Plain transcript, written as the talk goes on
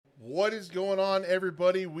What is going on,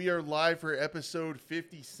 everybody? We are live for episode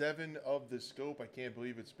 57 of The Scope. I can't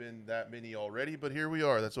believe it's been that many already, but here we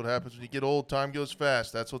are. That's what happens when you get old. Time goes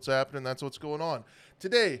fast. That's what's happening. That's what's going on.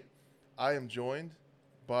 Today, I am joined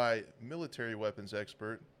by military weapons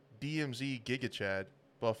expert, DMZ Giga Chad,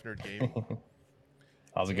 Buff Nerd Gaming.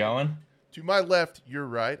 How's it going? To my left, your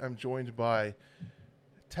right, I'm joined by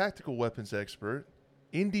tactical weapons expert,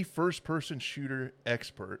 indie first-person shooter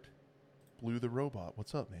expert, Blue the Robot.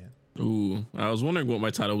 What's up, man? Ooh, I was wondering what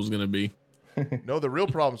my title was going to be. No, the real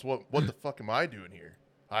problem is what the fuck am I doing here?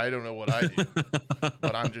 I don't know what I do,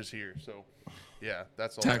 but I'm just here. So, yeah,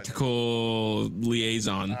 that's all. Tactical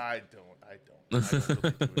liaison. I don't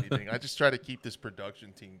really do anything. I just try to keep this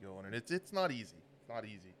production team going, and it's not easy. It's not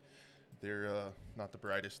easy. They're not the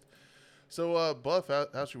brightest. So, Buff,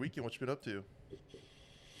 how's your weekend? What you been up to?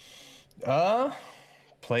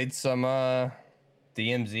 Played some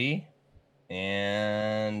DMZ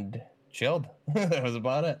and chilled. That was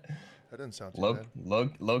about it. That doesn't sound too bad.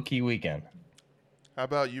 Low key weekend. How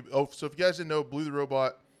about you? Oh, so if you guys didn't know, Blue the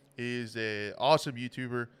Robot is an awesome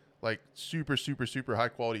YouTuber, like super high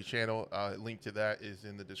quality channel. Link to that is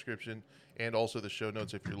in the description and also the show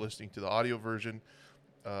notes if you're listening to the audio version.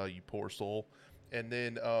 You poor soul. And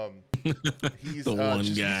then he's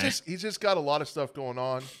he's just got a lot of stuff going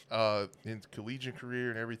on in his collegiate career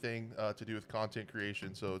and everything to do with content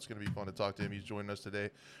creation. So it's going to be fun to talk to him. He's joining us today.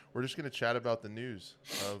 We're just going to chat about the news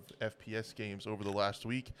of FPS games over the last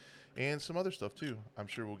week and some other stuff too. I'm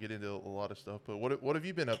sure we'll get into a lot of stuff. But what have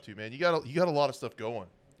you been up to, man? You got a lot of stuff going.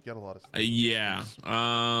 You got a lot of stuff. Yeah.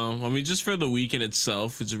 I mean, just for the weekend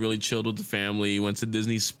itself, it's really chilled with the family. Went to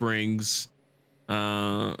Disney Springs.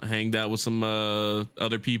 Hanged out with some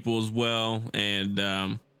other people as well,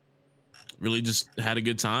 and really just had a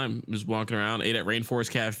good time. Just walking around, ate at Rainforest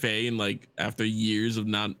Cafe, and like after years of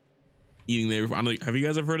not eating there, have you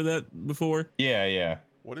guys ever heard of that before? Yeah.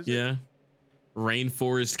 What is it? Yeah,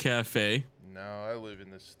 Rainforest Cafe. No, I live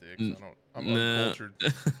in the sticks. I'm uncultured.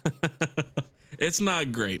 It's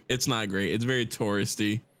not great. It's very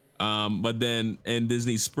touristy. But then in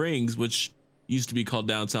Disney Springs, which used to be called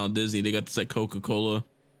Downtown Disney, they got this like Coca-Cola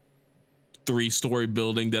 3-story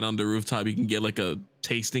building that on the rooftop you can get like a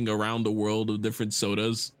tasting around the world of different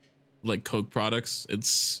sodas, like Coke products.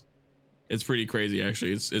 It's pretty crazy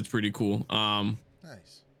actually. It's pretty cool.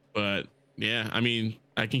 Nice. But yeah, I mean,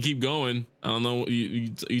 I can keep going. I don't know.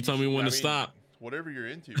 You tell me when to stop. Whatever you're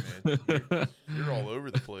into, man. You're all over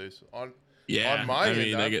the place. On my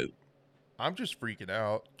end, I'm just freaking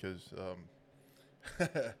out because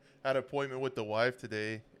had an appointment with the wife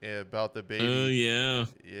today about the baby. Oh, yeah.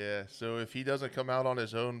 Yeah. So if he doesn't come out on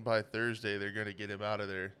his own by Thursday, they're going to get him out of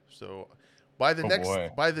there. So by the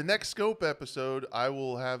next Scope episode, I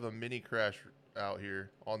will have a mini crash out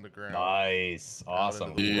here on the ground. Nice.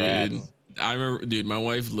 Awesome. Dude, I remember, my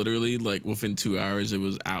wife literally like within 2 hours, it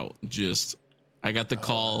was out. I got the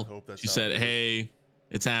call. She said, "Hey,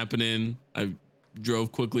 it's happening." I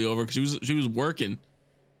drove quickly over because she was working.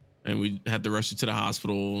 And we had to rush her to the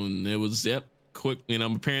hospital, and it was quick. You know,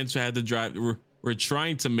 my parents had to drive. We're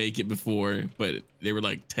trying to make it before, but they were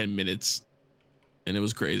like 10 minutes, and it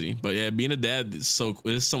was crazy. But yeah, being a dad is so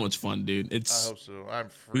much fun, dude. I hope so.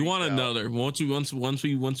 We want another. Once we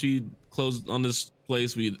close on this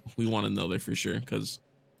place, we want another for sure. Because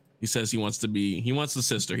he says he wants the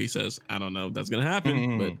sister. He says, I don't know if that's gonna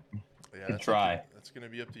happen, but yeah, try. That's gonna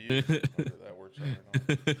be up to you whether that works out or not.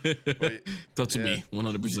 But, it's up to me,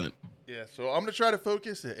 100%. Yeah, so I'm gonna try to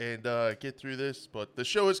focus and get through this. But the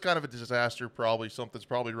show is kind of a disaster. Probably something's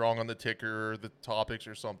wrong on the ticker or the topics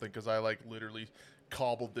or something because I like literally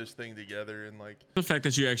cobbled this thing together and like the fact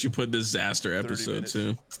that you actually put disaster episode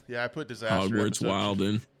too. Yeah, I put disaster. Hogwarts Wild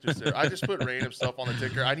in. I just put random stuff on the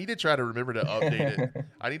ticker. I need to try to remember to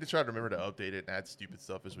update it. And add stupid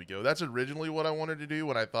stuff as we go. That's originally what I wanted to do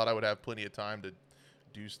when I thought I would have plenty of time to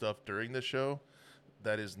do stuff during the show.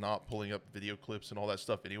 That is not pulling up video clips and all that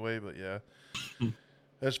stuff anyway. But yeah,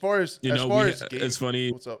 as far as games, it's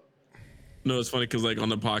funny. What's up? No, it's funny because like on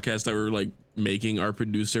the podcast that we're like making, our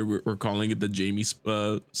producer, we're calling it the Jamie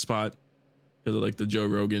spot because of like the Joe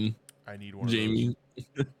Rogan. I need one. Jamie. Of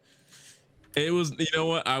those. It was, you know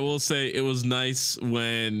what? I will say it was nice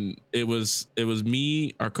when it was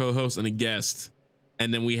me, our co-host, and a guest,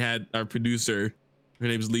 and then we had our producer. Her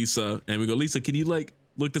name's Lisa, and we go, Lisa, can you like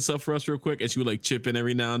look this up for us real quick? And she would like chip in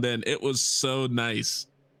every now and then. It was so nice.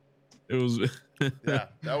 It was. Yeah,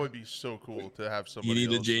 that would be so cool to have somebody. You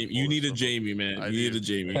need a Jamie. You need a Jamie, man. You need a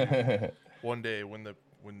Jamie. One day when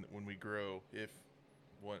we grow, yeah.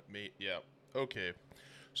 Okay.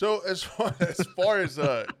 So as far as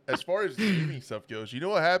gaming stuff goes, you know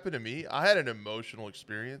what happened to me? I had an emotional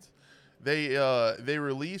experience. They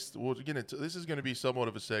released. Well, again, this is going to be somewhat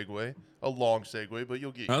of a segue, a long segue, but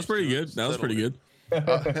you'll get. That was pretty good. That was pretty good.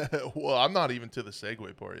 Well, I'm not even to the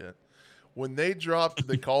segue part yet. When they dropped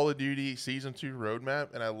the Call of Duty Season 2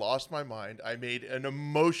 roadmap and I lost my mind, I made an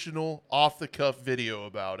emotional, off-the-cuff video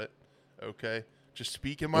about it. Okay? Just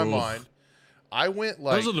speaking my mind. I went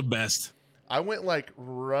like... Those are the best. I went like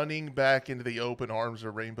running back into the open arms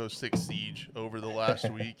of Rainbow Six Siege over the last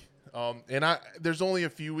week. And there's only a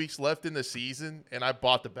few weeks left in the season, and I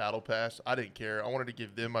bought the Battle Pass. I didn't care. I wanted to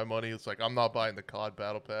give them my money. It's like, I'm not buying the COD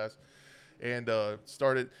Battle Pass. And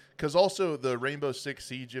started because also the Rainbow Six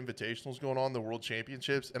Siege Invitational is going on, the World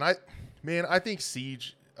Championships, and I think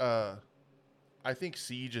Siege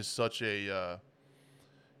is such a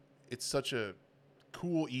it's such a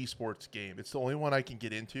cool esports game. It's the only one I can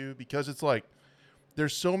get into because it's like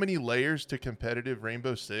there's so many layers to competitive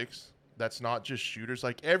Rainbow Six. That's not just shooters.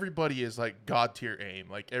 Like everybody is like god tier aim.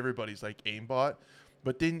 Like everybody's like aimbot.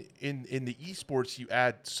 But then in the esports, you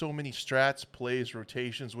add so many strats, plays,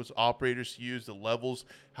 rotations, what operators to use, the levels,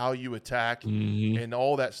 how you attack, and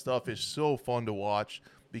all that stuff is so fun to watch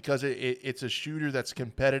because it's a shooter that's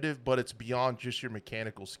competitive, but it's beyond just your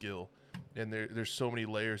mechanical skill. And there's so many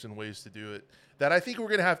layers and ways to do it that I think we're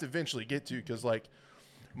going to have to eventually get to because, like,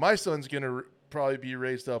 my son's going to probably be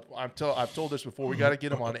raised up. I've told this before. We got to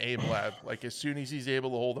get him on aim lab, like as soon as he's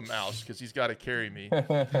able to hold a mouse, because he's got to carry me.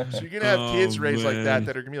 So you're gonna have kids raised like that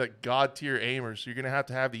are gonna be like god tier aimers. So you're gonna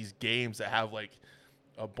have these games that have like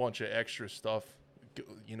a bunch of extra stuff,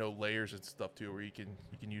 you know, layers and stuff too, where you can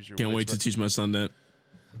use your. Can't wait to teach my son that.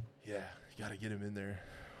 Yeah, you got to get him in there.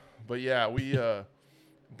 But yeah,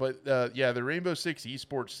 the Rainbow Six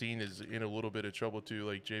esports scene is in a little bit of trouble too.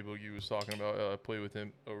 Like J Boogie was talking about, I played with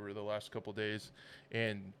him over the last couple days,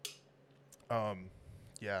 and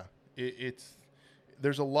it's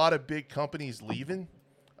there's a lot of big companies leaving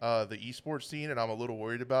the esports scene, and I'm a little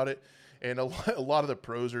worried about it. And a lot of the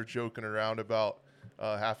pros are joking around about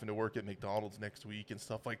having to work at McDonald's next week and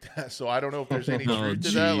stuff like that. So I don't know if there's any truth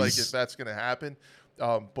to that, like if that's going to happen.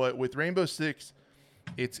 But with Rainbow Six,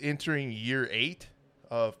 it's entering year 8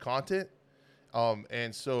 of content,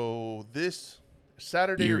 and so this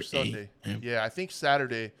Saturday or Sunday, I think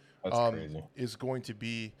Saturday is going to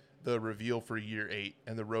be the reveal for year 8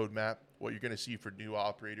 and the roadmap, what you're going to see for new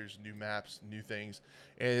operators, new maps, new things.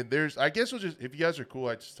 And there's, I guess we'll just, if you guys are cool,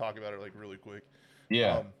 I just talk about it like really quick.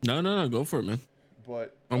 Yeah. No, go for it, man.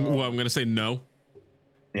 But I'm going to say no.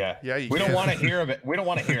 Yeah. We don't want to hear of it. We don't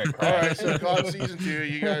want to hear it. All right, so COD Season 2,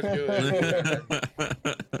 you guys go ahead.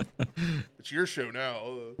 It's your show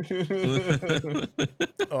now.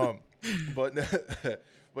 But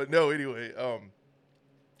no, anyway,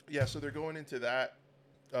 so they're going into that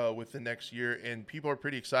with the next year, and people are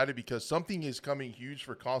pretty excited because something is coming huge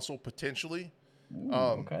for console potentially. Ooh,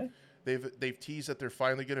 okay. They've teased that they're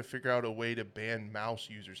finally going to figure out a way to ban mouse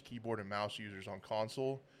users, keyboard and mouse users on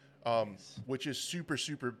console. Which is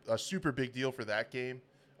a super big deal for that game.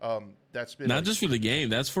 That's been not just for the game.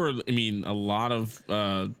 That's for, I mean, a lot of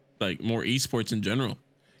like more esports in general.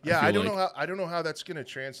 Yeah, I don't know how that's going to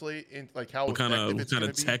translate in, like how what kind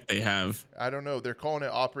of tech they have. I don't know. They're calling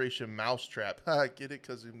it Operation Mousetrap. Get it?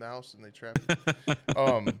 Because of mouse and they trap you.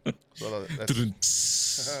 So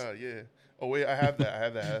that's yeah. Oh wait, I have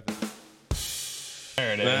that.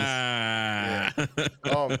 There it is.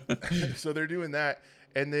 Yeah. So they're doing that.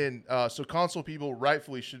 And then, so console people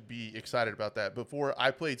rightfully should be excited about that. Before,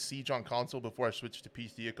 I played Siege on console before I switched to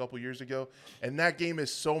PC a couple years ago. And that game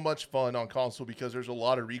is so much fun on console because there's a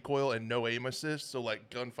lot of recoil and no aim assist. So, like,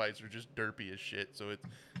 gunfights are just derpy as shit. So,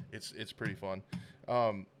 it's pretty fun.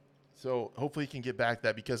 So, hopefully you can get back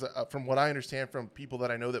that because from what I understand from people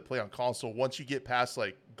that I know that play on console, once you get past,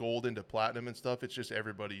 like, gold into platinum and stuff, it's just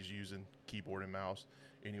everybody's using keyboard and mouse.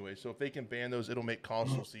 Anyway, so if they can ban those, it'll make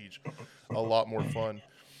console Siege a lot more fun.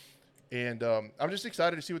 And I'm just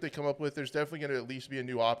excited to see what they come up with. There's definitely going to at least be a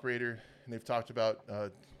new operator, and they've talked about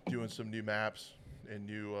doing some new maps and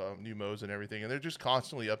new modes and everything. And they're just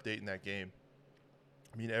constantly updating that game.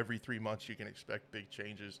 I mean, every 3 months you can expect big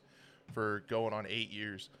changes for going on 8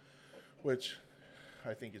 years, which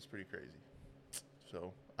I think is pretty crazy.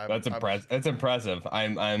 So that's impressive.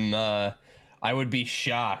 I would be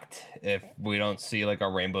shocked if we don't see like a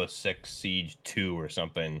Rainbow Six Siege 2 or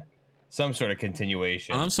something, some sort of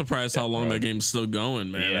continuation. I'm surprised how long that game's still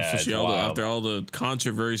going, man. Yeah, especially after all the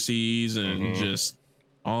controversies and just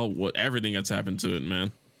everything that's happened to it,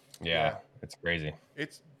 man. Yeah, it's crazy.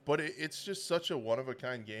 It's just such a one of a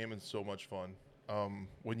kind game and so much fun.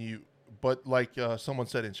 When But like someone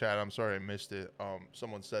said in chat, I'm sorry I missed it.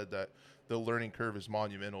 Someone said that the learning curve is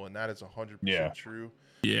monumental, and that is 100% true.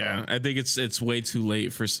 Yeah, I think it's way too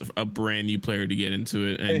late for a brand new player to get into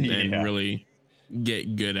it and really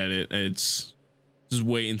get good at it. It's just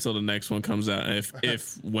wait until the next one comes out,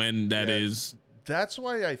 if when that is. That's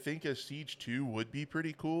why I think a Siege 2 would be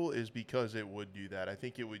pretty cool, is because it would do that. I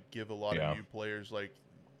think it would give a lot of new players, like,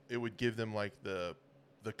 it would give them like the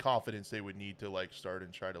confidence they would need to like start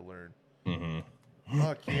and try to learn.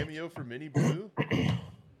 Cameo for Mini Blue.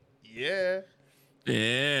 Yeah.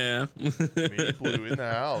 Mini Blue in the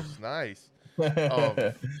house. Nice.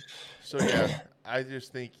 So yeah, I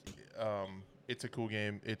just think it's a cool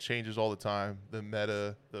game. It changes all the time. The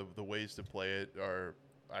meta, the ways to play it are,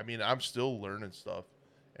 I mean, I'm still learning stuff,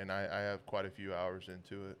 and I have quite a few hours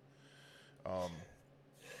into it.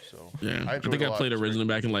 So yeah, I think I played originally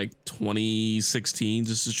back in like 2016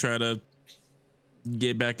 just to try to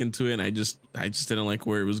get back into it, and I just didn't like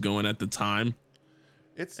where it was going at the time.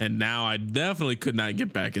 And now I definitely could not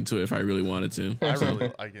get back into it if I really wanted to. I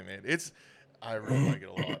really like it, man. I really like it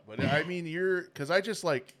a lot. But I mean, because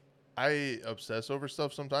I obsess over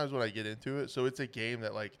stuff sometimes when I get into it. So it's a game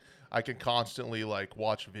that like I can constantly like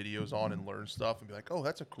watch videos on and learn stuff and be like, oh,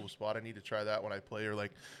 that's a cool spot. I need to try that when I play. Or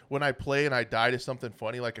like when I play and I die to something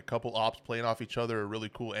funny, like a couple ops playing off each other, a really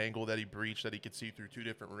cool angle that he breached that he could see through 2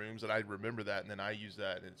 different rooms, and I remember that, and then I use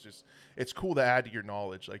that, and it's cool to add to your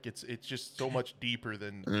knowledge. Like it's just so much deeper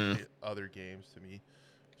than other games to me.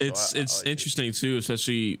 So it's like interesting too,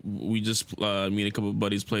 especially we just me and a couple of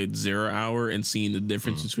buddies played 0 Hour and seeing the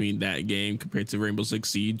difference between that game compared to Rainbow Six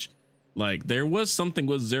Siege. Like there was something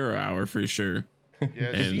with 0 Hour for sure. Yeah,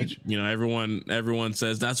 and you know, everyone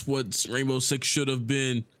says that's what Rainbow Six should have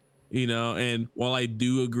been, you know, and while I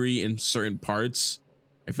do agree in certain parts,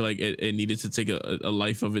 I feel like it needed to take a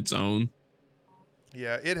life of its own.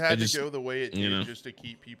 Yeah, it had to go the way it did just to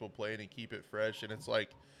keep people playing and keep it fresh. And it's like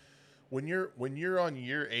when you're on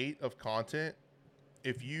year 8 of content,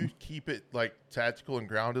 if you keep it like tactical and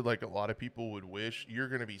grounded like a lot of people would wish, you're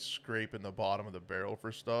going to be scraping the bottom of the barrel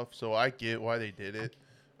for stuff. So I get why they did it.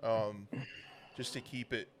 Just to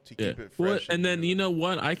keep it fresh. Well, and then you know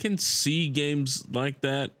what? I can see games like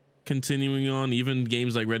that continuing on, even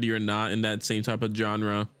games like Ready or Not in that same type of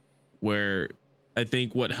genre, where I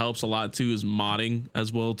think what helps a lot too is modding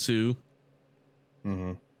as well too.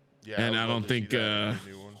 Yeah, and I don't think I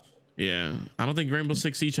don't think Rainbow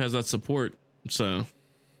Six Siege has that support. So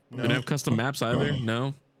we don't have custom maps either.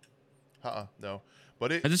 No. No.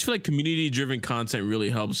 But I just feel like community-driven content really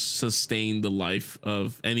helps sustain the life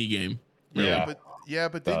of any game. Really.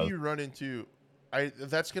 But then you run into,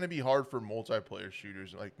 that's going to be hard for multiplayer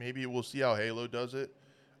shooters. Like maybe we'll see how Halo does it.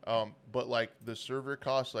 But like the server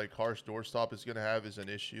costs, like Harsh Doorstop is going to have is an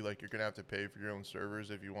issue. Like you're going to have to pay for your own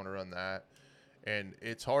servers if you want to run that. And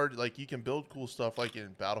it's hard. Like you can build cool stuff like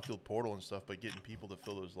in Battlefield Portal and stuff, but getting people to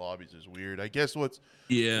fill those lobbies is weird. I guess what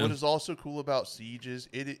is also cool about Siege is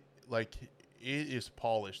it is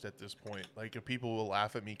polished at this point. Like if people will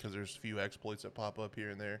laugh at me because there's few exploits that pop up here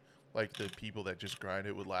and there. Like the people that just grind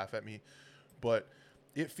it would laugh at me, but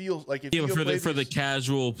it feels like if you go for the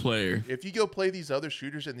casual player, if you go play these other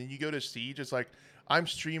shooters and then you go to Siege, it's like I'm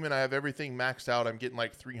streaming, I have everything maxed out, I'm getting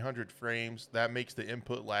like 300 frames. That makes the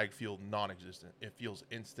input lag feel non-existent. It feels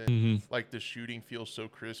instant. Like the shooting feels so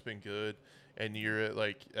crisp and good, and you're at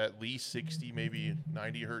like at least 60, maybe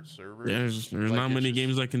 90 hertz server. Yeah, there's like not many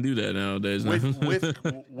games that can do that nowadays.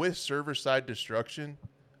 With server side destruction.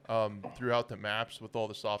 Throughout the maps with all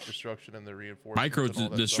the soft destruction and the reinforcements, micro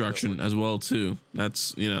destruction as well too.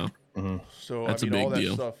 That's so that's I mean, a big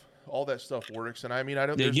deal. All that stuff works, and I mean I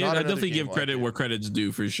don't. Yeah, I definitely give credit where credit's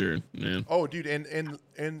due for sure. Yeah. Oh, dude, and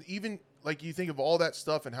even like you think of all that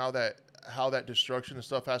stuff and how that destruction and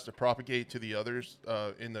stuff has to propagate to the others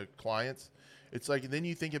in the clients. It's like then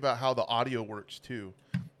you think about how the audio works too.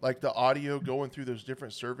 Like the audio going through those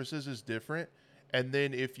different services is different, and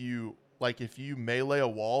then if you melee a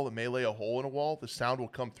wall and melee a hole in a wall, the sound will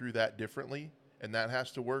come through that differently, and that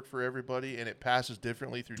has to work for everybody, and it passes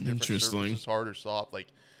differently through different surfaces, hard or soft. Like,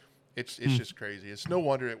 it's just crazy. It's no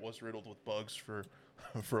wonder it was riddled with bugs for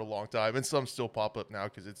a long time, and some still pop up now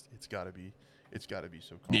because it's got to be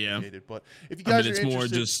so complicated. Yeah. But if you guys, it's more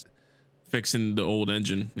just fixing the old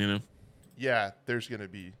engine, you know. Yeah, there's gonna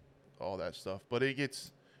be all that stuff, but it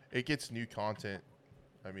gets new content.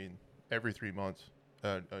 I mean, every 3 months.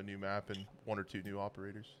 A new map and 1 or 2 new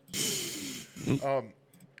operators.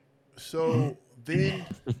 So then,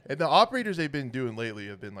 and the operators they've been doing lately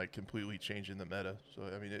have been like completely changing the meta. So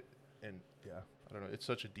I mean I don't know. It's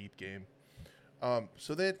such a deep game.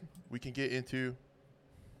 So then we can get into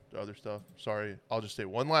other stuff. Sorry, I'll just say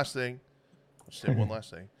one last thing.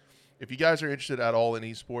 If you guys are interested at all in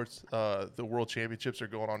esports, the World Championships are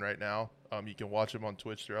going on right now. You can watch them on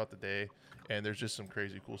Twitch throughout the day, and there's just some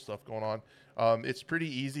crazy cool stuff going on. It's pretty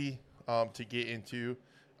easy to get into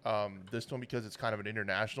this one because it's kind of an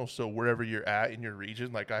international. So wherever you're at in your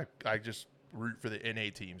region, like I just root for the NA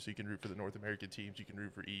team. So you can root for the North American teams. You can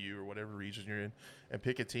root for EU or whatever region you're in, and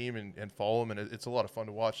pick a team and follow them. And it's a lot of fun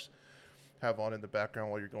to watch. Have on in the background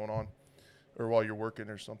while you're going on, or while you're working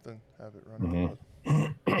or something. Have it running.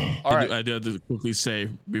 All right. I do have to quickly say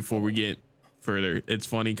before we get further, it's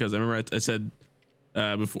funny because I remember I said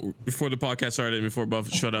before the podcast started and before Buff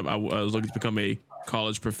shut up, I was looking to become a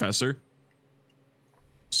college professor.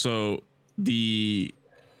 So the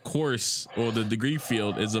course or the degree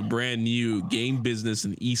field is a brand new game business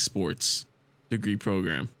and esports degree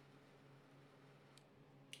program.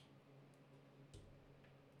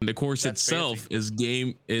 And the course itself is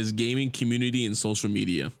gaming, community, and social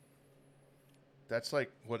media. That's like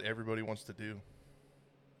what everybody wants to do.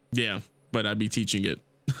 Yeah, but I'd be teaching it.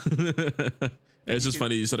 It's just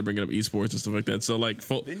funny you started bringing up esports and stuff like that. So like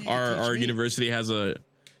our university has a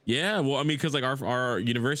well, I mean, because like our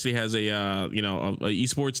university has a a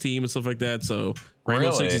esports team and stuff like that. So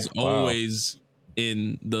Rainbow Six is always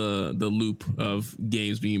in the loop of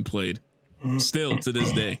games being played, still to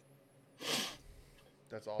this day.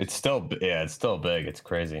 That's awesome. It's still big. It's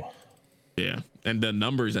crazy. Yeah, and the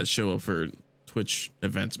numbers that show up for Twitch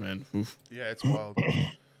events, man. Oof. Yeah, it's wild.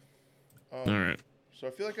 All right. So I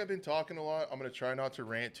feel like I've been talking a lot. I'm gonna try not to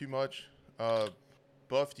rant too much.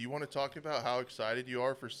 Buff, do you want to talk about how excited you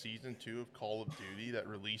are for season 2 of Call of Duty that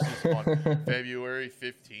releases on February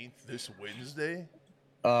 15th this Wednesday?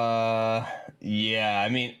 Yeah. I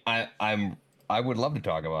mean, I would love to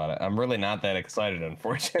talk about it. I'm really not that excited,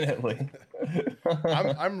 unfortunately.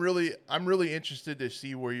 I'm really interested to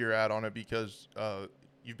see where you're at on it because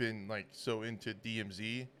you've been like so into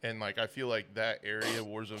DMZ, and like I feel like that area,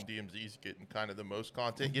 Warzone DMZ, is getting kind of the most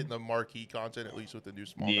content, getting the marquee content, at least with the new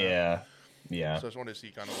small map. Yeah. So I just wanted to see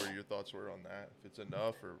kind of where your thoughts were on that, if it's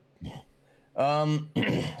enough or.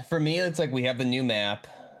 For me, it's like we have the new map.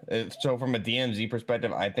 So from a DMZ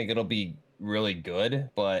perspective, I think it'll be really good,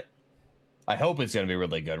 but I hope it's going to be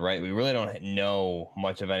really good, right? We really don't know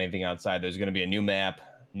much of anything outside. There's going to be a new map,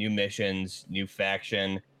 new missions, new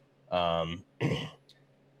faction, and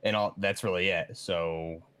all. That's really it.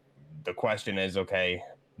 So the question is, okay,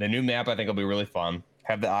 the new map I think will be really fun.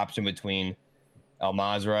 Have the option between Al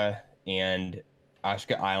Mazrah and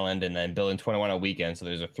Ashka Island, and then Building 21 on weekend. So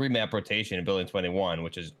there's a 3-map rotation in Building 21,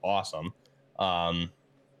 which is awesome. So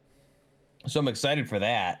I'm excited for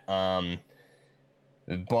that. But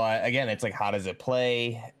again, it's like, how does it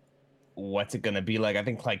play? What's it going to be like? I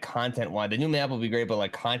think like content-wise, the new map will be great, but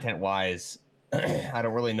like content-wise, I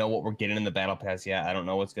don't really know what we're getting in the battle pass yet. I don't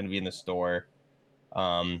know what's going to be in the store.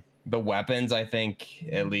 The weapons, I think,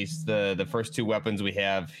 at least the first 2 weapons we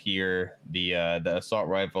have here, the assault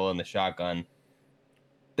rifle and the shotgun,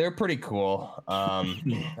 they're pretty cool.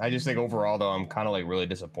 I just think overall, though, I'm kind of like really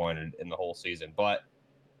disappointed in the whole season. But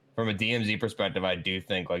from a DMZ perspective, I do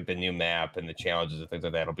think like the new map and the challenges and things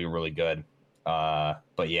like that will be really good.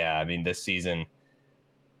 But yeah, I mean, this season,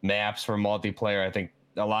 maps for multiplayer, I think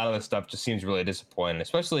a lot of the stuff just seems really disappointing,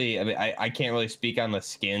 especially, I mean, I can't really speak on the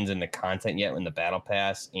skins and the content yet in the battle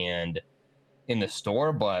pass and in the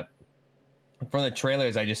store, but from the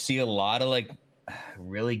trailers, I just see a lot of like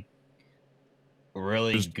really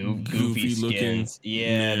goofy skins.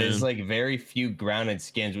 Yeah, there's like very few grounded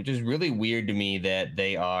skins, which is really weird to me that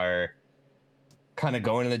they are kind of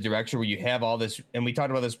going in the direction where you have all this, and we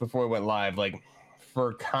talked about this before we went live, like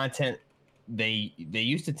for content, they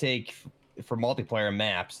used to take, for multiplayer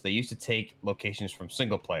maps, they used to take locations from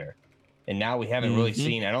single player, and now we haven't really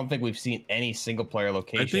seen, I don't think we've seen any single player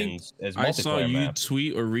locations as multiplayer. I saw you maps.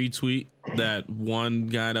 Tweet or retweet that one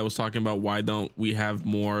guy that was talking about why don't we have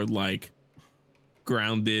more like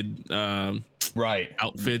grounded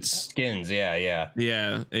outfits, skins. Yeah,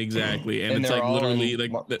 exactly. And it's like literally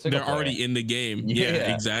like they're already in the game.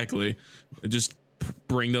 Yeah, exactly. Just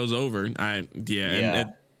bring those over.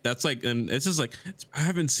 And that's like, and it's just like, I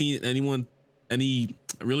haven't seen any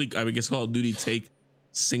really, I guess, Call of Duty take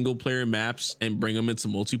single player maps and bring them into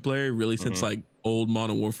multiplayer really since like old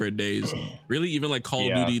Modern Warfare days. Really, even like Call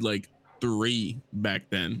of Duty like 3 back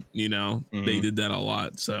then, you know, they did that a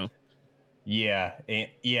lot. So yeah,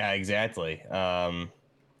 exactly.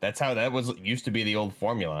 That's how that used to be the old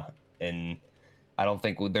formula, and I don't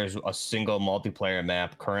think there's a single multiplayer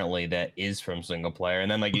map currently that is from single player.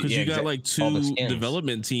 And then like, because you got like 2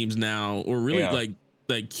 development teams now, or really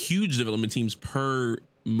like huge development teams per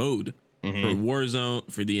mode. for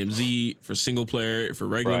Warzone, for DMZ, for single player, for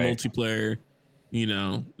regular multiplayer. You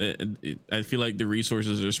know, I feel like the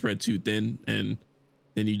resources are spread too thin, and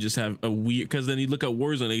then you just have a weird. Because then you look at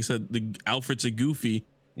Warzone, they said the outfits are goofy.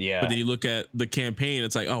 Yeah. But then you look at the campaign,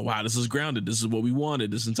 it's like, oh wow, this is grounded. This is what we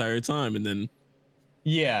wanted this entire time, and then.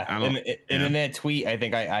 Yeah, and in that tweet, I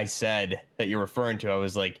think I said that you're referring to, I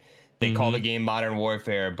was like, they call the game Modern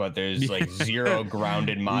Warfare, but there's like 0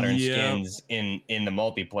 grounded modern skins in the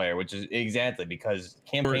multiplayer, which is exactly because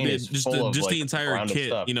campaign is full of the entire kit,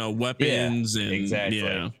 stuff. You know, weapons and exactly.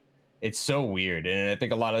 Yeah. It's so weird, and I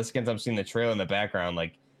think a lot of the skins I'm seeing the trail in the background,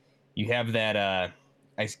 like you have that.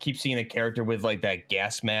 I keep seeing a character with like that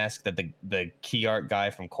gas mask that the key art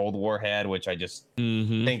guy from Cold War had, which I just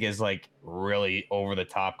think is like really over the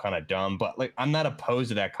top, kind of dumb. But like, I'm not opposed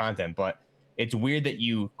to that content, but it's weird that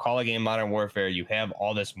you call a game Modern Warfare, you have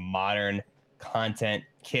all this modern content,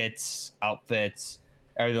 kits, outfits,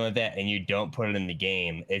 everything like that, and you don't put it in the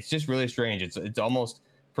game. It's just really strange. It's almost,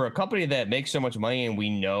 for a company that makes so much money, and we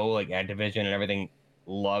know like Activision and everything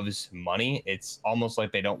loves money, it's almost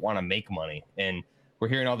like they don't want to make money. And we're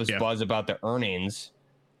hearing all this buzz about the earnings,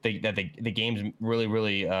 that the game's really,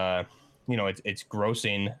 you know, it's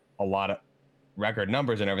grossing a lot of record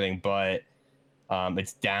numbers and everything, but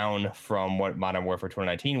it's down from what Modern Warfare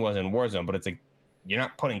 2019 was in Warzone. But it's like, you're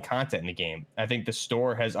not putting content in the game. I think the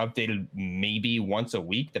store has updated maybe once a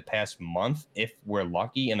week the past month, if we're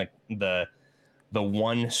lucky, and the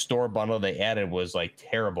one store bundle they added was like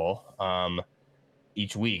terrible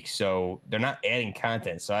each week. So they're not adding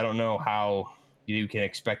content. So I don't know how you can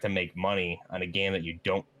expect to make money on a game that you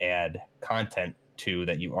don't add content to,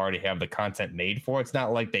 that you already have the content made for. It's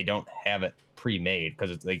not like they don't have it pre-made,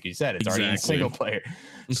 because it's like you said, it's already in single player.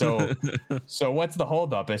 So what's the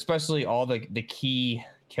holdup? Especially all the key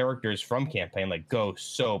characters from campaign, like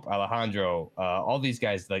Ghost, Soap, Alejandro, all these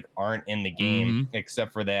guys like aren't in the game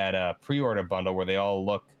except for that pre-order bundle where they all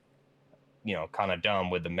look, you know, kind of dumb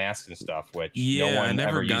with the masks and stuff, which no one I never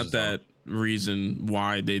ever got uses that reason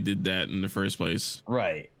why they did that in the first place.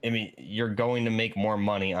 Right. I mean, you're going to make more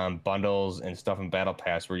money on bundles and stuff in Battle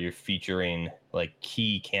Pass where you're featuring like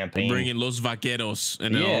key campaign. Bring in Los Vaqueros,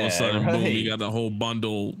 and then all of a sudden, boom, you got the whole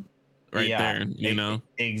bundle there. You know,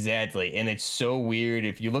 exactly. And it's so weird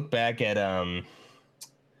if you look back at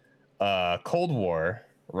Cold War,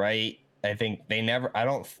 right? I think they never.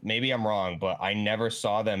 Maybe I'm wrong, but I never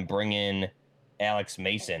saw them bring in Alex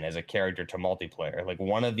Mason as a character to multiplayer. Like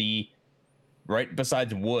one of the, right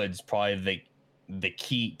besides Woods, probably the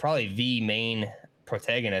key, probably the main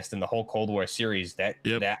protagonist in the whole Cold War series, that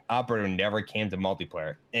operator never came to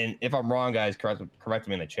multiplayer. And if I'm wrong, guys, correct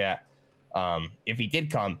me in the chat. If he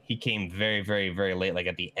did come, he came very, very, very late, like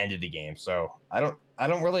at the end of the game. So I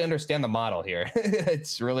don't really understand the model here.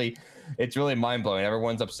 It's really mind blowing.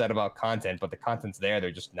 Everyone's upset about content, but the content's there.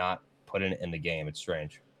 They're just not putting it in the game. It's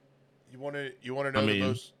strange. You want to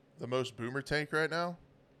know the most boomer take right now?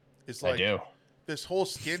 It's like, I do. This whole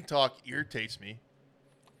skin talk irritates me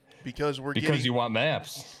because you want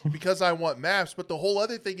maps. Because I want maps, but the whole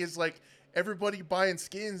other thing is like everybody buying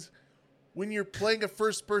skins. When you're playing a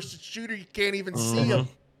first-person shooter, you can't even see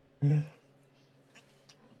them.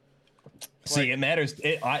 See, it matters.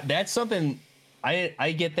 That's something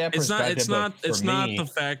I get that perspective. It's not the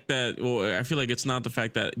fact that. Well, I feel like it's not the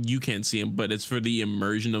fact that you can't see them, but it's for the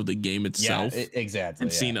immersion of the game itself. Yeah, exactly.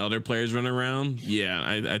 And seeing other players run around. Yeah,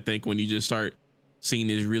 I think when you just start seeing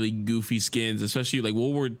these really goofy skins, especially like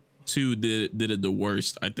World War II did it the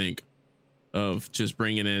worst, I think. Of just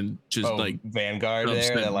bringing in like Vanguard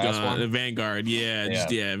there, the last one. Vanguard,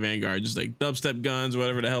 Vanguard, just like dubstep guns,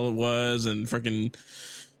 whatever the hell it was, and freaking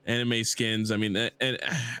anime skins. I mean, and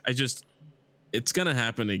it's gonna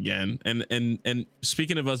happen again. And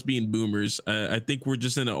speaking of us being boomers, I think we're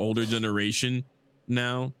just in an older generation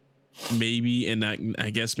now, maybe, and I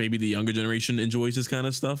guess maybe the younger generation enjoys this kind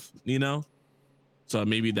of stuff, you know. So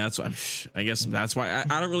maybe that's why. I guess that's why.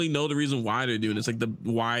 I don't really know the reason why they're doing this. Like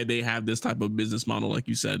why they have this type of business model, like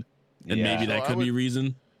you said, and maybe that could be a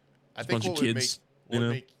reason. I think what would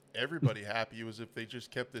make everybody happy was if they just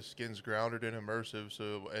kept the skins grounded and immersive.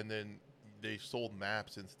 So and then they sold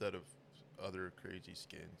maps instead of other crazy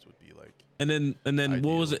skins would be like. And then ideal.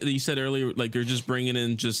 What was it you said earlier? Like they're just bringing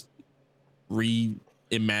in just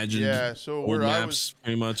reimagined old maps,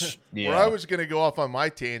 pretty much. Where I was gonna go off on my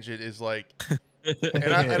tangent is like.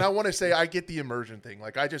 and I want to say I get the immersion thing.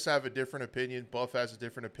 Like I just have a different opinion. Buff has a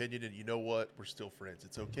different opinion, and you know what? We're still friends.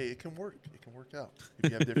 It's okay. It can work. It can work out if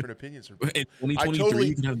you have different opinions. In 2023,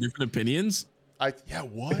 you can have different opinions.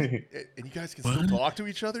 What? And you guys can still talk to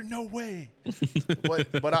each other? No way.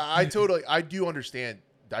 But I do understand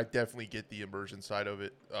I definitely get the immersion side of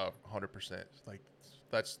it 100%. Like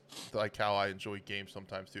that's like how I enjoy games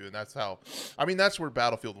sometimes too, and that's how. I mean, that's where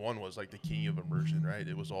Battlefield 1 was like the king of immersion, right?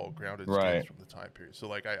 It was all grounded skins from the time period. So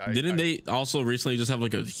like didn't they also recently just have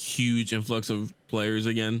like a huge influx of players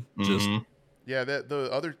again? Just yeah,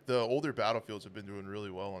 the older Battlefields have been doing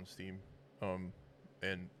really well on Steam,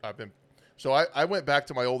 and I went back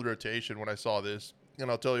to my old rotation when I saw this,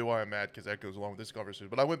 and I'll tell you why I'm mad because that goes along with this conversation.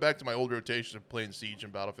 But I went back to my old rotation of playing Siege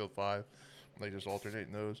and Battlefield 5, and they just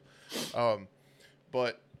alternating those,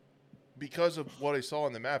 but because of what I saw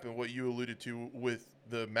on the map and what you alluded to with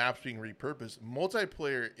the maps being repurposed,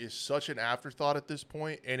 multiplayer is such an afterthought at this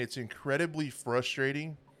point, and it's incredibly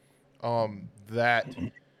frustrating that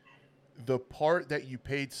the part that you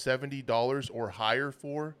paid $70 or higher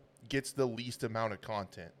for gets the least amount of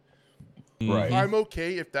content. Right. I'm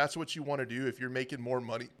okay if that's what you want to do, if you're making more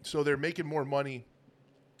money. So they're making more money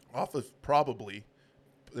off of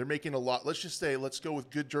they're making a lot. Let's go with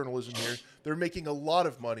good journalism here. They're making a lot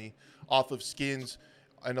of money off of skins,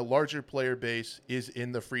 and a larger player base is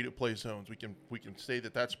in the free-to-play zones. We can say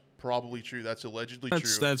that that's probably true. That's allegedly true.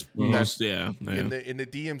 That's most, yeah. In the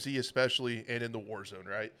DMZ especially, and in the Warzone,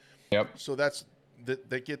 right? Yep. So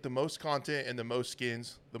they get the most content and the most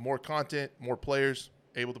skins. The more content, more players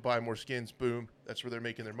able to buy more skins. Boom. That's where they're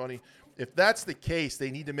making their money. If that's the case, they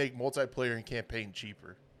need to make multiplayer and campaign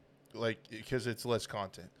cheaper, because it's less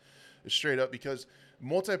content. It's straight up, because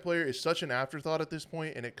multiplayer is such an afterthought at this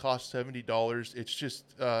point, and it costs $70.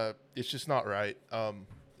 It's just not right. And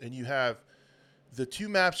you have the two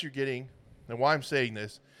maps you're getting, and why I'm saying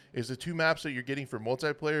this is the two maps that you're getting for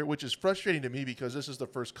multiplayer, which is frustrating to me because this is the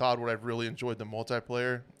first COD where I've really enjoyed the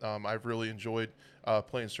multiplayer. I've really enjoyed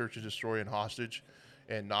playing Search and Destroy and Hostage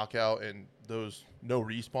and Knockout, and those no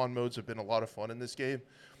respawn modes have been a lot of fun in this game.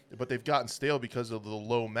 But they've gotten stale because of the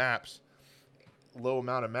low amount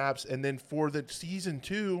of maps. And then for the Season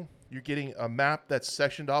 2, you're getting a map that's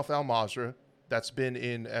sectioned off Al Mazrah, that's been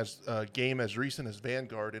in as a game as recent as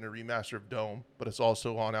Vanguard in a remaster of Dome, but it's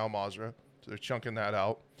also on Al Mazrah. So they're chunking that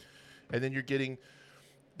out. And then you're getting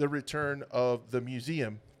the return of the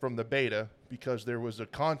museum from the beta, because there was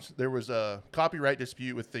a copyright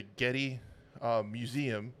dispute with the Getty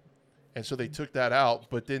museum, and so they took that out.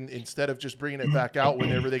 But then instead of just bringing it back out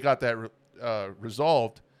whenever they got that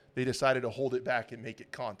resolved, they decided to hold it back and make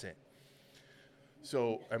it content.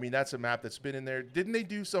 So, I mean, that's a map that's been in there. Didn't they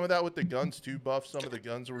do some of that with the guns too, Buff? Some of the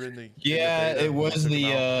guns were in the... Yeah, it was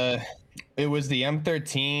the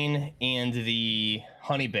M13 and the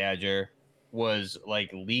Honey Badger was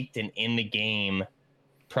like leaked and in the game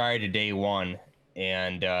prior to day one.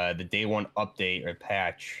 And the day one update or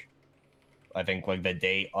patch, I think like the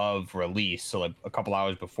day of release, so like a couple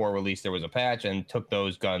hours before release, there was a patch and took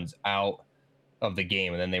those guns out of the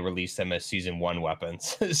game, and then they released them as Season 1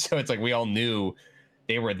 weapons. So it's like we all knew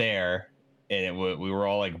they were there, and we were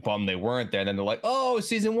all like bummed they weren't there. And then they're like, "Oh,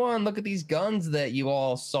 Season 1, look at these guns that you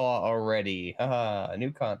all saw already. Haha,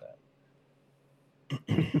 new content."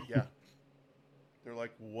 Yeah. They're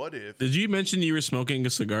like, what if... Did you mention you were smoking a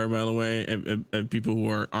cigar, by the way, and people who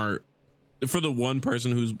are for the one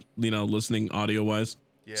person who's listening audio wise?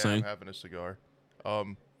 Yeah, I'm having a cigar.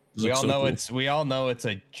 We all know it's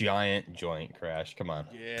a giant joint, Crash. Come on.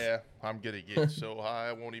 Yeah, I'm gonna get so high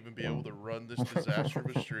I won't even be able to run this disaster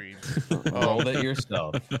of a stream. Roll it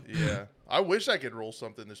yourself. Yeah, I wish I could roll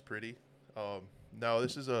something this pretty. No,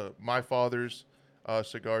 this is my father's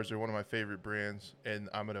cigars are one of my favorite brands, and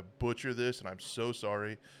I'm gonna butcher this, and I'm so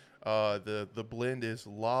sorry. The blend is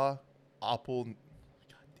La Apple. God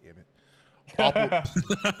damn it.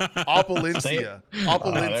 Opalencia.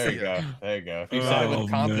 Opalencia. There you go. If you said it with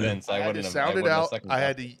confidence, I wouldn't have sound it out. I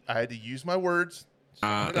had to use my words.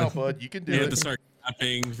 Sound it out, bud. You can do it. You had to start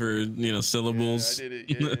clapping for syllables. Yeah, I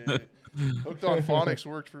did it. Yeah. Hooked on Phonics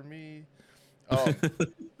worked for me.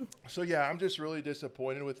 So yeah, I'm just really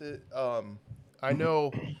disappointed with it. I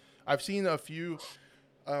know I've seen a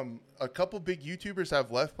couple big YouTubers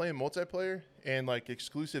have left playing multiplayer, and like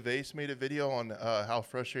Exclusive Ace made a video on how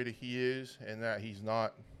frustrated he is and that he's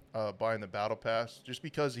not buying the battle pass just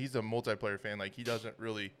because he's a multiplayer fan. Like he doesn't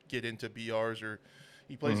really get into BRs, or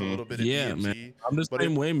he plays a little bit of DMZ. Man. I'm the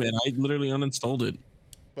same way, man. I literally uninstalled it.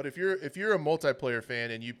 But if you're a multiplayer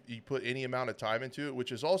fan and you put any amount of time into it,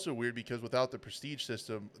 which is also weird because without the prestige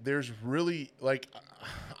system, there's really like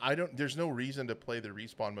there's no reason to play the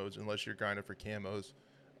respawn modes unless you're grinding for camos.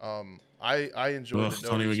 I enjoy the no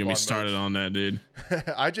don't even get me modes. started on that, dude.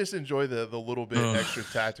 I just enjoy the little bit extra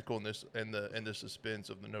tacticalness and the suspense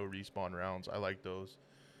of the no respawn rounds. I like those.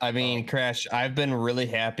 I mean, Crash, I've been really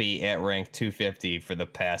happy at rank 250 for the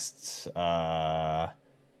past 4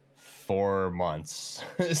 4 months.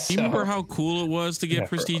 So, You remember how cool it was to get Yeah,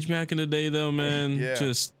 Prestige back in the day, though, man? Yeah.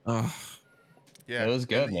 Just, Yeah, It was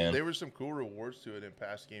good, man. There were some cool rewards to it in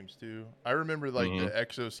past games too. I remember like the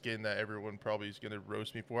Exo skin that everyone probably is going to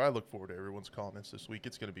roast me for. I look forward to everyone's comments this week.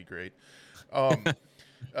 It's going to be great. You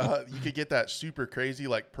could get that super crazy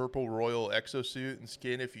like purple royal exosuit and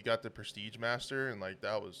skin if you got the Prestige Master, and like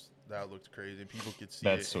that looked crazy, and people could see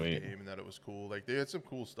That's it sweet. in game, and that it was cool. Like they had some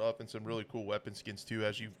cool stuff and some really cool weapon skins too,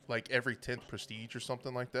 as you like every 10th Prestige or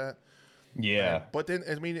something like that. Yeah. But then,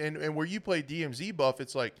 I mean, and where you play DMZ buff,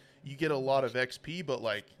 it's like you get a lot of XP, but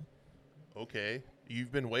like, okay,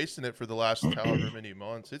 you've been wasting it for the last however many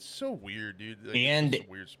months. It's so weird, dude. Like, And it's a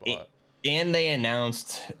weird spot. And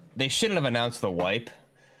they shouldn't have announced the wipe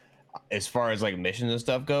as far as like missions and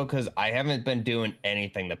stuff go, because I haven't been doing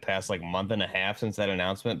anything the past like month and a half since that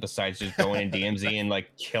announcement besides just going in DMZ and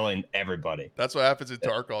like killing everybody. That's what happens in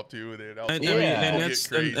Tarkov too.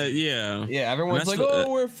 Yeah, everyone's like,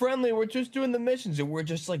 "Oh, we're friendly. We're just doing the missions, and we're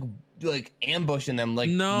just like ambushing them like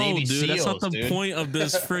no, Navy dude, SEALs, that's not the point of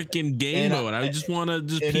this freaking game mode. I just want to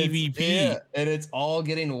just PvP. And it's all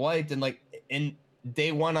getting wiped. And like in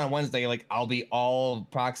day one on Wednesday, like I'll be all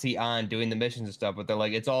proxy on doing the missions and stuff, but they're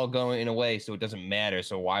like, it's all going away, so it doesn't matter.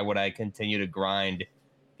 So why would I continue to grind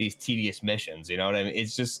these tedious missions? You know what I mean?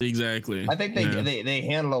 It's just exactly. I think they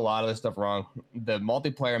handled a lot of this stuff wrong. The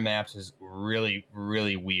multiplayer maps is really,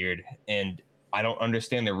 really weird, and I don't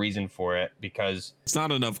understand the reason for it because it's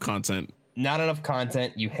not enough content. Not enough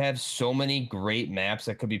content. You have so many great maps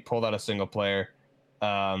that could be pulled out of single player.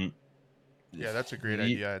 Yeah, that's a great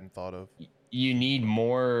idea I hadn't thought of. You need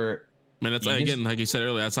more. Man, that's again, like you said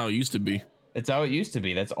earlier, that's how it used to be. It's how it used to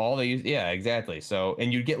be. That's all they use. Yeah, exactly. So,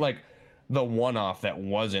 and you'd get like the one-off that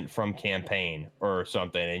wasn't from campaign or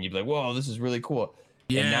something, and you'd be like, "Whoa, this is really cool."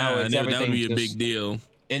 Yeah, and now it's that would be a big deal.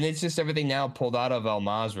 And it's just everything now pulled out of El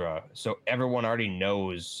Mazrah, so everyone already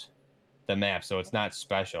knows the map, so it's not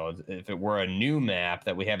special. If it were a new map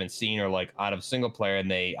that we haven't seen or like out of single player, and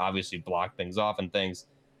they obviously block things off and things,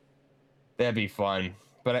 that'd be fun.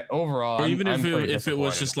 But overall, or even I'm if it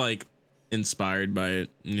was just like inspired by it,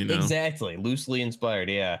 you know, exactly, loosely inspired,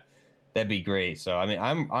 yeah, that'd be great. So I mean,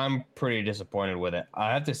 I'm pretty disappointed with it.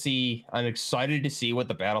 I have to see. I'm excited to see what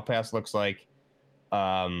the battle pass looks like.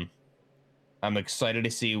 I'm excited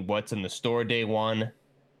to see what's in the store day one,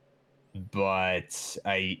 but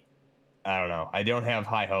I don't know. I don't have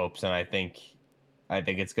high hopes, and I think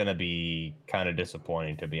it's gonna be kind of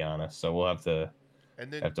disappointing, to be honest. So we'll have to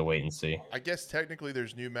wait and see. I guess technically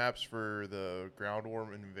there's new maps for the ground war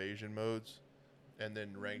and invasion modes, and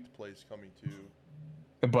then ranked plays coming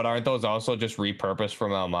too. But aren't those also just repurposed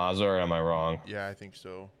from El Mazrah, or am I wrong? Yeah, I think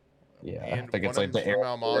so. Yeah, and I think one it's like the from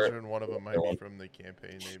Al Mazrah, and one of them might be from the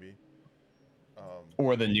campaign, maybe.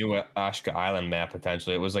 Or the new Ashka Island map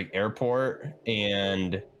potentially. It was like airport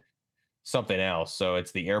and something else. So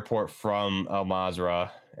it's the airport from El Mazrah,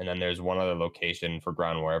 and then there's one other location for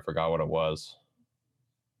ground war. I forgot what it was.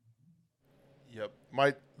 Yep,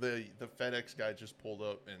 the FedEx guy just pulled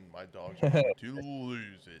up, and my dog's going to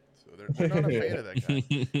lose it. So they're not a fan of that guy,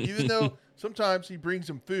 even though sometimes he brings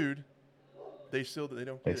them food. They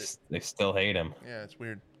don't get it. They still hate him. Yeah, it's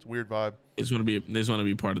weird. It's a weird vibe. They just want to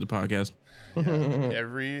be part of the podcast. Yeah,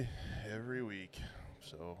 every week.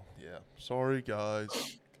 So yeah, sorry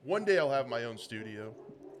guys. One day I'll have my own studio.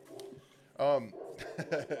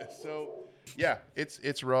 So yeah,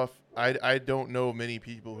 it's rough. I don't know many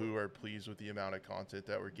people who are pleased with the amount of content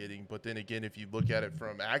that we're getting. But then again, if you look at it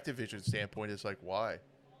from Activision's standpoint, it's like, why?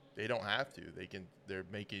 They don't have to. They're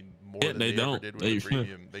making more than they ever did with the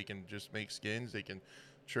premium. They can just make skins. They can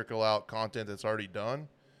trickle out content that's already done.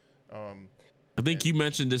 I think you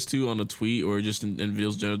mentioned this too on a tweet or just in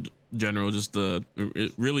videos general. Just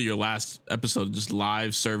really your last episode, just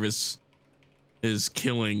live service is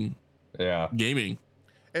killing gaming.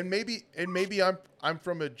 And maybe I'm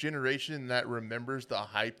from a generation that remembers the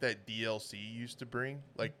hype that DLC used to bring,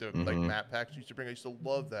 like like map packs used to bring. I used to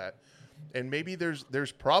love that. And maybe there's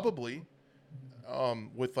probably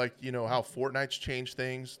with like, you know, how Fortnite's changed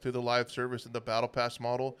things to the live service and the battle pass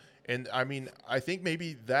model. And I mean, I think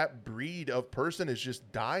maybe that breed of person is just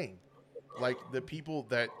dying. Like the people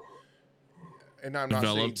that, and I'm not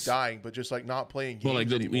saying dying, but just like not playing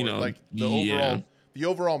games anymore. You know, like the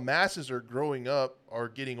overall masses are growing up, are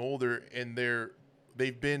getting older, and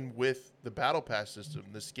they've been with the battle pass system,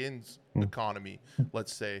 the skins economy,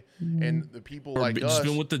 let's say, and the people like us just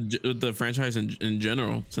been with the franchise in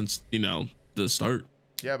general since, you know, the start.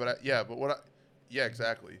 Yeah,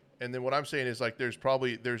 exactly. And then what I'm saying is like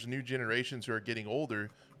there's new generations who are getting older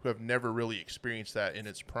who have never really experienced that in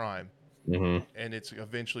its prime. and it's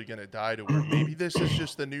eventually going to die to where maybe this is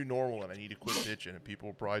just the new normal and I need to quit bitching and people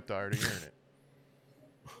are probably tired of hearing it.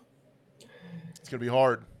 It's going to be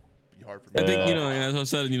hard. Hard for me. I think, as I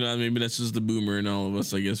said, maybe that's just the boomer in all of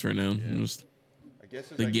us, I guess, right now. Yeah. Just I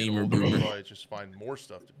guess as the I get gamer older, boomer. I'll probably just find more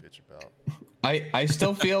stuff to bitch about. I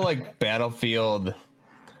still feel like Battlefield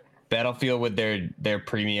with their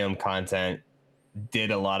premium content did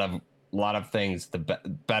a lot of things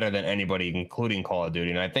better than anybody, including Call of Duty.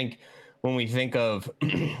 And I think when we think of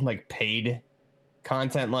like paid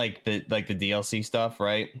content, like the DLC stuff,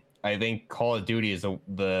 right? I think Call of Duty is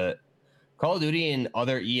the Call of Duty and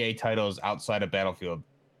other EA titles outside of Battlefield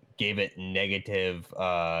gave it negative,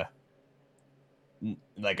 like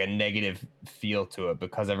a negative feel to it,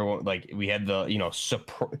 because everyone, like, we had the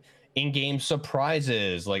in-game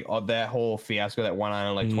surprises, like all that whole fiasco that went on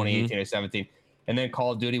in like 2018 or 17, and then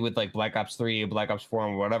Call of Duty with like Black Ops 3, Black Ops 4,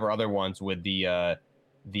 and whatever other ones with the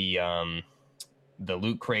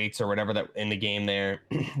loot crates or whatever that in the game there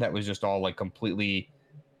that was just all like completely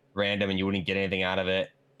random and you wouldn't get anything out of it.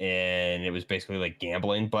 And it was basically like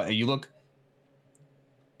gambling. But you look,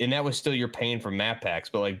 and that was still you're paying for map packs.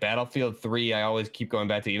 But like Battlefield 3, I always keep going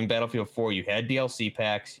back to, even Battlefield 4, you had DLC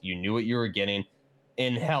packs, you knew what you were getting.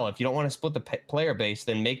 And hell, if you don't want to split the player base,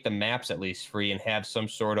 then make the maps at least free and have some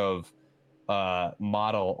sort of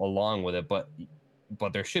model along with it. But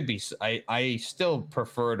there should be. I still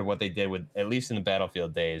preferred what they did with, at least in the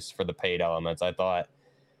Battlefield days, for the paid elements. I thought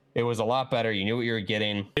it was a lot better. You knew what you were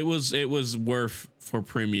getting. It was worth for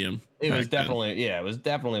premium. It was definitely, it was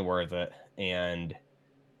definitely worth it. And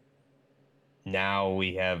now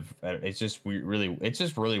we have, it's just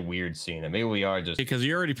really weird seeing it. Maybe we are just, because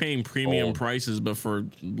you're already paying premium prices, but for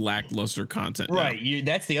lackluster content. Right.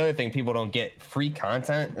 That's the other thing. People don't get free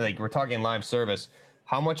content. Like, we're talking live service.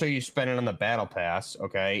 How much are you spending on the battle pass?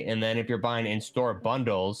 Okay. And then if you're buying in-store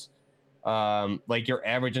bundles, like your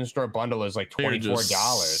average in-store bundle is like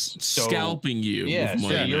 $24. Scalping you. Yeah, with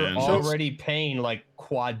money, so you're man. already paying like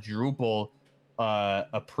quadruple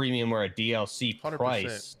a premium or a DLC 100%.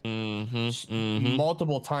 price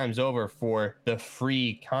multiple times over for the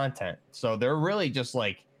free content. So they're really just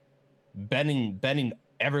like bending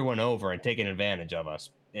everyone over and taking advantage of us.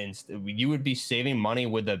 And you would be saving money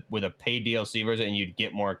with a paid DLC version, and you'd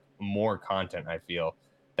get more content. I feel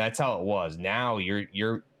that's how it was. Now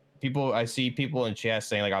you're people. I see people in chat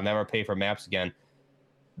saying like, I'll never pay for maps again.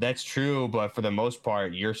 That's true, but for the most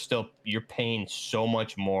part, you're paying so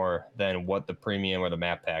much more than what the premium or the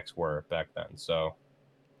map packs were back then. So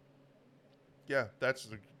yeah, that's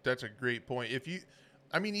a great point.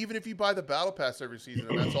 Even if you buy the battle pass every season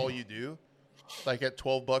and that's all you do, like at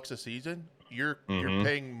 $12 a season, you're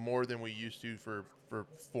paying more than we used to for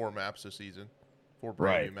 4 maps a season, 4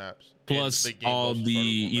 brand new maps. Plus all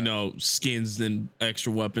the skins and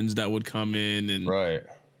extra weapons that would come in and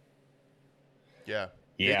Yeah.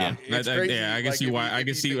 Yeah, it's crazy. I can see why. I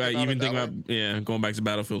can see why. Even think about going back to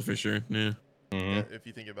Battlefield for sure. Yeah. Yeah, if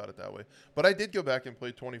you think about it that way. But I did go back and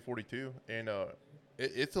play 2042, and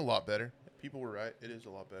it's a lot better. People were right; it is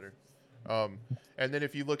a lot better. And then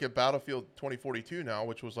if you look at Battlefield 2042 now,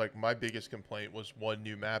 which was like my biggest complaint, was one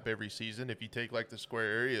new map every season. If you take like the square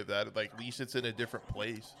area of that, like at least it's in a different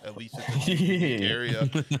place. At least it's a unique area.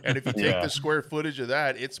 And if you take the square footage of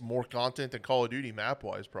that, it's more content than Call of Duty map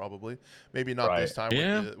wise, probably. Maybe not this time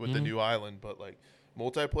with the new island, but like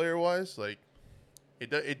multiplayer wise, like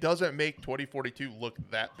it doesn't make 2042 look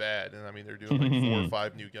that bad. And I mean, they're doing like 4 or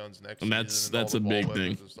 5 new guns next season. And that's a big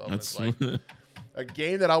thing. That's like a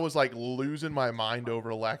game that I was like losing my mind over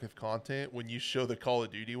a lack of content. When you show the Call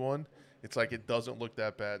of Duty one, it's like it doesn't look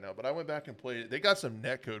that bad now. But I went back and played it. They got some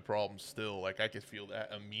netcode problems still. Like I could feel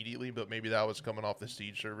that immediately, but maybe that was coming off the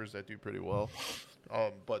Siege servers that do pretty well.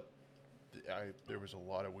 But there was a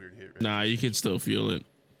lot of weird hit rates. Nah, you can still feel it.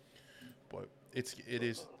 But it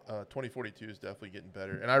is 2042 is definitely getting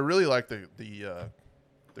better, and I really like the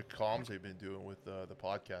comms they've been doing with the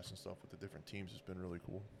podcast and stuff with the different teams. It's been really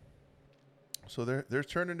cool. So they're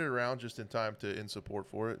turning it around just in time to in support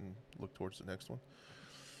for it and look towards the next one.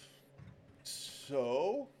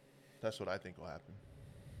 So that's what I think will happen.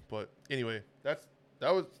 But anyway, that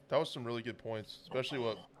was some really good points, especially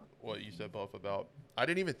what you said, Buff, about. I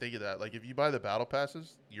didn't even think of that. Like if you buy the battle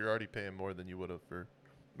passes, you're already paying more than you would have for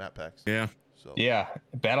map packs. Yeah. So yeah,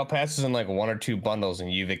 battle passes in like 1 or 2 bundles,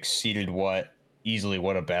 and you've exceeded easily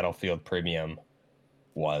what a Battlefield premium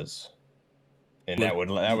was. And that would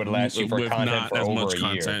last you for content for over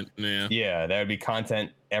a year. Yeah, that would be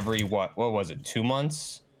content every what was it, 2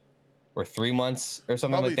 months or 3 months or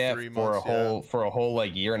something like that for a whole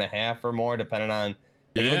like year and a half or more, depending on.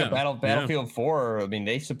 If you look at Battlefield 4. I mean,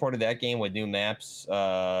 they supported that game with new maps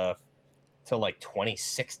till like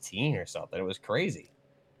 2016 or something. It was crazy.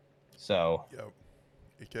 So Yep.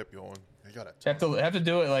 It kept going. I got it. Have to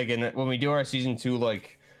do it like when we do our season 2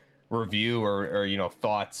 like review or you know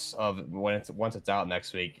thoughts of once it's out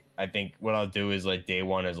next week. I think what I'll do is like day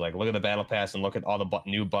 1 is like look at the battle pass and look at all the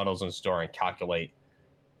new bundles in store and calculate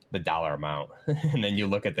the dollar amount. And then you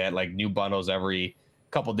look at that like new bundles every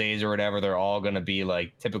couple days or whatever. They're all going to be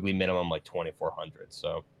like typically minimum like 2,400.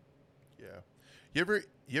 So yeah, you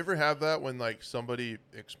ever have that when like somebody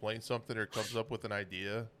explains something or comes up with an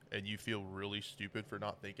idea and you feel really stupid for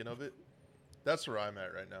not thinking of it? That's where I'm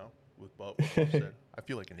at right now with what Bob said. I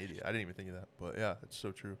feel like an idiot. I didn't even think of that, but yeah, it's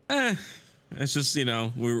so true. It's just, you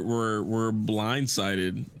know, we're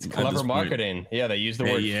blindsided. It's clever marketing. Yeah, they use the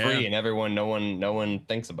word free, and no one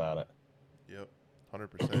thinks about it. Yep,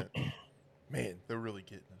 100%. Man, they're really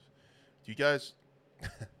getting us. Do you guys?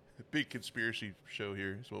 Big conspiracy show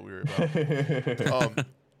here is what we were about.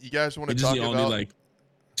 You guys want to talk about? Only like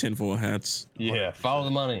tinfoil hats. Yeah, follow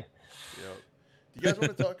the money. Yep. Do you guys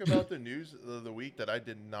want to talk about the news of the week that I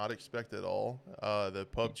did not expect at all? The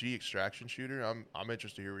PUBG extraction shooter. I'm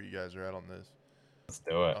interested to hear where you guys are at on this. Let's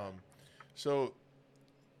do it. So,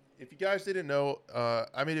 if you guys didn't know,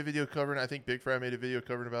 I made a video covering. I think Big Fry made a video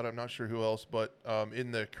covering about it. I'm not sure who else, but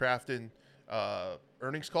in the Crafton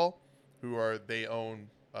earnings call, they own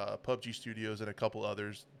PUBG Studios and a couple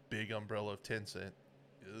others. Big umbrella of Tencent.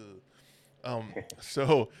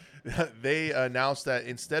 So they announced that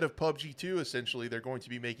instead of PUBG 2, essentially, they're going to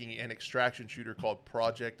be making an extraction shooter called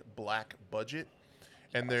Project Black Budget.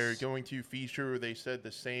 And they're going to feature, they said,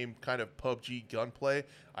 the same kind of PUBG gunplay.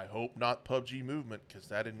 I hope not PUBG movement, because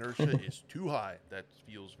that inertia is too high. That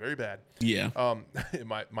feels very bad. Yeah. In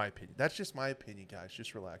my opinion. That's just my opinion, guys.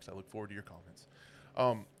 Just relax. I look forward to your comments.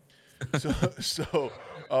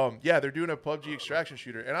 Yeah, they're doing a PUBG extraction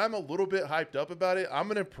shooter, and I'm a little bit hyped up about it. I'm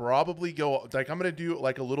gonna probably go I'm gonna do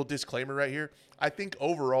like a little disclaimer right here. I think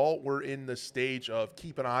overall we're in the stage of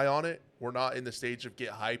keep an eye on it. We're not in the stage of get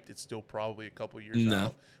hyped. It's still probably a couple years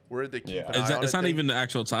out. We're in the keep an eye on it. It's not even the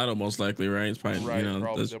actual title, most likely, right? It's probably right.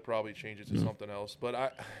 They'll probably change it to something else. But I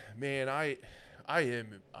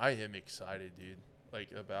am excited, dude. Like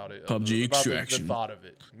about it, PUBG extraction. The thought of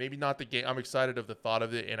it. Maybe not the game. I'm excited of the thought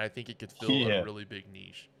of it, and I think it could fill a really big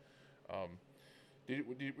niche. Well,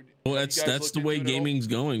 that's the way gaming's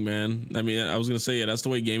going, man. I mean, I was gonna say, that's the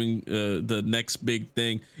way gaming. The next big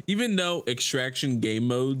thing. Even though extraction game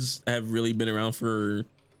modes have really been around for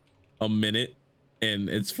a minute, and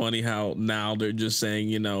it's funny how now they're just saying,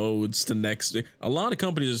 you know, oh, it's the next. A lot of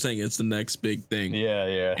companies are saying it's the next big thing.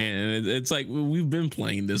 Yeah. And it's like we've been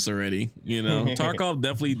playing this already. You know, Tarkov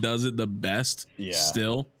definitely does it the best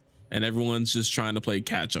still, and everyone's just trying to play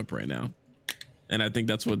catch up right now. And I think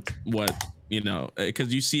that's what you know,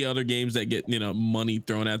 because you see other games that get, you know, money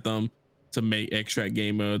thrown at them to make extract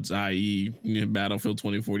game modes, i.e., you know, Battlefield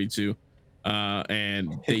 2042,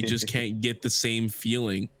 and they just can't get the same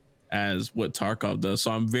feeling as what Tarkov does.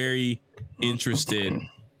 So I'm very interested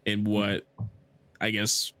in what, I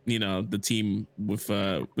guess, you know, the team with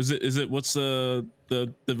is it what's the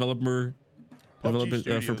development for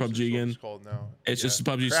PUBG again? It's called now. It's just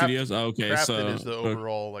PUBG Studios. Oh, okay, Crafton so is the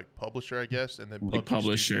overall like publisher, I guess, and then PUBG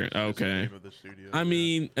publisher. Studios Okay. is the name of the studio. I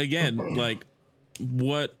mean, again, like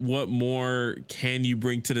what more can you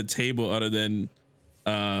bring to the table other than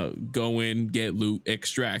go in, get loot,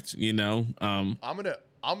 extract, you know?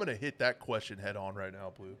 I'm gonna hit that question head on right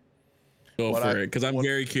now, Blue. Go for it, because I'm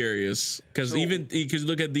very curious. Because even because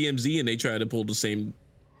look at DMZ and they try to pull the same,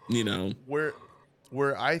 you know.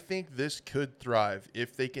 Where I think this could thrive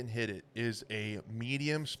if they can hit it is a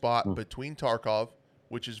medium spot between Tarkov,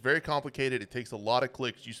 which is very complicated. It takes a lot of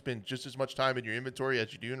clicks. You spend just as much time in your inventory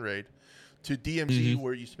as you do in raid. To DMZ,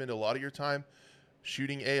 where you spend a lot of your time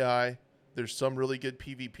shooting AI. There's some really good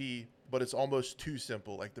PvP, but it's almost too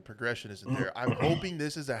simple. Like the progression isn't there. I'm hoping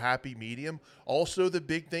this is a happy medium. Also, the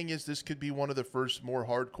big thing is this could be one of the first more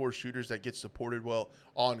hardcore shooters that gets supported well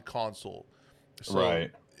on console. So right.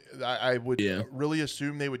 I would really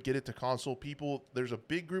assume they would get it to console people. There's a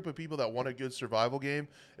big group of people that want a good survival game,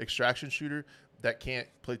 extraction shooter, that can't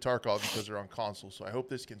play Tarkov because they're on console. So I hope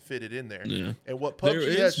this can fit it in there. Yeah. And what PUBG there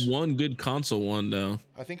is one good console one though.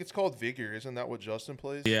 I think it's called Vigor. Isn't that what Justin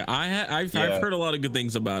plays? Yeah, I've heard a lot of good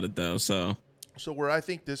things about it though. So where I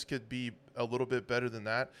think this could be a little bit better than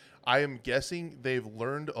that, I am guessing they've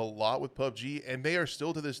learned a lot with PUBG, and they are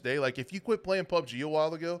still to this day. Like if you quit playing PUBG a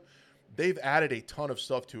while ago, they've added a ton of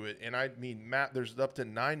stuff to it. And I mean, there's up to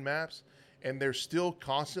 9 maps, and they're still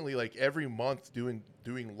constantly, like every month, doing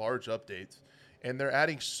large updates. And they're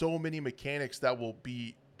adding so many mechanics that will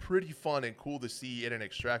be pretty fun and cool to see in an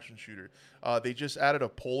extraction shooter. They just added a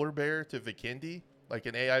polar bear to Vikendi, like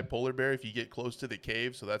an AI polar bear if you get close to the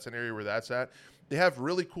cave. So that's an area where that's at. They have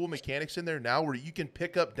really cool mechanics in there now where you can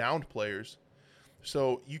pick up downed players.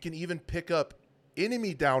 So you can even pick up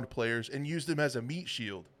enemy downed players and use them as a meat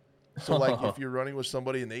shield. So like if you're running with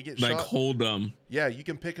somebody and they get like shot, hold them. Yeah, you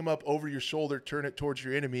can pick them up over your shoulder, turn it towards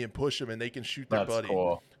your enemy, and push them, and they can shoot their buddy.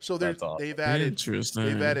 Cool. So awesome. they've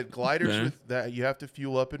added gliders with that you have to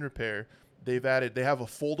fuel up and repair. They have a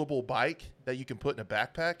foldable bike that you can put in a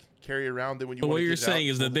backpack, carry around. Then when you what you're saying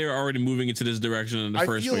is that they're already moving into this direction in the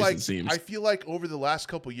first place. It seems. I feel like over the last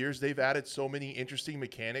couple years they've added so many interesting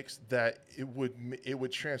mechanics that it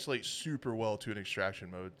would translate super well to an extraction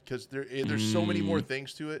mode because there's so many more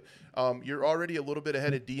things to it. You're already a little bit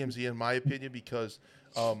ahead of DMZ in my opinion because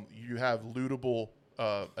you have lootable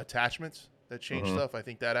attachments that change stuff. I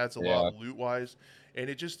think that adds a lot loot wise, and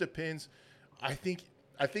it just depends. I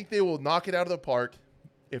think they will knock it out of the park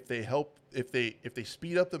if they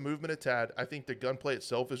speed up the movement a tad. I think the gunplay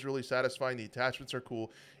itself is really satisfying. The attachments are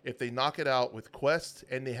cool. If they knock it out with quests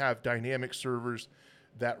and they have dynamic servers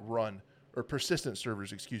that run, or persistent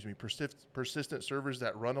servers, persistent servers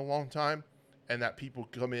that run a long time and that people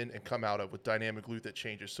come in and come out of with dynamic loot that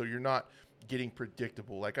changes. So you're not getting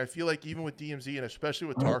predictable. Like I feel like even with DMZ and especially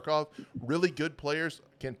with Tarkov, really good players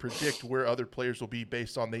can predict where other players will be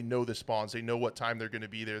based on they know the spawns, they know what time they're going to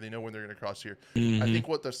be there, they know when they're going to cross here. I think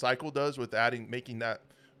what the cycle does with making that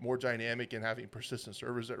more dynamic and having persistent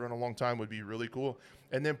servers that run a long time would be really cool.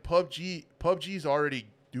 And then PUBG's already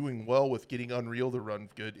doing well with getting Unreal to run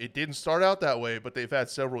good. It didn't start out that way, but they've had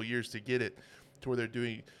several years to get it to where they're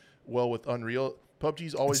doing well with Unreal.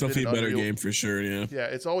 PUBG's always been a better game for sure. Yeah,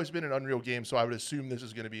 it's always been an Unreal game, so I would assume this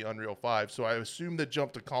is going to be Unreal 5. So I assume the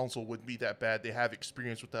jump to console wouldn't be that bad. They have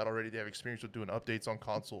experience with that already. They have experience with doing updates on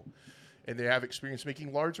console, and they have experience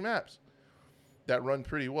making large maps that run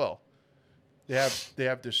pretty well. They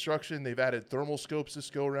have destruction. They've added thermal scopes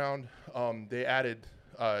this go around. They added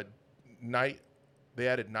night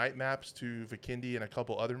maps to Vikendi and a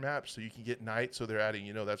couple other maps, so you can get night. So they're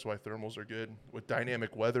adding, that's why thermals are good with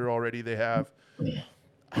dynamic weather already. They have.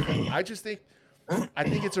 I think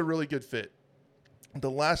it's a really good fit. The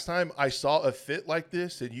last time I saw a fit like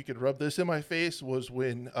this, and you can rub this in my face, was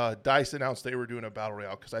when DICE announced they were doing a battle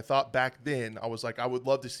royale. Because I thought back then, I was like, I would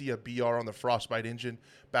love to see a BR on the Frostbite engine.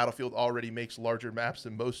 Battlefield already makes larger maps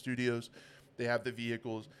than most studios. They have the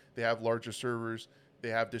vehicles. They have larger servers. They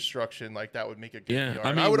have destruction. Like that would make a good BR.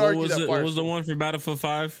 I mean, I would argue that what was the one for Battlefield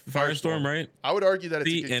 5? Firestorm, right? I would argue that it's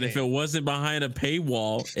a good and game. If it wasn't behind a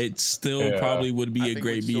paywall, it still probably would be a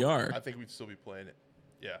great BR. I think we'd still be playing it.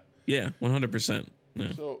 Yeah. Yeah, 100%.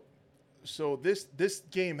 Yeah. So this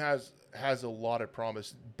game has a lot of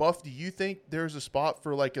promise. Buff, do you think there's a spot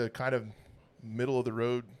for like a kind of middle of the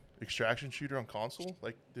road extraction shooter on console,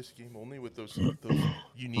 like this game only with those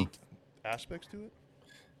unique aspects to it?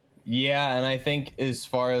 Yeah, and I think as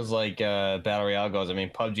far as like Battle Royale goes, I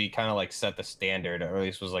mean, PUBG kind of like set the standard, or at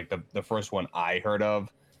least was like the first one I heard of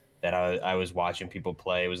that I was watching people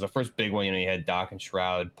play. It was the first big one. You had Doc and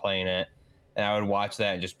Shroud playing it, and I would watch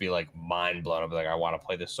that and just be like mind blown. I'd be like, I want to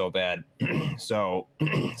play this so bad. So,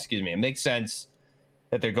 excuse me, it makes sense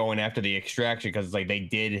that they're going after the extraction because it's like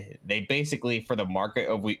they basically, for the market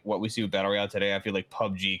of what we see with Battle Royale today, I feel like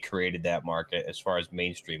PUBG created that market as far as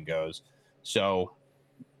mainstream goes. So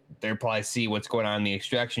they'll probably see what's going on in the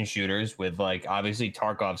extraction shooters with, like, obviously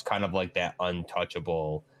Tarkov's kind of like that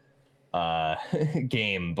untouchable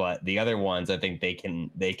game, but the other ones, I think they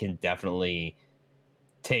can definitely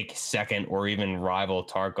take second or even rival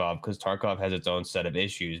Tarkov, because Tarkov has its own set of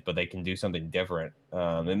issues, but they can do something different.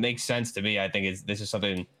 It makes sense to me. I think this is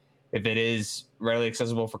something, if it is readily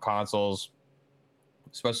accessible for consoles,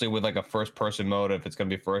 especially with like a first person mode, if it's going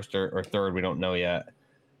to be first or third, we don't know yet.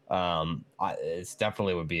 It's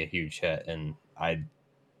definitely would be a huge hit, and I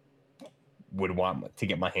would want to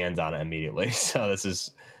get my hands on it immediately. So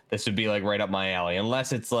this would be like right up my alley,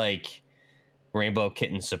 unless it's like Rainbow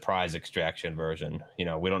Kitten surprise extraction version.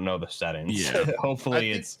 We don't know the settings. Yeah.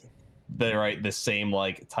 Hopefully it's the same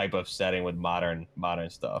like type of setting with modern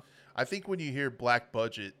stuff. I think when you hear black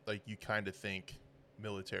budget, like you kind of think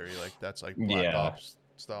military, like that's like Black Ops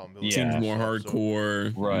style military. Seems more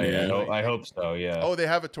hardcore. Right. Yeah. I hope so. Yeah. Oh, they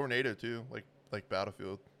have a tornado too, like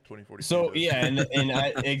Battlefield 2042. So yeah, and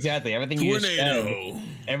exactly everything you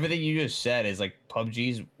just said is like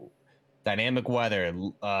PUBG's dynamic weather,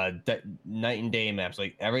 night and day maps,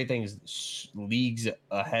 like everything's leagues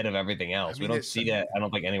ahead of everything else. We don't see that, I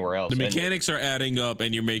don't think, anywhere else. The mechanics are adding up,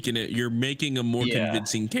 and you're making a more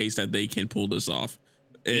convincing case that they can pull this off.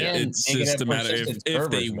 It's just a matter if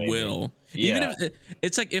they will. Even if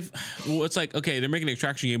it's like it's like, okay, they're making an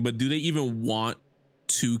extraction game, but do they even want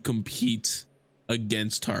to compete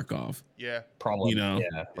against Tarkov? Yeah, probably. You know,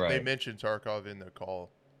 yeah, right. They mentioned Tarkov in the call.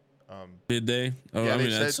 Did they? Oh, yeah, I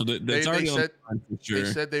mean, that's already on for sure. They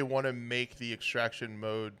said they want to make the extraction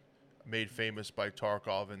mode made famous by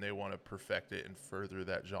Tarkov, and they want to perfect it and further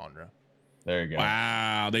that genre. There you go.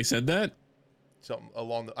 Wow, they said that. Something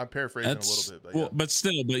along the. I'm paraphrasing a little bit, but yeah. But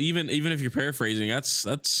still, but even if you're paraphrasing, that's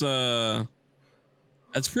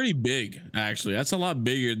pretty big. Actually, that's a lot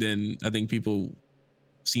bigger than I think people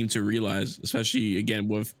seem to realize. Especially again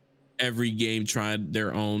with every game tried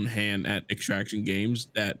their own hand at extraction games,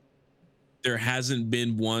 that there hasn't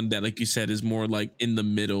been one that, like you said, is more like in the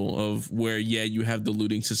middle of where, yeah, you have the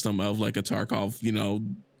looting system of like a Tarkov, you know,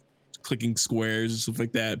 clicking squares and stuff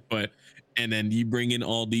like that, but and then you bring in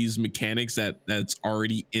all these mechanics that's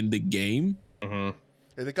already in the game. And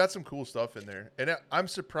they got some cool stuff in there, and I'm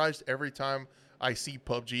surprised every time I see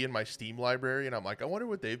PUBG in my Steam library, and I'm like, I wonder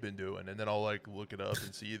what they've been doing, and then I'll like look it up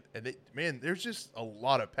and see, and man, there's just a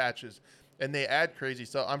lot of patches, and they add crazy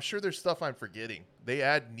stuff. I'm sure there's stuff I'm forgetting. They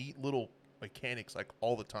add neat little mechanics like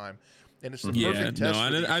all the time, and it's the perfect test.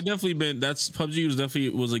 I definitely been. That's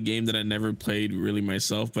PUBG was a game that I never played really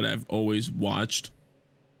myself, but I've always watched,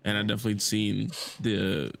 and I definitely seen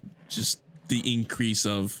the increase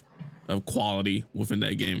of quality within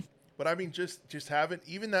that game. But I mean, just having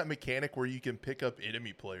even that mechanic where you can pick up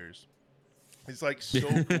enemy players, it's like so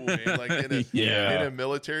cool, man. Like in a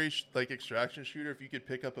military like extraction shooter, if you could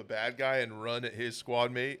pick up a bad guy and run at his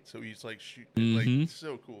squad mate, so he's like shooting, like it's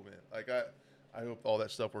so cool, man. Like I hope all that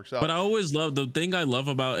stuff works out. But I always love the thing I love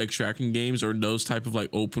about extraction games or those type of like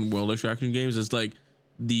open world extraction games is like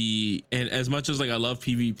and as much as like I love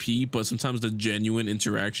PvP, but sometimes the genuine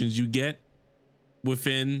interactions you get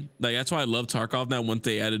within, like that's why I love Tarkov now once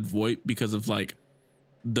they added VoIP, because of like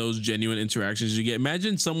those genuine interactions you get.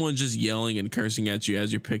 Imagine someone just yelling and cursing at you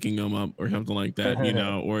as you're picking them up or something like that, you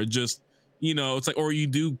know, or just, you know, it's like, or you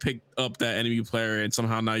do pick up that enemy player and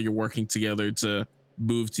somehow now you're working together to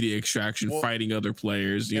move to the extraction, fighting other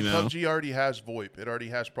players, you know. PUBG already has VoIP. It already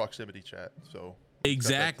has proximity chat. So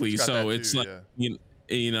exactly. So it's like, you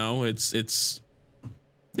know,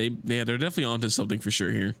 they're definitely onto something for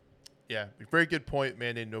sure here. Yeah, very good point,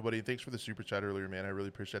 man. And nobody, thanks for the super chat earlier, man. I really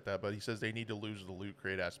appreciate that. But he says they need to lose the loot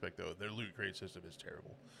crate aspect, though. Their loot crate system is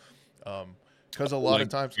terrible. Because a lot of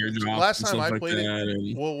times, last time I played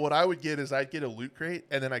it, well, what I would get is I'd get a loot crate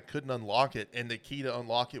and then I couldn't unlock it, and the key to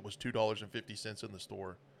unlock it was $2.50 in the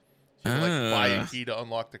store. So you like buy a key to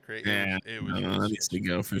unlock the crate. Yeah, it was that needs to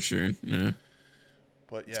go for sure. Yeah,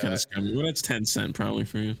 but yeah, it's kind of scary. Well, that's 10 cents probably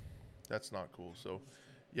for you. That's not cool. So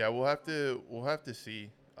yeah, we'll have to see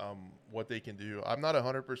what they can do. I'm not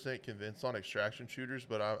 100% convinced on extraction shooters,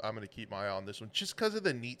 but I'm going to keep my eye on this one just because of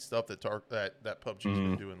the neat stuff that PUBG's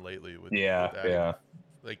been doing lately. With adding,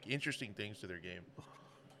 like interesting things to their game.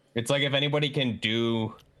 It's like if anybody can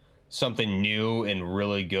do something new and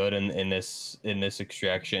really good in this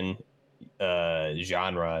extraction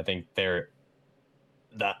genre, I think they're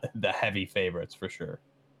the heavy favorites for sure.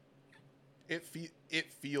 It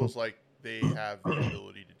feels like they have the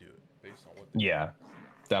ability to do it based on what they do.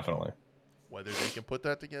 Definitely. Whether they can put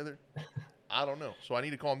that together, I don't know. So I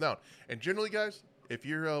need to calm down. And generally, guys, if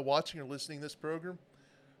you're watching or listening to this program,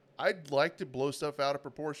 I'd like to blow stuff out of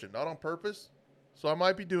proportion, not on purpose. So I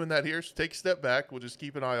might be doing that here. So take a step back. We'll just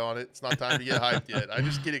keep an eye on it. It's not time to get hyped yet. I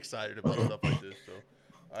just get excited about stuff like this. So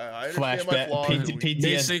I understand my flaws.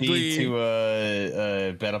 PTSD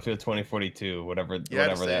to Battlefield 2042, whatever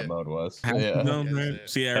that mode was.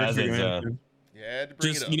 Yeah, to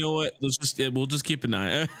bring just it up. You know what? We'll just keep an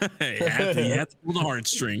eye. You have to pull the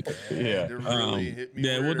heartstring.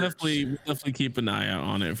 We'll definitely keep an eye out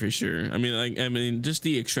on it for sure. I mean, just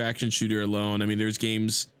the extraction shooter alone. I mean, there's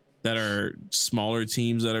games that are smaller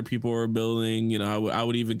teams that people are building. You know, I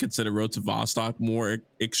would even consider Road to Vostok more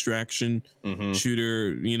extraction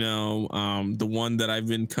shooter. You know, the one that I've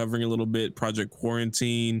been covering a little bit, Project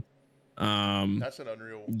Quarantine. That's an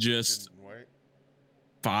Unreal. Just. Engine, right?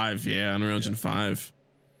 5, Unreal Engine 5.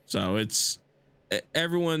 So it's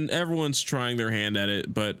everyone's trying their hand at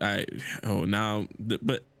it, but I want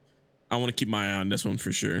to keep my eye on this one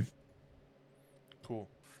for sure. Cool.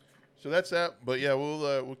 So that's that. But yeah,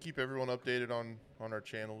 we'll keep everyone updated on our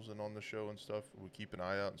channels and on the show and stuff. We'll keep an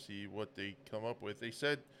eye out and see what they come up with. They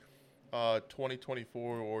said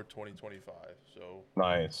 2024 or 2025. So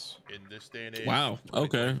nice. In this day and age. Wow.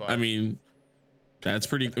 Okay. I mean, that's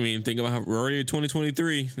pretty. I mean, think about how we're already in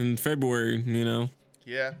 2023 in February. You know.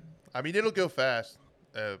 Yeah, I mean it'll go fast,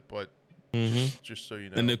 but Just so you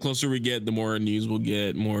know. And the closer we get, the more news we'll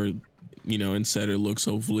get, more, insider looks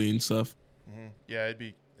hopefully and stuff. Yeah, it'd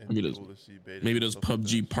be cool to see beta. Maybe those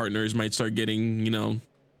PUBG partners might start getting,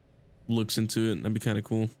 looks into it. That'd be kind of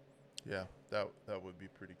cool. Yeah, that would be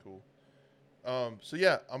pretty cool. So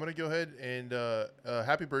yeah, I'm gonna go ahead and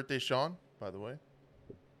happy birthday, Sean. By the way.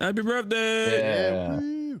 Happy birthday! Yeah.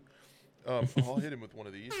 Woo! I'll hit him with one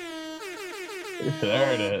of these.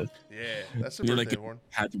 There it is. Yeah, that's a You're birthday like a horn.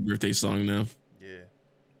 happy birthday song now. Yeah,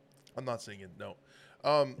 I'm not singing. No.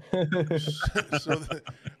 So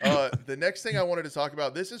the next thing I wanted to talk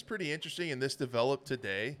about, this is pretty interesting, and this developed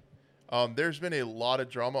today. There's been a lot of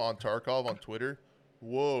drama on Tarkov on Twitter.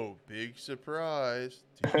 Whoa, big surprise.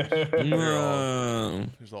 There's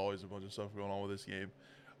always a bunch of stuff going on with this game.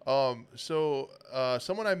 So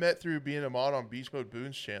someone I met through being a mod on Beast Mode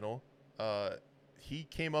Boone's channel, he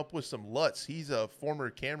came up with some LUTs. He's a former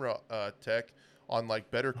camera tech on like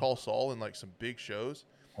Better Call Saul and like some big shows.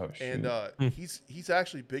 Oh, shoot. And he's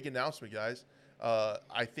actually big announcement, guys.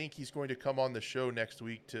 I think he's going to come on the show next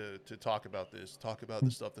week to talk about this, talk about the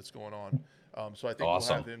stuff that's going on. So I think we'll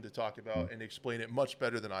have him to talk about and explain it much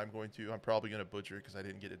better than I'm going to. I'm probably going to butcher it because I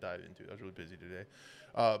didn't get to dive into it. I was really busy today.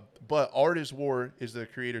 But Art is War is the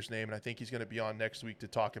creator's name, and I think he's going to be on next week to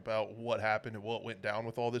talk about what happened and what went down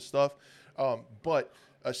with all this stuff. But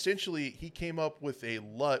essentially, he came up with a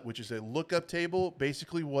LUT, which is a lookup table.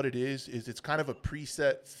 Basically, what it is it's kind of a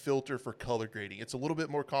preset filter for color grading. It's a little bit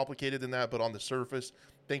more complicated than that, but on the surface,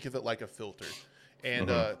 think of it like a filter.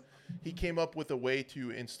 And he came up with a way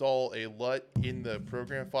to install a LUT in the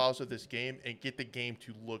program files of this game and get the game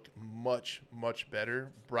to look much, much better,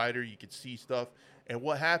 brighter. You could see stuff. And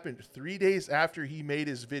what happened 3 days after he made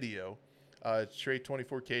his video,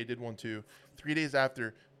 Trey24K did one too. 3 days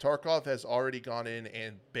after, Tarkov has already gone in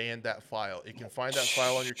and banned that file. It can find that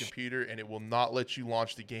file on your computer, and it will not let you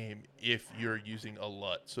launch the game if you're using a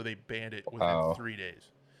LUT. So they banned it within 3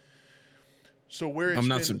 days. So I'm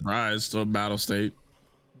not surprised of Battle State.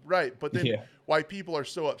 Right, but then why people are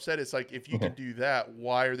so upset, it's like, if you can do that,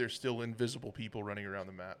 why are there still invisible people running around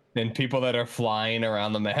the map? And people that are flying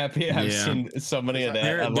around the map. I've seen so many of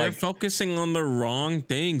that. They're focusing on the wrong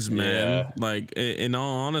things, man. Yeah. Like, in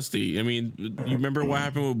all honesty, I mean, you remember what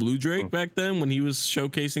happened with Blue Drake back then when he was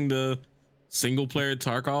showcasing the single player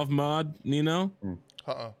Tarkov mod, I don't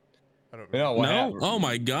remember. No? Oh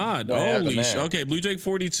my God. Holy shit. Okay, Blue Drake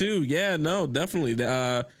 42. Yeah, no, definitely.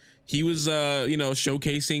 He was,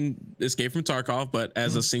 showcasing Escape from Tarkov, but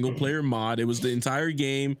as a single player mod. It was the entire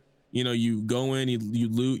game. You go in, you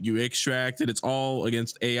loot, you extract it. It's all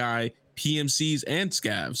against AI, PMCs, and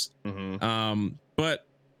scavs. But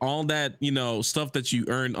all that, stuff that you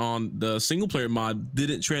earned on the single player mod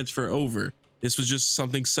didn't transfer over. This was just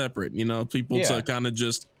something separate, people to kind of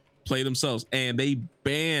just play themselves. And they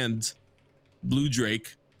banned Blue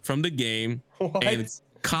Drake from the game and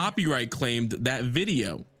copyright claimed that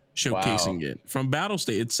video showcasing it from Battle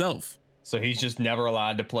State itself. So he's just never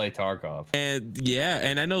allowed to play Tarkov. And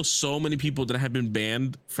I know so many people that have been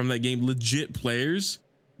banned from that game, legit players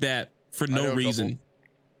that for no reason.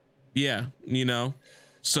 Yeah,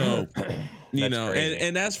 So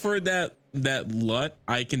and as for that LUT,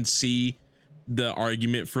 I can see the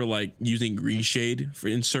argument for like using reshade for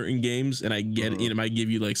in certain games, and I get it might give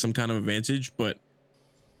you like some kind of advantage, but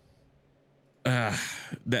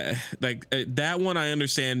that one I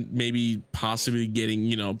understand, maybe possibly getting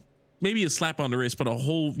maybe a slap on the wrist, but a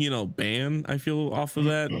whole ban I feel off of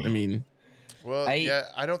that. I mean, well,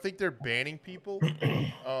 I don't think they're banning people.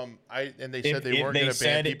 They said they weren't going to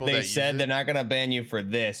ban people. They said they're not going to ban you for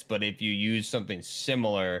this, but if you use something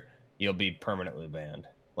similar, you'll be permanently banned.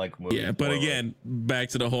 Like but again, back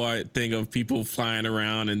to the whole thing of people flying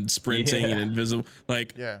around and sprinting and invisible.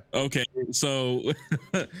 Like, okay, so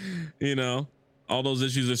all those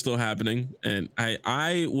issues are still happening, and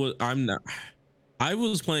I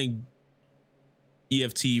was playing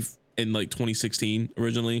EFT in like 2016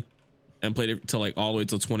 originally, and played it till like all the way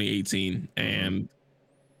till 2018, and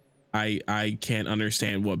I can't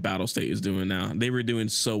understand what Battle State is doing now. They were doing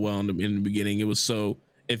so well in the beginning.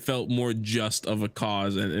 It felt more just of a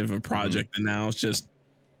cause and of a project, and now it's just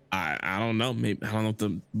I don't know. Maybe I don't know if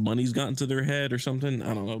the money's gotten to their head or something.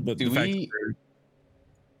 I don't know. But go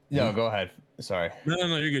ahead. Sorry. No,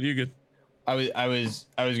 you're good. You're good. I was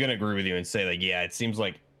gonna agree with you and say like, it seems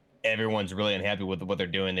like everyone's really unhappy with what they're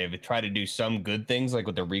doing. They've tried to do some good things, like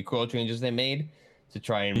with the recoil changes they made to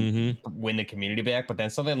try and win the community back. But then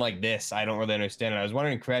something like this, I don't really understand. And I was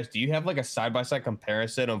wondering, Crash, do you have like a side-by-side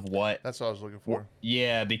comparison of what? That's what I was looking for.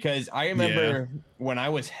 Yeah, because I remember when I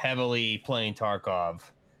was heavily playing Tarkov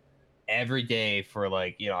every day for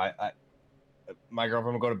like, my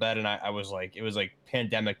girlfriend would go to bed, and I was like, it was like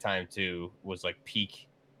pandemic time too, was like peak,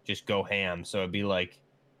 just go ham. So it'd be like,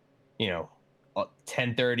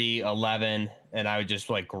 10:30, 11, and I would just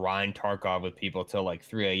like grind Tarkov with people till like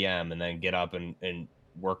 3 a.m. and then get up and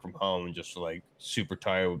work from home and just like super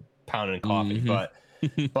tired, pounding coffee.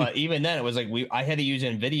 But even then, it was like I had to use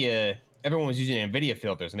NVIDIA. Everyone was using NVIDIA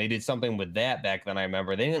filters, and they did something with that back then. I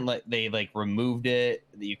remember they like removed it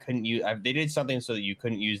that you couldn't use. They did something so that you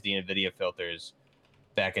couldn't use the NVIDIA filters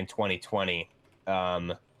back in 2020.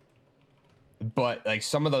 But like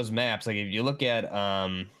some of those maps, like if you look at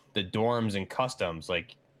the dorms and customs,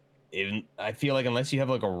 like even I feel like unless you have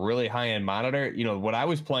like a really high end monitor, what I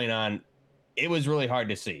was playing on, it was really hard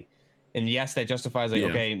to see. And yes, that justifies like,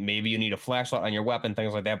 okay, maybe you need a flashlight on your weapon,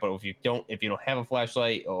 things like that. But if you don't have a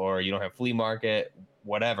flashlight or you don't have flea market,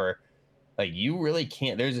 whatever, like you really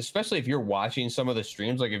can't. There's especially if you're watching some of the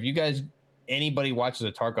streams, like if anybody watches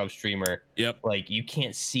a Tarkov streamer, like you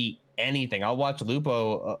can't see anything. I'll watch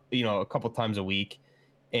Lupo, a couple times a week,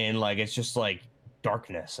 and like it's just like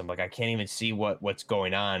darkness. I'm like, I can't even see what's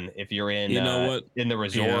going on if you're in in the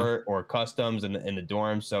resort or customs in the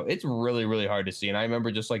dorms. So it's really, really hard to see. And I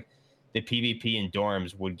remember just like the PvP in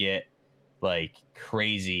dorms would get like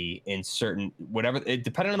crazy in certain it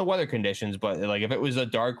depended on the weather conditions, but like if it was a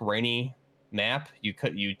dark, rainy map, you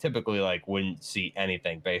typically like wouldn't see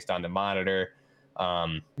anything based on the monitor.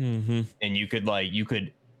 And you could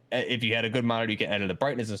if you had a good monitor, you could edit the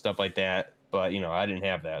brightness and stuff like that. But I didn't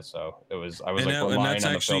have that, so I was relying on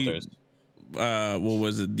the filters. What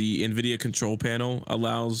was it? The NVIDIA control panel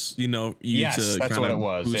allows you to that's what it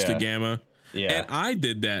was. Boost the gamma. Yeah, and I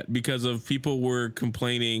did that because of people were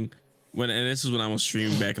complaining and this is when I was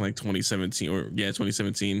streaming back in like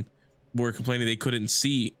 2017 were complaining they couldn't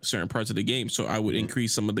see certain parts of the game, so I would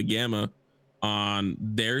increase some of the gamma on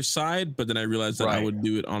their side, but then I realized that I would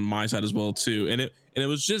do it on my side as well too, and it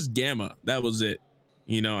was just gamma. That was it.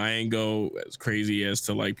 I ain't go as crazy as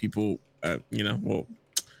to like people. Well,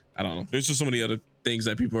 I don't know. There's just so many other things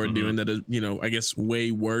that people are doing that is I guess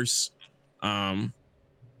way worse.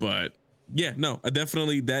 But yeah, no, I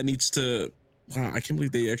definitely that needs to. Wow, I can't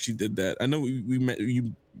believe they actually did that. I know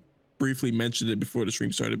you briefly mentioned it before the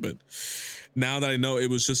stream started, but now that I know it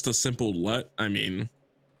was just a simple LUT, I mean,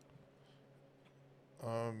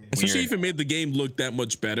 especially if it made the game look that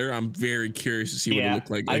much better, I'm very curious to see what it looked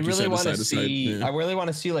like. I really want to see. I really want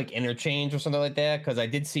to see like interchange or something like that, because I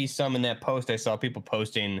did see some in that post. I saw people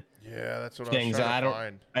posting. Yeah, that's what things. I was trying to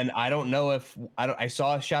find. And I don't know if I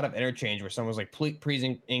saw a shot of interchange where someone was like, please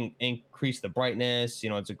increase the brightness.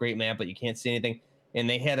 It's a great map, but you can't see anything. And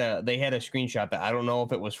they had a screenshot that I don't know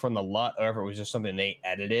if it was from the LUT or if it was just something they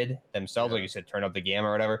edited themselves, like you said, turn up the gamma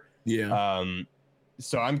or whatever. Yeah.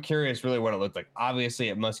 So I'm curious really what it looked like. Obviously,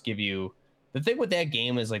 it must give you the thing with that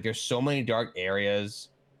game is like there's so many dark areas,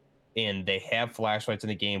 and they have flashlights in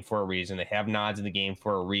the game for a reason. They have nods in the game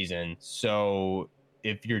for a reason. So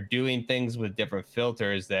if you're doing things with different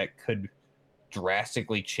filters that could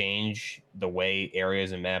drastically change the way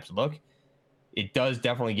areas and maps look, it does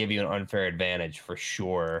definitely give you an unfair advantage for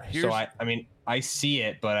sure. So I mean, I see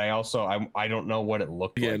it, but I don't know what it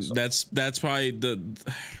looked like. So. That's probably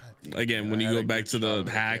again, when you go back to the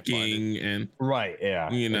hacking and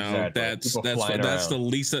that's the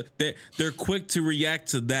least they're quick to react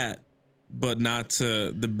to that, but not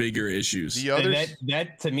to the bigger issues. The others,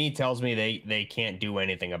 that to me tells me they can't do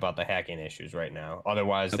anything about the hacking issues right now.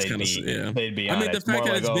 Otherwise, they'd be. I mean, the fact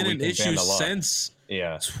that it's been an issue since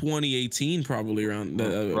 2018, probably around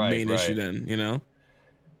the main issue. Then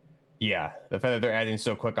Yeah, the fact that they're adding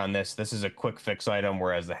so quick on this is a quick fix item,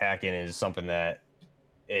 whereas the hacking is something that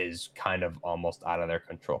is kind of almost out of their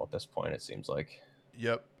control at this point, it seems like.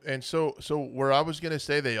 Yep. And so where I was going to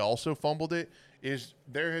say they also fumbled it is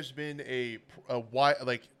there has been a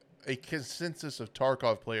consensus of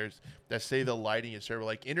Tarkov players that say the lighting is terrible.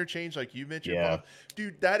 Like interchange, like you mentioned, Bob,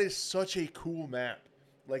 dude, that is such a cool map.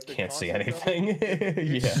 Like the can't see anything.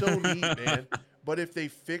 It's so neat, man. But if they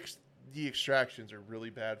fixed the extractions are really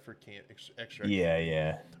bad for extraction.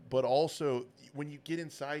 Yeah. But also, when you get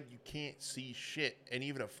inside, you can't see shit, and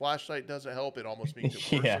even a flashlight doesn't help. It almost makes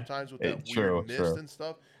it worse sometimes with that weird mist and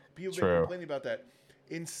stuff. People have been complaining about that.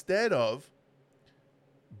 Instead of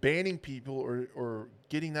banning people or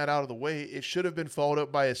getting that out of the way, it should have been followed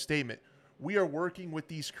up by a statement. We are working with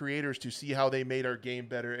these creators to see how they made our game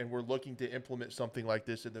better, and we're looking to implement something like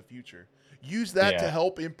this in the future. Use that to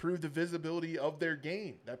help improve the visibility of their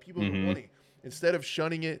game that people are wanting. Instead of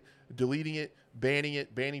shunning it, deleting it,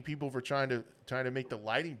 banning people for trying to make the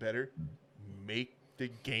lighting better, make the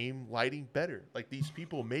game lighting better. Like, these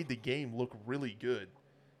people made the game look really good.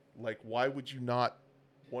 Like, why would you not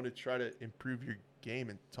want to try to improve your game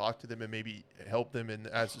and talk to them and maybe help them and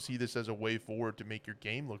see this as a way forward to make your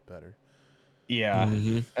game look better. Yeah,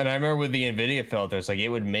 and I remember with the NVIDIA filters, like it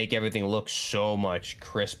would make everything look so much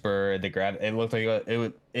crisper. It looked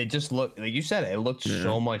like it just looked like you said it looked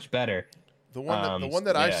so much better. The one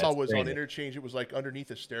that I saw was on Interchange. It was like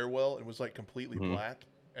underneath a stairwell. It was like completely black,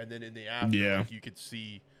 and then in the after, like, you could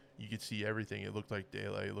see everything. It looked like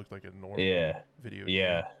daylight. It looked like a normal video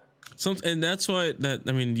game. And that's why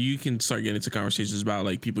you can start getting into conversations about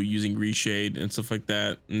like people using reshade and stuff like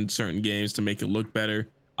that in certain games to make it look better.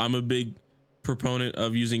 I'm a big proponent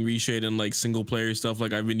of using reshade in like single player stuff.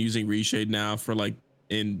 Like I've been using reshade now for like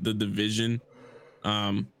in the Division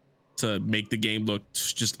to make the game look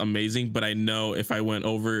just amazing. But I know if I went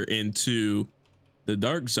over into the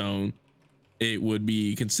Dark Zone, it would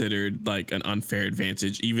be considered like an unfair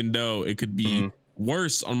advantage, even though it could be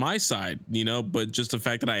worse on my side, but just the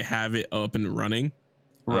fact that I have it up and running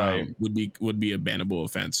would be a bannable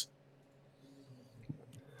offense.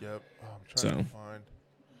 Yep. I'm trying to find,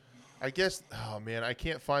 I guess, oh man, I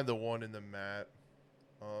can't find the one in the map.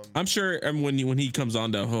 I'm sure when he comes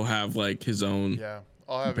on though, he'll have like his own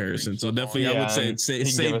I'll have comparison. So definitely I would say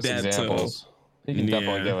save that examples. He can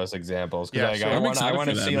definitely give us examples. Because I want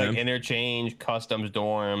to see like interchange, customs,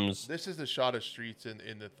 dorms. This is the shot of streets in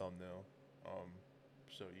the thumbnail.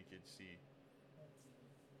 So you could see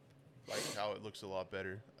like how it looks a lot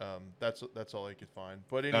better. That's all I could find.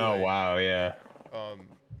 But anyway. Oh wow, yeah.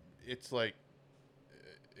 It's like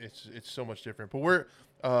it's so much different. But we're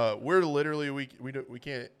literally we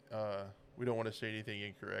don't want to say anything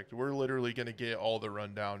incorrect. We're literally going to get all the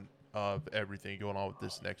rundown of everything going on with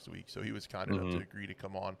this next week. So he was kind enough to agree to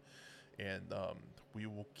come on, and we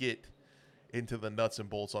will get into the nuts and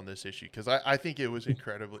bolts on this issue because I think it was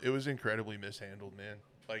incredibly mishandled, man.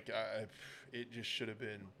 Like it just should have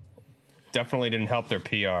been. Definitely didn't help their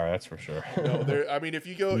PR, that's for sure. No, I mean, if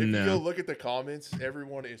you go look at the comments,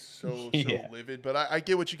 everyone is so livid. But I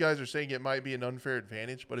get what you guys are saying. It might be an unfair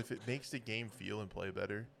advantage, but if it makes the game feel and play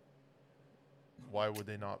better, why would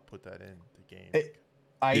they not put that in the game?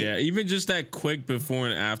 Even just that quick before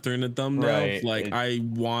and after in the thumbnail. I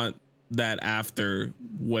want that after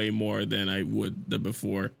way more than I would the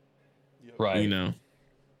before. Right.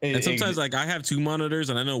 And sometimes like I have two monitors,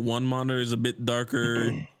 and I know one monitor is a bit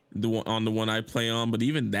darker. The one I play on, but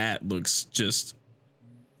even that looks just,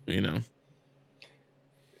 The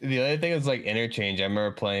other thing is like interchange. I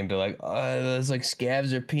remember playing, be like, there's like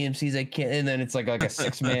scavs or PMCs I can't, and then it's like a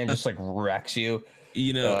 6-man just like wrecks you.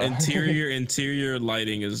 Interior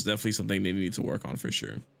lighting is definitely something they need to work on for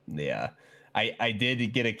sure. Yeah, I did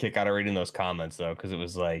get a kick out of reading those comments though, because it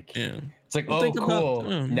was like, it's like, cool.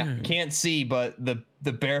 Can't see, but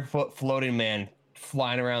the barefoot floating man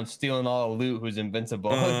flying around stealing all the loot who's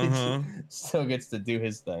invincible still gets to do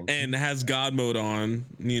his thing and has god mode on,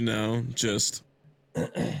 just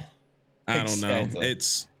I don't know,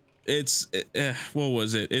 it's what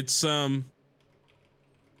was it, it's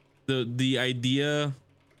the idea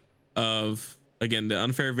of, again, the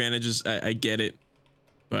unfair advantages. I get it,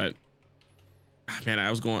 but man,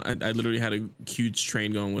 I literally had a huge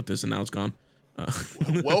train going with this and now it's gone.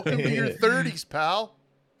 Welcome to your 30s, pal.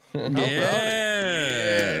 Yeah.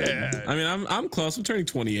 I mean, I'm close. I'm turning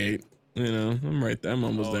 28. I'm right there. I'm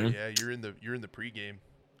almost there. Yeah, you're in the pregame.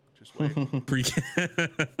 Just wait.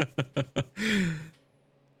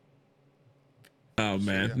 Oh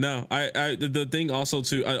man, no. The thing also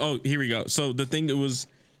too. Here we go. So the thing, it was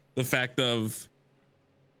the fact of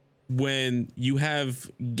when you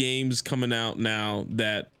have games coming out now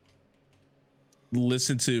that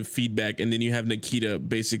listen to feedback, and then you have Nikita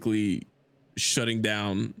basically shutting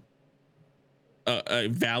down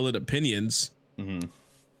valid opinions,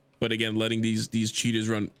 but again letting these cheaters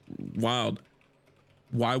run wild.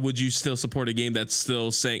 Why would you still support a game that's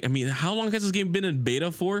still saying, I mean, how long has this game been in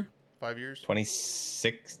beta for? 5 years.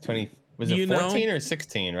 26, 20, was it 14 or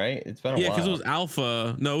 16, right? It's been a while. Because it was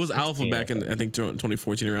alpha. No, it was alpha back in, I think,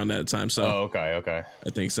 2014, around that time. So okay. I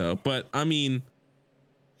think so. But I mean,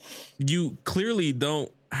 you clearly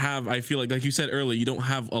don't have, I feel like you said earlier, you don't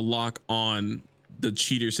have a lock on the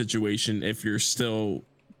cheater situation if you're still,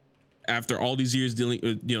 after all these years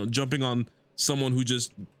dealing, jumping on someone who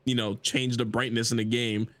just, changed the brightness in the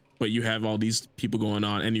game, but you have all these people going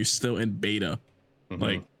on and you're still in beta.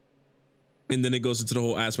 Like, and then it goes into the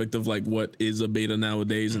whole aspect of like, what is a beta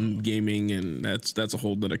nowadays in gaming? And that's a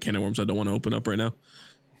whole other can of worms I don't want to open up right now.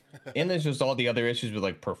 And there's just all the other issues with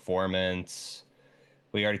like performance.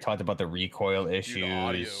 We already talked about the recoil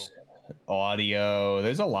issues, audio.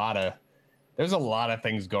 There's a lot of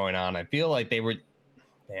things going on. I feel like they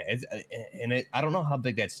Man, I don't know how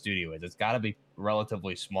big that studio is. It's got to be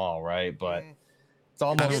relatively small, right? But it's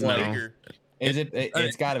almost like bigger. Is it?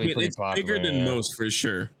 It's got to be pretty popular. Bigger than most for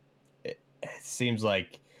sure. It seems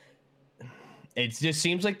like it just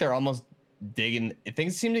seems like they're almost digging.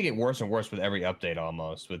 Things seem to get worse and worse with every update,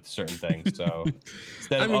 almost with certain things. So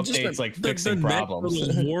instead of updates like fixing problems,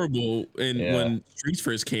 was horrible. And when Streets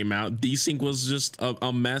first came out, desync was just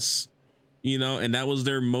a mess, you know, and that was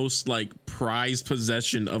their most like prized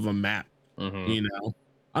possession of a map, you know.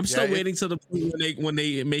 I'm still waiting to the point when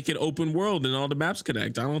they make it open world and all the maps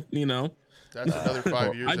connect. I don't, you know. That's another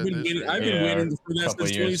 5 years. I've been waiting for that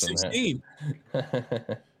since 2016.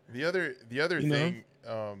 The other thing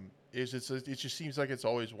is it just seems like it's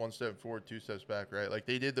always one step forward, two steps back, right? Like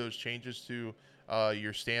they did those changes to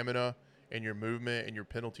your stamina and your movement and your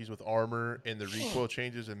penalties with armor and the recoil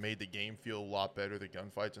changes and made the game feel a lot better. The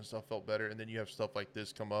gunfights and stuff felt better. And then you have stuff like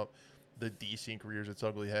this come up. The desync rears its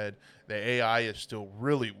ugly head. The AI is still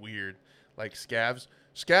really weird. Like scavs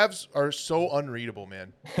are so unreadable,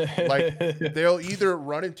 man. Like they'll either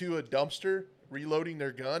run into a dumpster reloading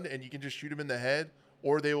their gun and you can just shoot them in the head,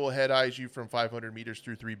 or they will head eyes you from 500 meters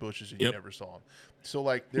through 3 bushes and you never saw them. So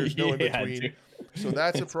like there's no in between. Dude. So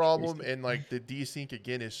that's a problem. Crazy. And like the desync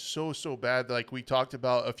again is so bad. Like we talked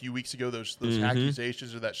about a few weeks ago, those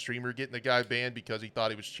accusations of that streamer getting the guy banned because he thought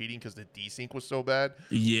he was cheating because the desync was so bad.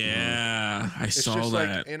 Yeah, I saw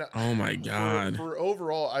that. Like, oh my god. For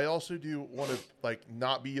overall, I also do want to like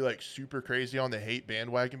not be like super crazy on the hate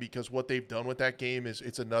bandwagon, because what they've done with that game is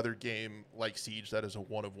it's another game like Siege that is a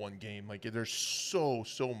 1-of-1 game. Like there's so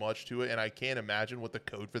much to it, and I can't imagine what the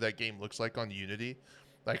code for that game looks like on Unity.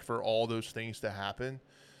 Like for all those things to happen.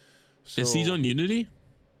 So, is Siege on Unity?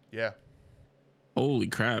 Yeah. Holy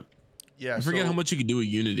crap. Yeah. I forget how much you can do with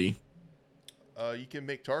Unity. You can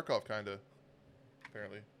make Tarkov kind of,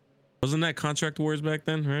 apparently. Wasn't that Contract Wars back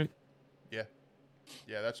then, right? Yeah.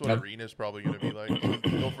 Yeah, that's what Arena's probably going to be like.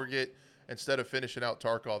 Don't forget, instead of finishing out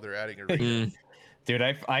Tarkov, they're adding Arena. Dude,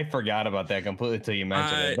 I forgot about that completely until you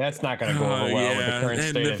mentioned it. That's not going to go over well with the current state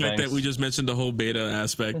of things. And the fact that we just mentioned the whole beta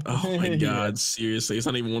aspect. Oh my god, seriously. It's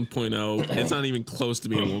not even 1.0. It's not even close to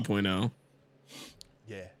being 1.0.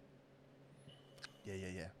 Yeah.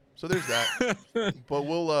 So there's that. But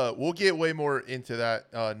we'll get way more into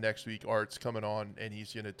that next week. Art's coming on, and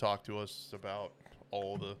he's going to talk to us about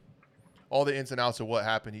all the ins and outs of what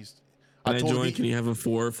happened. Can I join? Can you have a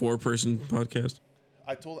four-person podcast?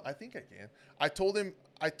 I think I can. I told him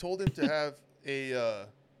to have a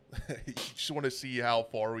just want to see how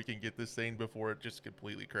far we can get this thing before it just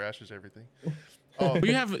completely crashes everything.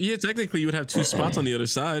 Technically you would have 2 spots on the other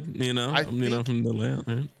side, you know, from the layout,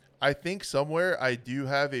 right? I think somewhere I do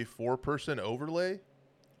have a 4-person overlay,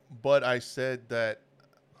 but I said that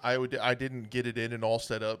I didn't get it in and all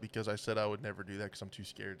set up because I said I would never do that because I'm too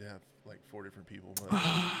scared to have like 4 different people.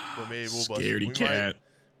 But maybe we'll Scaredy cat.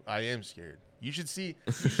 I am scared. You should see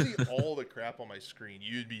all the crap on my screen.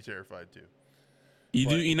 You'd be terrified too.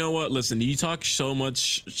 You know what? Listen, you talk so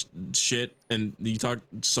much shit and you talk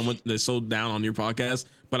so much that's so down on your podcast,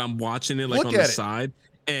 but I'm watching it like on the side.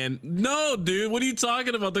 And no, dude, what are you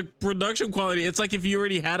talking about? The production quality. It's like if you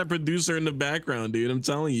already had a producer in the background, dude. I'm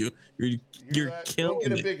telling you, you're killing it. Don't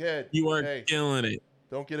get a big head. You are killing it.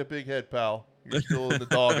 Don't get a big head, pal. You're still in the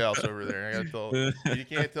doghouse over there. I gotta tell you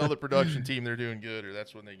can't tell the production team they're doing good, or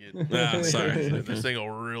that's when they get. Sorry, this thing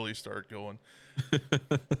will really start going.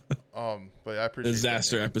 But I appreciate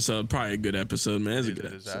disaster episode. Probably a good episode, man. It's a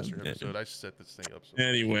good disaster episode. I set this thing up.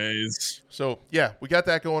 Anyways, so yeah, we got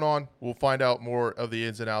that going on. We'll find out more of the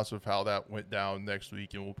ins and outs of how that went down next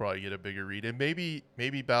week, and we'll probably get a bigger read. And maybe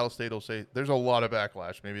Battle State will say there's a lot of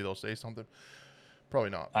backlash. Maybe they'll say something. Probably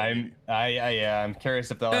not. I'm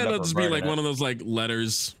curious if they'll. It'll just be like one of those like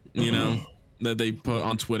letters, you know, that they put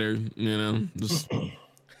on Twitter. You know, just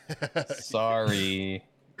sorry.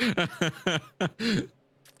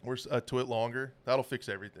 Or a twit longer. That'll fix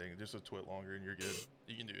everything. Just a twit longer, and you're good.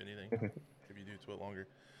 You can do anything if you do a twit longer.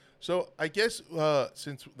 So I guess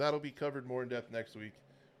since that'll be covered more in depth next week,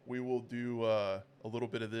 we will do a little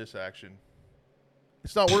bit of this action.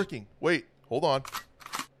 It's not working. Wait, hold on.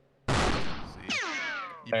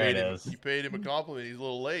 You paid him a compliment. He's a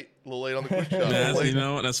little late on the quick shot. You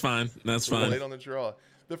know what? That's fine. That's fine. Late on the draw.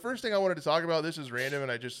 The first thing I wanted to talk about, this is random,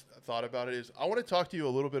 and I just thought about it, is I want to talk to you a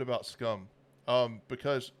little bit about Scum,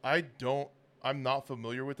 because I'm not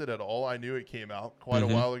familiar with it at all. I knew it came out quite a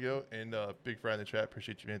while ago, and big friend in the chat.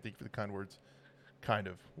 Appreciate you, man. Thank you for the kind words. Kind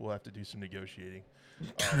of. We'll have to do some negotiating.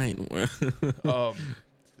 They're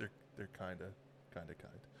kind of.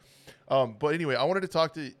 But anyway, I wanted to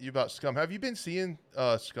talk to you about Scum. Have you been seeing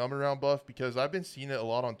Scum around, Buff? Because I've been seeing it a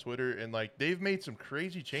lot on Twitter, and like they've made some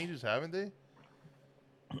crazy changes, haven't they?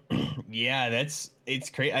 Yeah, it's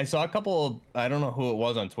crazy. I saw a couple. I don't know who it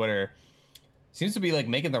was on Twitter. Seems to be like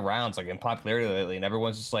making the rounds like in popularity lately, and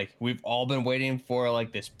everyone's just like, we've all been waiting for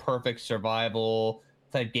like this perfect survival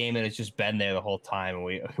type game, and it's just been there the whole time, and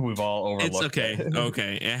we've all overlooked It's okay. it.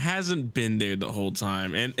 Okay, it hasn't been there the whole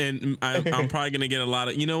time, and I'm probably gonna get a lot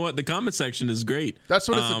of. You know what? The comment section is great. That's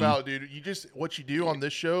what it's about, dude. What you do on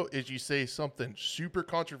this show is you say something super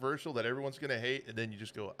controversial that everyone's gonna hate, and then you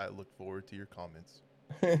just go, "I look forward to your comments."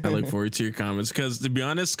 I look forward to your comments because, to be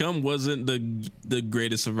honest, Scum wasn't the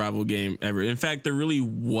greatest survival game ever. In fact, there really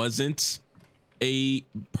wasn't a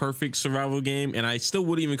perfect survival game, and I still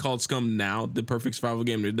wouldn't even call Scum now the perfect survival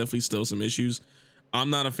game. There's definitely still some issues. I'm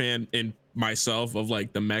not a fan in myself of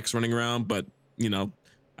like the mechs running around, but you know,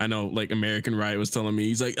 I know like American Riot was telling me,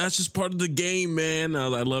 he's like, that's just part of the game, man.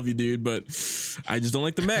 I love you, dude, but I just don't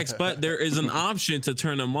like the mechs. But there is an option to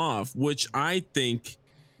turn them off, which I think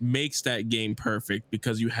makes that game perfect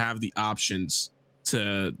because you have the options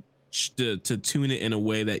to tune it in a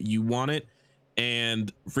way that you want it.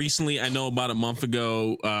 And recently, I know about a month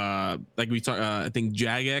ago, like we talked, I think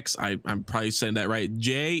Jagex, I'm probably saying that right,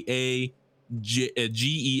 Jagex,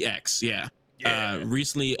 yeah.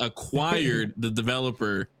 Recently acquired the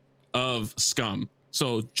developer of Scum,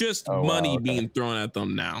 so just money being thrown at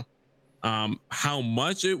them now. How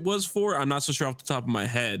much it was for, I'm not so sure off the top of my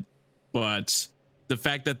head, but the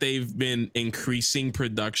fact that they've been increasing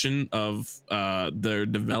production of their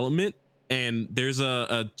development, and there's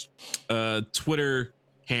a Twitter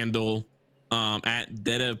handle at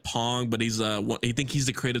Dedev Pong, but I think he's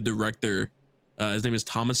the creative director. His name is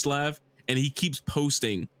Tomislav, and he keeps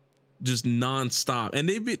posting just nonstop. And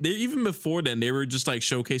they even before then they were just like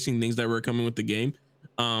showcasing things that were coming with the game.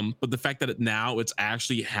 But the fact that now it's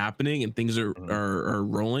actually happening and things are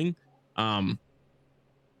rolling. I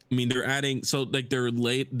mean, they're adding, so like their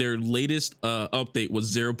latest update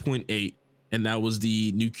was 0.8, and that was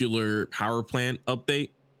the nuclear power plant update,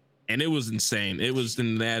 and it was insane. It was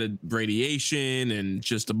an added radiation and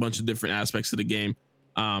just a bunch of different aspects of the game,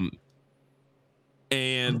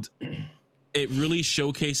 and it really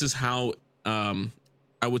showcases how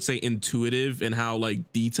I would say intuitive and how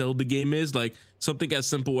like detailed the game is. Like something as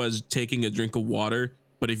simple as taking a drink of water,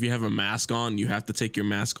 but if you have a mask on, you have to take your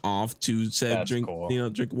mask off to said drink,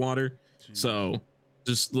 drink water. Jeez. So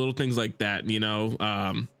just little things like that,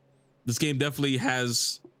 this game definitely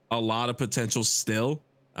has a lot of potential still.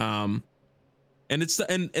 And it's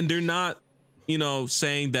and they're not,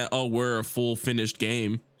 saying that, oh, we're a full finished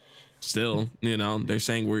game still, they're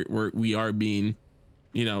saying we are being,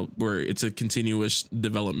 it's a continuous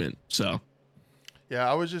development. So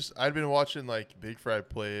yeah, I'd been watching like Big Fry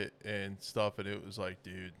play it and stuff, and it was like,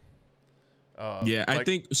 dude. Yeah, I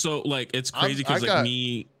think so. Like, it's crazy because like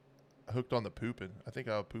me hooked on the pooping. I think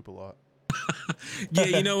I'll poop a lot. Yeah,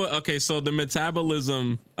 you know what? Okay, so the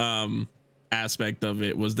metabolism aspect of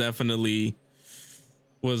it was definitely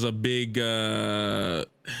a big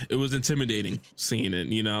it was intimidating seeing it,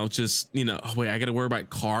 oh wait, I gotta worry about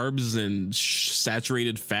carbs and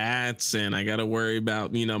saturated fats, and I gotta worry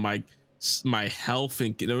about my health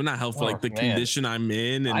and not health, like the condition I'm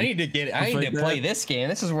in. And I need to play this game.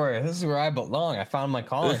 This is where I belong. I found my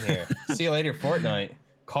calling here. See you later, Fortnite.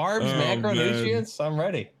 Carbs, macronutrients, man. I'm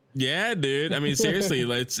ready. Yeah, dude. I mean, seriously,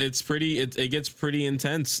 it's pretty. It gets pretty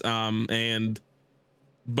intense.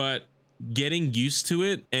 But getting used to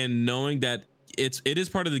it and knowing that it is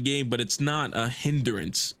part of the game, but it's not a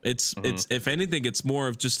hindrance. It's if anything, it's more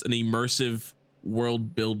of just an immersive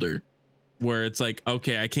world builder, where it's like,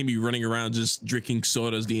 okay, I can't be running around just drinking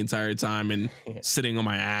sodas the entire time and sitting on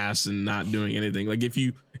my ass and not doing anything. Like if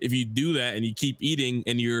you do that and you keep eating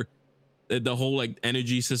and you're the whole like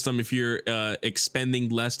energy system, if you're expending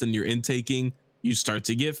less than you're intaking, you start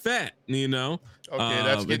to get fat, Okay,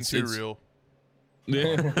 that's getting too real.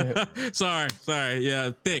 Yeah. sorry.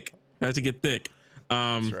 Yeah, thick. I have to get thick.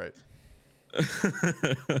 That's right.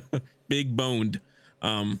 Big boned.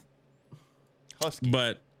 Husky.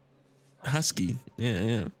 But husky.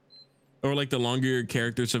 Yeah. Or like the longer your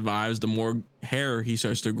character survives, the more hair he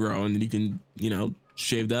starts to grow, and then you can,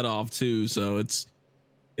 shave that off too. So it's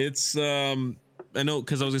I know,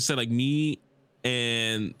 because I was gonna say, like, me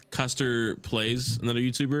and Custer Plays, another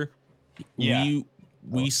YouTuber,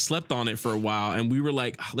 we slept on it for a while, and we were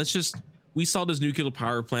like, we saw this nuclear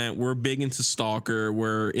power plant. We're big into Stalker.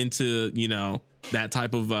 We're into, that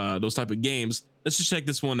type of those type of games. Let's just check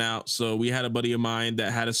this one out. So we had a buddy of mine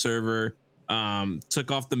that had a server, took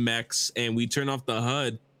off the mechs, and we turned off the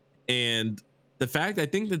HUD, and the fact I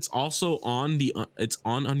think it's also on it's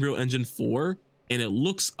on Unreal Engine 4 and it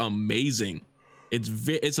looks amazing.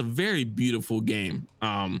 It's a very beautiful game.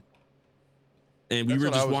 And we were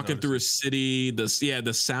just walking through a city. The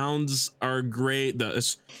sounds are great.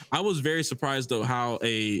 I was very surprised though how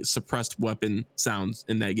a suppressed weapon sounds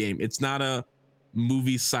in that game. It's not a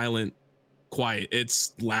movie silent quiet.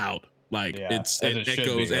 It's loud. Like it echoes. Be,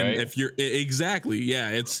 right? And if you're exactly,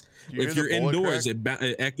 if you're indoors, it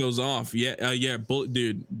echoes off.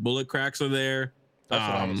 Bullet cracks are there.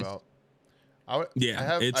 That's what I'm about. I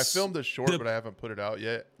filmed a short, but I haven't put it out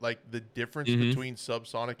yet. Like the difference between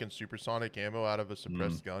subsonic and supersonic ammo out of a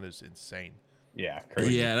suppressed gun is insane. Yeah,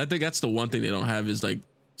 crazy. Yeah, I think that's the one thing they don't have is like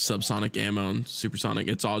subsonic ammo and supersonic.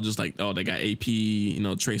 It's all just like, oh, they got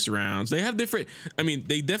AP, tracer rounds. They have different. I mean,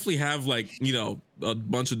 they definitely have like a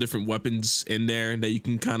bunch of different weapons in there that you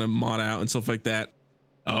can kind of mod out and stuff like that.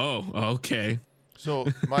 Oh, okay. So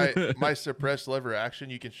my suppressed lever action,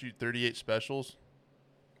 you can shoot 38 specials.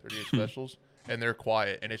 And they're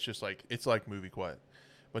quiet, and it's just like movie quiet.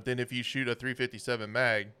 But then if you shoot a 357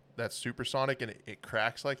 mag that's supersonic and it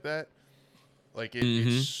cracks like that, like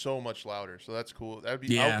it's so much louder. So that's cool. That'd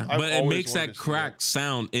be but it makes that crack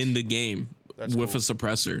sound in the game with a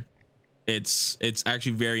suppressor. It's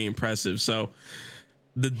actually very impressive. So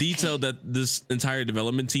the detail that this entire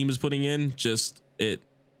development team is putting in, just it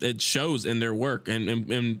shows in their work,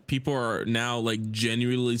 and people are now like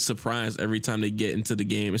genuinely surprised every time they get into the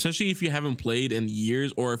game, especially if you haven't played in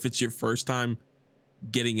years or if it's your first time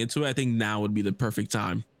getting into it. I think now would be the perfect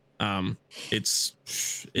time. It's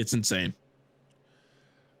insane.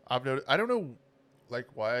 I've noticed, I don't know like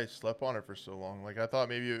why I slept on it for so long. Like I thought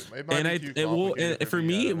maybe it might be too complicated for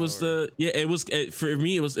me it was the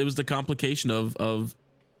complication of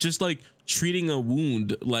just like treating a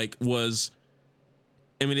wound.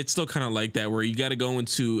 It's still kind of like that where you got to go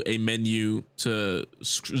into a menu to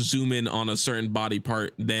zoom in on a certain body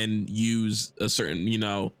part, then use a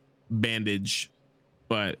certain, bandage.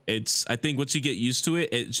 But I think once you get used to it,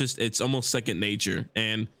 it's almost second nature.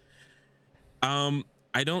 And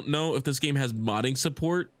I don't know if this game has modding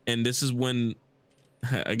support. And this is when,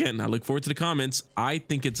 again, I look forward to the comments. I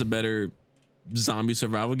think it's a better zombie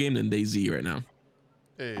survival game than DayZ right now.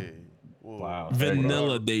 Hey, whoa. Wow.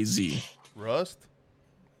 Vanilla DayZ.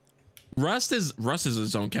 Rust is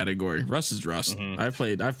its own category. Rust is Rust. I've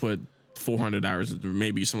put 400 hours,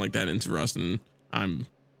 maybe something like that, into Rust, and I'm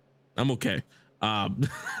okay. You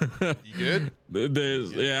good?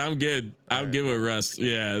 Yeah, I'm good. I'm good with Rust.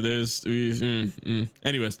 Yeah,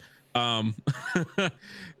 anyways,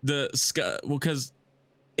 because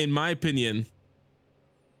in my opinion,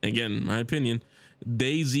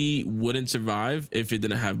 DayZ wouldn't survive if it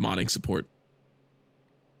didn't have modding support.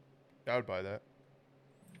 I would buy that.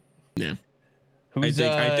 Yeah. Who's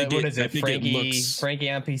what is it? Frankie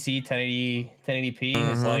on PC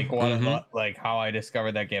 1080p is like how I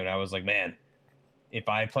discovered that game, and I was like, man, if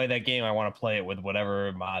I play that game, I want to play it with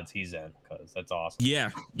whatever mods he's in, because that's awesome.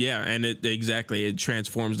 Yeah, and it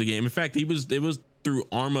transforms the game. In fact, it was through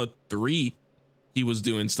Arma 3 he was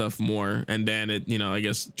doing stuff more, and then it I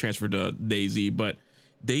guess transferred to DayZ. But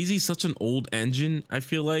DayZ's such an old engine, I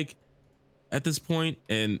feel like, at this point,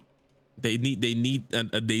 and they need a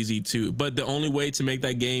DayZ 2. But the only way to make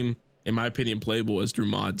that game, in my opinion, playable is through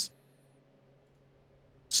mods.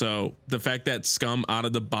 So the fact that Scum out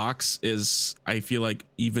of the box is, I feel like,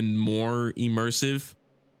 even more immersive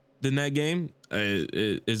than that game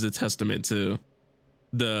is a testament to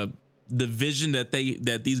the vision that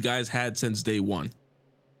these guys had since day one.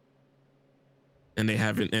 And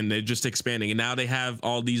they're just expanding. And now they have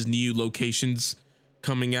all these new locations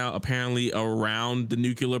coming out apparently around the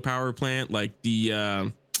nuclear power plant, like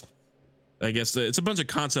I guess it's a bunch of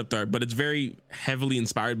concept art, but it's very heavily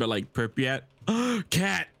inspired by like Pripyat.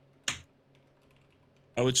 Cat.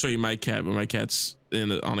 I would show you my cat, but my cat's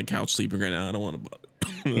on a couch sleeping right now. I don't want to bother.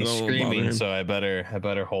 He's screaming, so I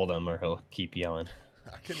better hold him or he'll keep yelling.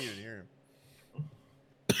 I couldn't even hear him.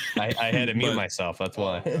 I had to mute myself. That's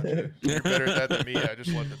why. You're better at that than me. I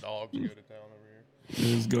just let the dogs go to town over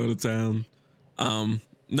here. Just go to town.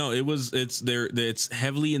 No, it's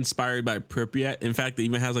heavily inspired by Pripyat. In fact, it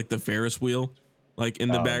even has like the Ferris wheel like in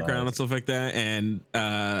the background and stuff like that. And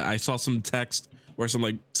I saw some text or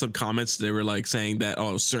some comments. They were like saying that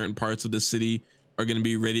certain parts of the city are going to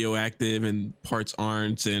be radioactive and parts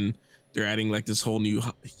aren't, and they're adding like this whole new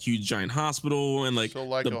huge giant hospital and like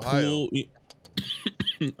the Ohio. Pool.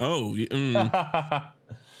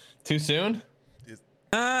 Too soon?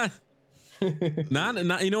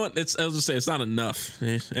 Not you know what, I was just say it's not enough.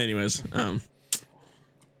 Anyways, but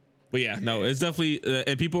yeah, no, it's definitely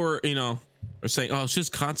and people are are saying, oh, it's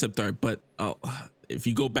just concept art. But if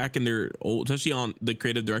you go back in their old, especially on the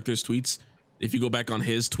creative director's tweets, if you go back on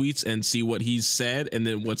his tweets and see what he's said and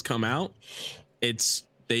then what's come out, it's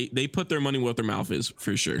they put their money where their mouth is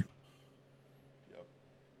for sure. Yep.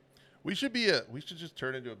 We should just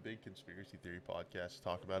turn into a big conspiracy theory podcast,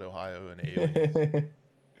 talk about Ohio and aliens,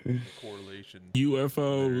 the correlation,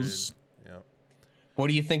 UFOs. Yeah. What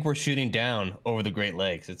do you think we're shooting down over the Great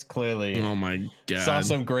Lakes? It's clearly. Oh my god! I saw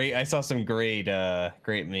some great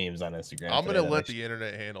great memes on Instagram. I'm gonna let the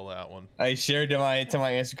internet handle that one. I shared to my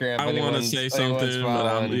Instagram. I want to say something,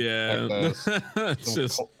 but yeah, it's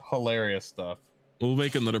just hilarious stuff. We'll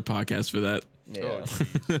make another podcast for that. Yeah,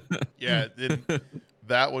 yeah. Then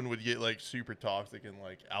that one would get like super toxic and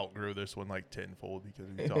like outgrow this one like tenfold because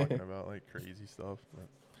we're talking about like crazy stuff. But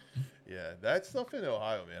yeah, that stuff in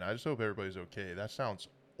Ohio, man. I just hope everybody's okay. That sounds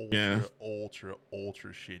ultra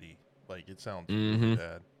shitty. Like it sounds really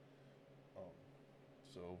bad.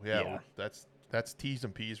 So yeah, that's T's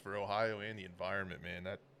and P's for Ohio and the environment, man.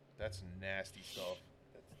 That's nasty stuff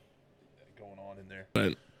that's going on in there.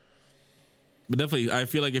 But definitely, I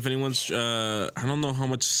feel like if anyone's, I don't know how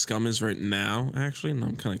much Scum is right now. Actually, and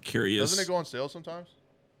I'm kind of curious. Doesn't it go on sale sometimes?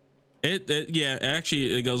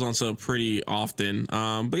 Actually it goes on sale pretty often.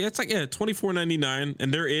 But yeah, it's like $24.99,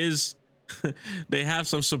 and there is they have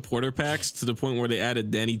some supporter packs to the point where they added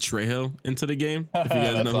Danny Trejo into the game. If you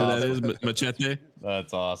guys know who that is, Machete.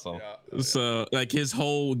 That's awesome. Yeah. So like his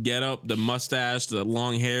whole getup, the mustache, the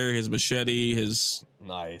long hair, his machete, his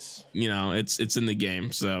nice. You know, it's in the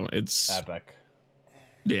game, so it's epic.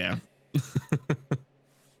 Yeah.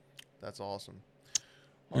 That's awesome.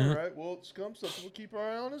 All right, well, Scum stuff we'll keep our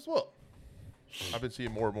eye on as well. I've been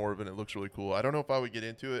seeing more and more of it. It looks really cool. I don't know if I would get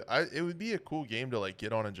into it. It would be a cool game to like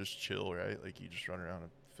get on and just chill, right? Like you just run around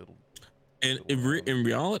and fiddle. And in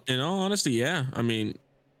reality, in all honesty, yeah. I mean,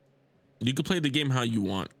 you could play the game how you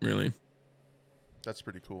want, really. That's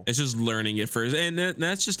pretty cool. It's just learning it first, and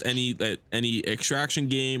that's just any extraction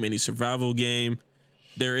game, any survival game.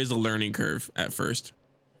 There is a learning curve at first.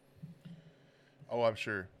 Oh, I'm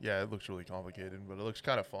sure. Yeah, it looks really complicated, but it looks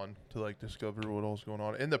kind of fun to like discover what all's going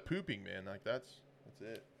on. And the pooping, man, like that's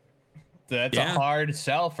it. That's a hard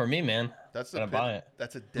sell for me, man. That's buy it.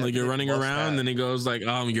 That's a like you're running around, and it goes like,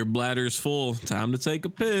 your bladder's full. Time to take a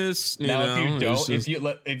piss.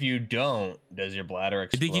 If you don't, does your bladder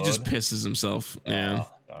explode? I think he just pisses himself. Yeah.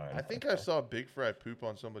 I think I saw Big Fry poop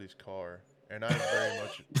on somebody's car, and I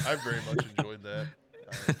very much enjoyed that.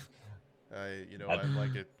 I'm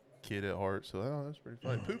like a kid at heart, so that's pretty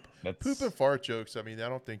fun. Poop and fart jokes. I mean, I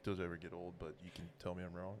don't think those ever get old, but you can tell me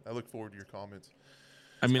I'm wrong. I look forward to your comments.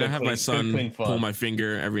 I mean, I have my son pull my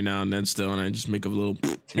finger every now and then still, and I just make a little,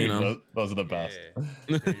 Those are the best.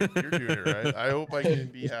 Yeah, you're doing it right. I hope I can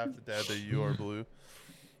be half the dad that you are, Blue.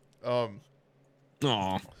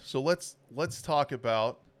 So let's talk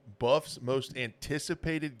about Buff's most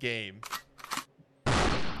anticipated game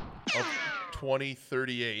of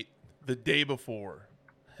 2038, the day before.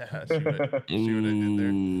 see what I did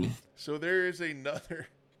there? So there is another.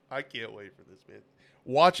 I can't wait for this, man.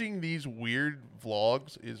 Watching these weird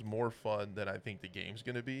vlogs is more fun than I think the game's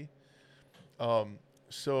gonna be.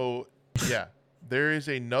 So yeah, there is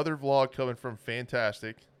another vlog coming from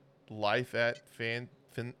Fantastic, Life at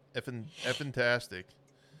Fantastic.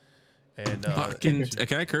 And can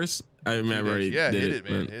I curse? I remember. Yeah, hit it,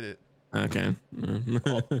 man. Hit it. Okay.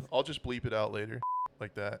 I'll just bleep it out later,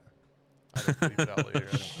 like that. I don't bleep it out later.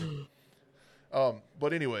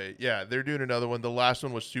 But anyway, yeah, they're doing another one. The last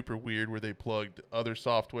one was super weird, where they plugged other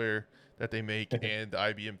software that they make and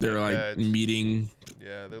IBM. They're like meeting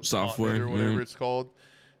software or whatever it's called.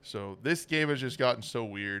 So this game has just gotten so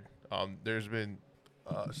weird. There's been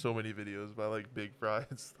so many videos by like Big Fry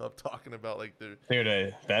and stuff talking about like their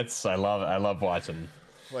I love watching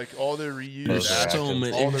like all their reused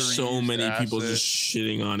assets. So many people just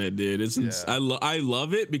shitting on it, dude. It's I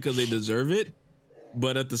love it because they deserve it,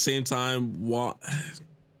 but at the same time,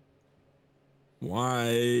 why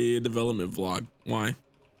a development vlog? Why?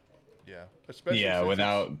 Yeah, especially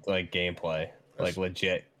without like gameplay, like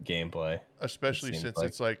legit gameplay. Especially since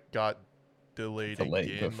it's like got delayed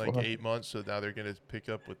again, like 8 months. So now they're gonna pick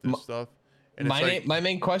up with this stuff. And my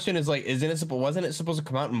main question is like, wasn't it supposed to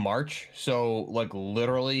come out in March? So like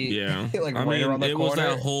literally, like right around the corner. It was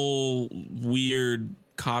that whole weird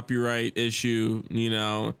copyright issue,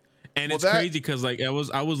 And it's crazy because like I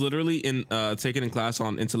was literally taking in class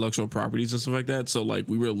on intellectual properties and stuff like that. So like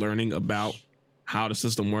we were learning about how the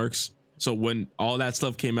system works. So when all that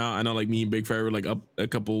stuff came out, I know like me and Big Fire were like up a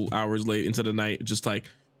couple hours late into the night, just like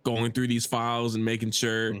going through these files and making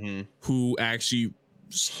sure who actually,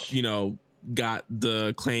 got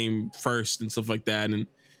the claim first and stuff like that, and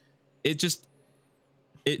it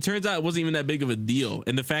turns out it wasn't even that big of a deal.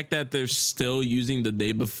 And the fact that they're still using the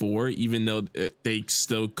day before, even though they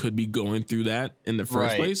still could be going through that in the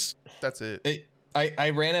first place. That's it. I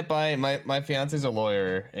ran it by my fiance's a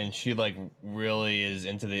lawyer, and she like really is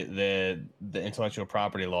into the intellectual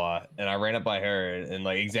property law, and I ran it by her, and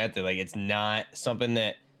like exactly, like it's not something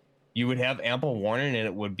that you would have ample warning, and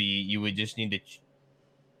it would be, you would just need to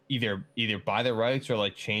either buy the rights or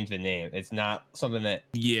like change the name. It's not something that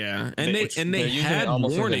and they had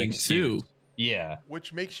warning too. Yeah,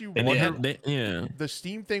 which makes you wonder. The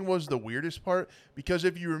Steam thing was the weirdest part, because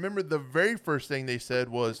if you remember, the very first thing they said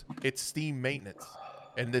was it's Steam maintenance,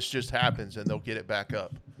 and this just happens, and they'll get it back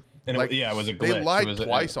up. And like, it was a glitch. They lied it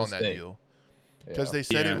twice on that deal, because they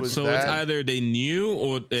said it was. So that. It's either they knew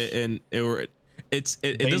or it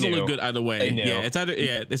doesn't look good either way. Yeah, it's either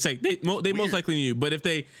it's like they most likely knew, but if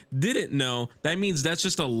they didn't know, that means that's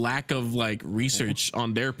just a lack of like research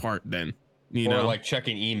on their part. Then. You know, like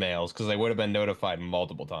checking emails, because they would have been notified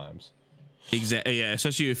multiple times. Exactly. Yeah,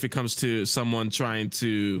 especially if it comes to someone trying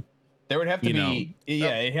to. There would have to be.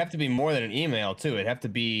 It'd have to be more than an email too. It'd have to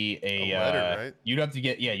be a letter, right? You'd have to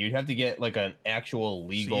get like an actual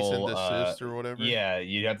legal cease and desist or whatever. Yeah,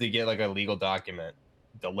 you'd have to get like a legal document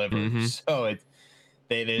delivered. Mm-hmm. So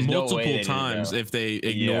there's multiple no way times if they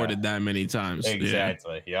ignored it that many times.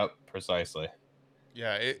 Exactly. Yeah. Yep. Precisely.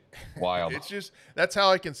 Yeah, wild. It's just, that's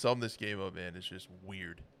how I can sum this game up, man. It's just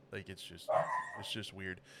weird. Like it's just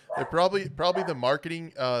weird. They're probably the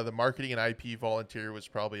marketing and IP volunteer was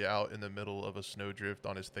probably out in the middle of a snowdrift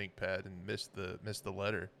on his ThinkPad and missed the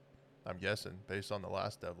letter. I'm guessing based on the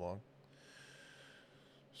last devlog.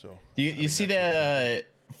 So you see that?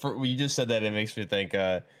 You just said that, it makes me think.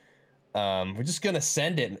 We're just gonna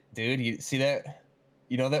send it, dude. You see that?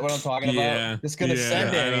 You know that what I'm talking about? Just gonna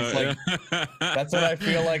send it. It's like that's what I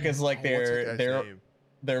feel like is like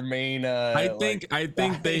their main. I think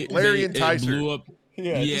they Larry and Tyser blew up.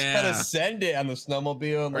 Just gotta send it on the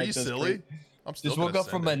snowmobile. And Are you silly? I'm still just woke up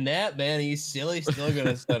from a nap, man. Are you silly? Still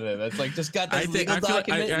gonna send it. It's like just got this legal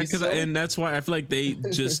document. And that's why I feel like they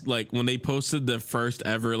just like when they posted the first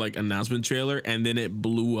ever like announcement trailer and then it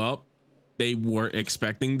blew up, they weren't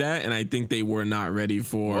expecting that, and I think they were not ready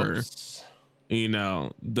for. Whoops. You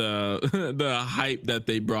know, the hype that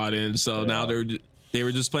they brought in. So now they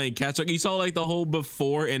were just playing catch up. You saw like the whole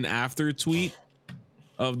before and after tweet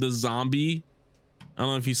of the zombie. I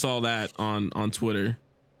don't know if you saw that on Twitter.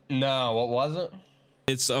 No, what was it?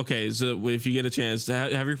 It's okay. So if you get a chance to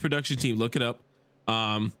have your production team look it up.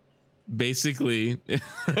 Basically,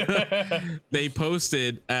 they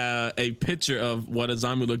posted a picture of what a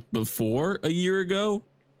zombie looked before a year ago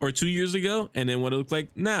or 2 years ago, and then what it looked like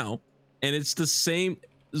now. And it's the same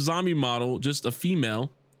zombie model, just a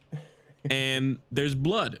female, and there's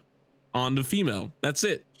blood on the female. That's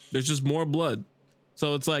it. There's just more blood.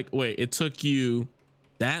 So it's like, wait, it took you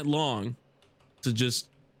that long to just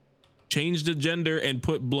change the gender and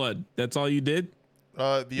put blood. That's all you did?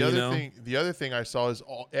 The other thing I saw is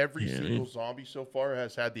every single zombie so far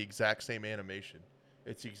has had the exact same animation.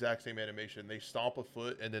 It's the exact same animation. They stomp a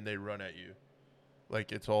foot and then they run at you.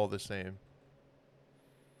 Like it's all the same.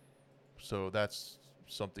 So that's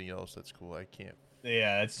something else that's cool. I can't.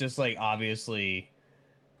 Yeah, it's just like obviously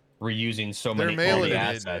reusing so many all the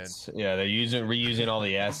assets. Yeah, they're reusing all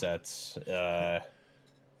the assets.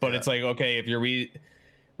 But it's like, okay, if you're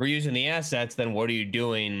reusing the assets, then what are you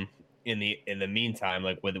doing in the meantime?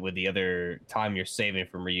 Like with the other time you're saving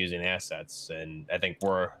from reusing assets? And I think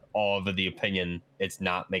we're all of the opinion it's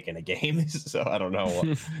not making a game. So I don't know.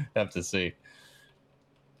 We'll have to see.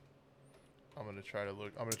 I'm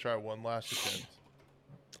gonna try one last attempt.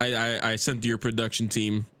 I sent your production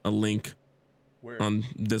team a link. Where? On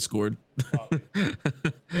Discord.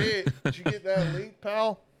 Hey, did you get that link,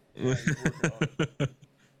 pal? He's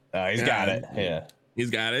got it. Yeah,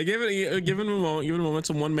 he's got it. Give him a moment. Give it a moment.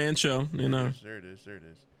 It's a one-man show. You know. There it is.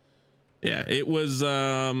 Yeah, it was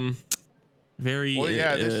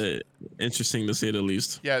very interesting to say the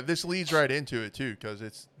least. Yeah, this leads right into it too,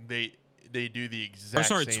 because they do the exact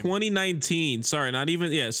same. 2019. Sorry, not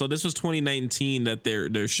even. Yeah, so this was 2019 that they're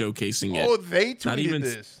showcasing it. Oh, they tweeted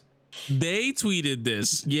this. They tweeted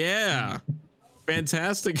this. Yeah.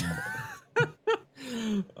 Fantastic.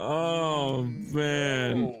 Oh,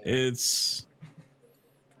 man. No. It's.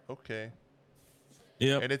 Okay.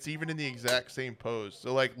 Yep. And it's even in the exact same pose.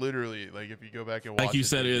 So, like, literally, like, if you go back and watch like you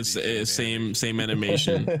said, it's same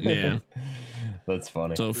animation. Yeah. That's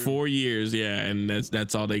funny. So 4 years, yeah, and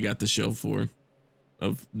that's all they got to show for.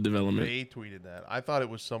 of development. They tweeted that. I thought it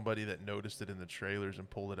was somebody that noticed it in the trailers and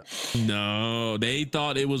pulled it up. No, they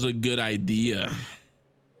thought it was a good idea.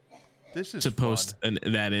 This is to post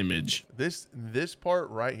that image. This part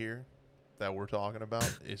right here that we're talking about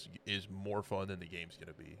is more fun than the game's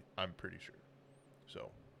gonna be. I'm pretty sure. So,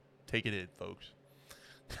 take it in, folks.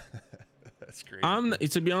 That's great.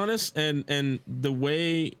 To be honest, and the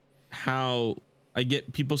way how I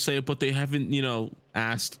get people say it, but they haven't,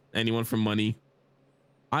 asked anyone for money.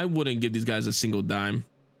 I wouldn't give these guys a single dime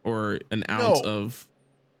or an ounce of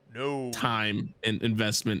time and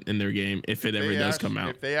investment in their game if it ever does come out.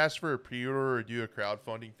 If they ask for a pre-order or do a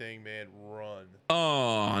crowdfunding thing, man, run.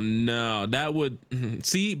 Oh no, that would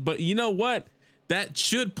see, but you know what? That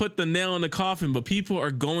should put the nail in the coffin, but people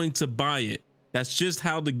are going to buy it. That's just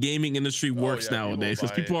how the gaming industry works nowadays,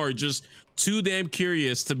 because people are just too damn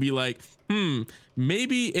curious to be like,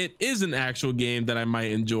 maybe it is an actual game that I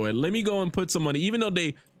might enjoy. Let me go and put some money, even though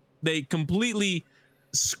they completely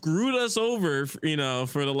screwed us over,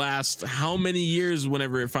 for the last how many years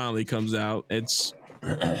whenever it finally comes out. It's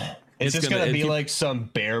just gonna be like some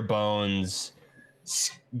bare bones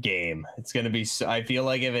game. It's gonna be, I feel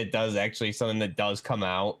like if it does actually something that does come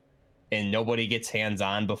out and nobody gets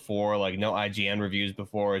hands-on before, like no IGN reviews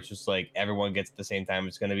before, it's just like everyone gets at the same time,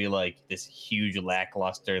 it's going to be like this huge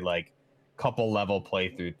lackluster, like couple level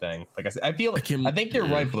playthrough thing. Like I said, I think you're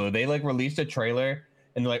right, Blue. They like released a trailer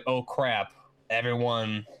and they're like, oh crap,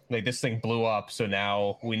 everyone, like this thing blew up, so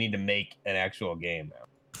now we need to make an actual game now.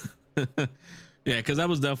 Yeah, because that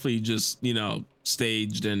was definitely just,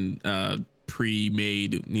 staged and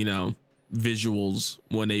pre-made, visuals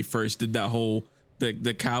when they first did that whole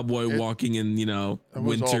the cowboy walking in,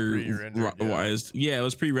 winter. Yeah, it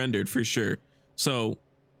was pre-rendered for sure. So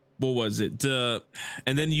what was it? And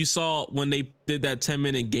then you saw when they did that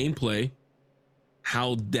 10-minute gameplay,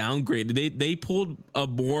 how downgraded they pulled a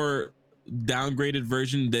more downgraded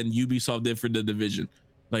version than Ubisoft did for The Division.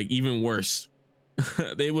 Like even worse.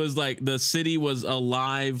 They was like the city was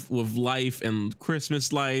alive with life and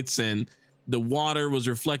Christmas lights, and the water was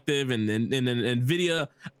reflective, and Nvidia.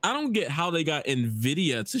 I don't get how they got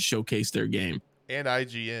Nvidia to showcase their game. And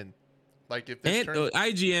IGN, like if this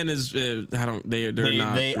IGN is they're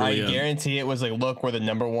not. I guarantee it was like, look, we're the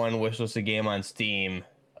 #1 wishlisted game on Steam,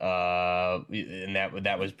 and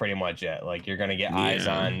that was pretty much it. Like you're gonna get eyes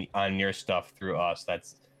on your stuff through us.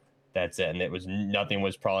 That's it. And nothing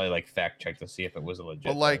was probably like fact checked to see if it was a legit.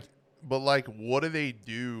 But what do they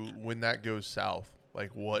do when that goes south?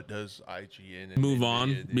 Like, what does IGN move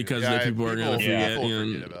on because people are gonna forget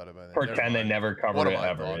about it by then. Pretend they never covered it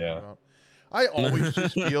ever. Yeah. About? I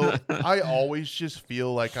always just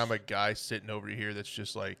feel like I'm a guy sitting over here that's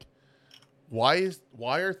just like, why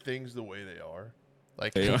are things the way they are?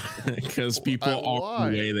 Like, because people are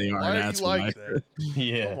the way they are. Why that's are you like that?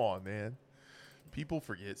 Yeah. Come on, man. People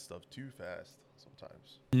forget stuff too fast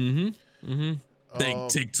sometimes.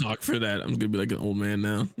 Thank TikTok for that. I'm gonna be like an old man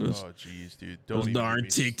now. Oh jeez, dude. Those darn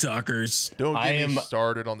TikTokers. Don't get me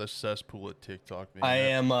started on the cesspool of TikTok,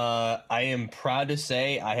 man. I am proud to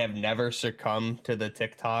say I have never succumbed to the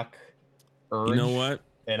TikTok urge. You know what?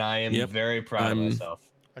 And I am very proud of myself.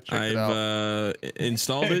 I've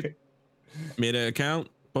installed it, made an account,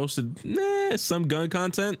 posted some gun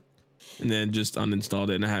content, and then just uninstalled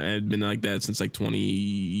it. And I had been like that since like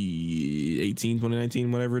 2018,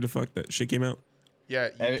 2019, whatever the fuck that shit came out. Yeah,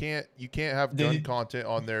 you can't have gun content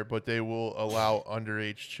on there, but they will allow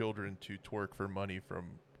underage children to twerk for money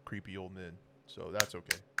from creepy old men. So that's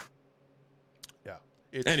okay. Yeah.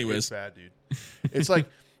 It's bad, dude. It's like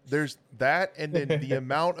there's that, and then the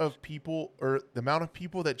amount of people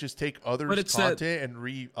that just take others' content and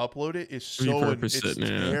re-upload it is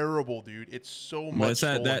terrible, dude. It's so much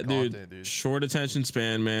that dude. Short attention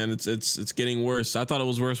span, man. It's getting worse. I thought it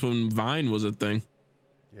was worse when Vine was a thing.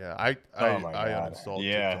 Yeah, I uninstalled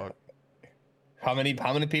TikTok. How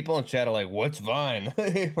many people in chat are like, what's Vine?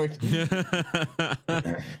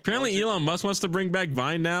 Apparently Elon Musk wants to bring back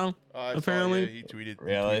Vine now. Apparently he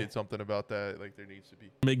tweeted something about that, like there needs to be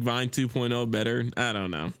make Vine 2.0 better. I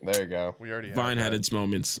don't know. There you go. We already Vine had its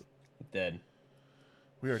moments. Dead.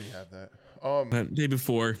 We already have that. Day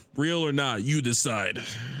before, real or not, you decide.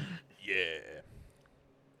 Yeah.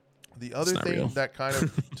 The other thing that kind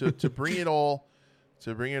of to bring it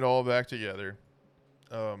all back together,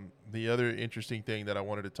 the other interesting thing that I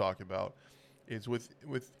wanted to talk about is with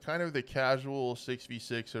kind of the casual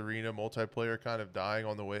 6v6 arena multiplayer kind of dying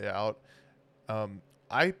on the way out.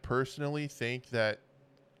 I personally think that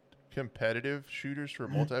competitive shooters for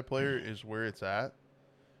multiplayer is where it's at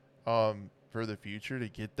for the future, to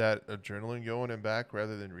get that adrenaline going and back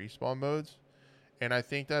rather than respawn modes. and I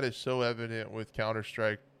think that is so evident with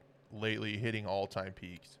Counter-Strike lately hitting all-time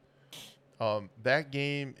peaks. That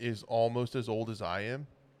game is almost as old as I am.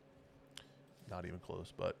 Not even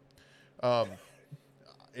close, but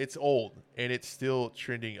it's old and it's still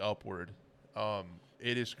trending upward.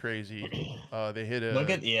 It is crazy. They hit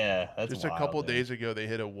that's just wild, a couple dude. days ago. They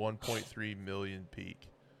hit a 1.3 million peak.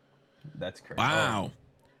 That's crazy. Wow.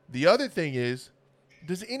 The other thing is,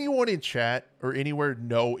 does anyone in chat or anywhere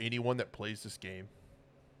know anyone that plays this game?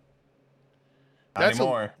 Not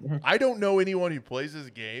anymore. I don't know anyone who plays this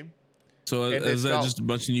game. So is that just a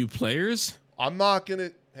bunch of new players? I'm not gonna.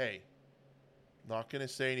 Hey, not gonna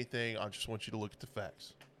say anything. I just want you to look at the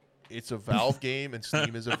facts. It's a Valve game, and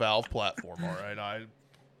Steam is a Valve platform. All right, I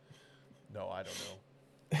don't know.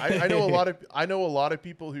 I know a lot of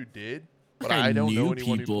people who did, but I don't know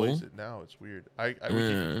anyone who plays it now. It's weird.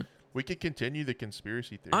 We could continue the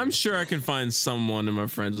conspiracy theory. I'm sure I can find someone in my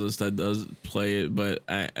friends list that does play it, but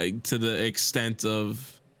I to the extent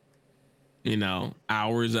of,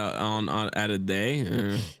 hours on at a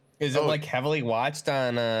day. Is it like heavily watched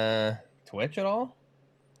on Twitch at all?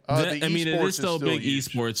 I mean, it is still a big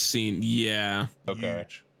esports scene. Yeah. Okay.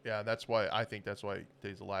 Huge. Yeah, that's why it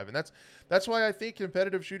stays alive, and that's why I think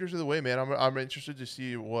competitive shooters are the way, man. I'm interested to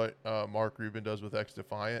see what Mark Rubin does with X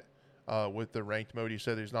Defiant. With the ranked mode, he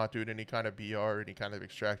said he's not doing any kind of BR or any kind of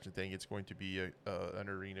extraction thing. It's going to be an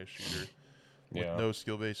arena shooter with no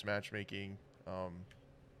skill-based matchmaking,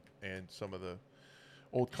 and some of the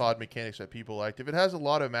old COD mechanics that people liked. If it has a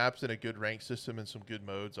lot of maps and a good rank system and some good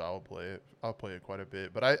modes, I'll play it. I'll play it quite a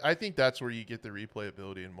bit. But I think that's where you get the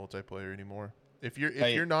replayability in multiplayer anymore. If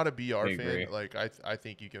you're not a BR fan, like I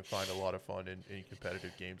think you can find a lot of fun in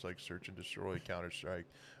competitive games like Search and Destroy, Counter-Strike,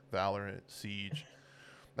 Valorant, Siege.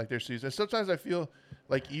 Like their season. Sometimes I feel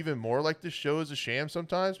like even more like this show is a sham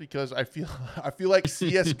sometimes, because I feel like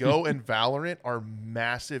CS:GO and Valorant are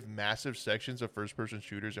massive sections of first-person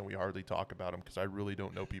shooters, and we hardly talk about them because I really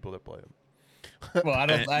don't know people that play them. Well,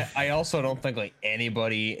 I also don't think like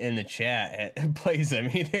anybody in the chat plays them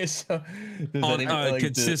either. So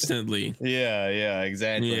consistently. Yeah,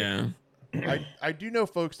 exactly. Yeah. I do know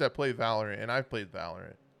folks that play Valorant, and I've played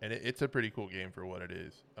Valorant, and it's a pretty cool game for what it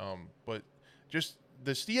is. But just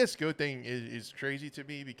the CS:GO thing is crazy to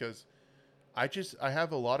me, because I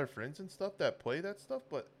have a lot of friends and stuff that play that stuff,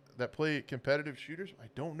 but that play competitive shooters. I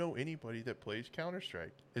don't know anybody that plays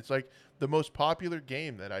Counter-Strike. It's like the most popular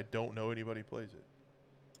game that I don't know anybody plays it.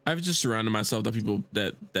 I've just surrounded myself with people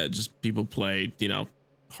that just people play,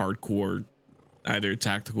 hardcore, either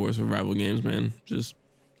tactical or survival games, man. Just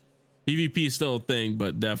PvP is still a thing,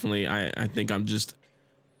 but definitely I think I'm just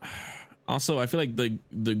also, I feel like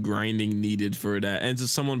the grinding needed for that. And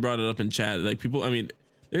just someone brought it up in chat, like people, I mean,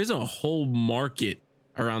 there's a whole market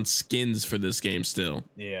around skins for this game still.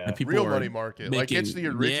 Yeah. Real money market. Like it's the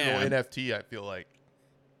original NFT, I feel like.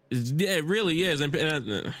 Yeah, it really is. And don't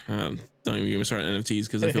even get me started on NFTs,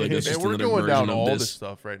 because I feel like that's just we're another going version down of all this. this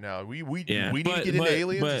stuff right now. We need to get into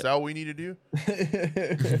aliens. Is that what we need to do?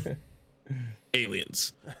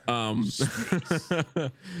 Aliens.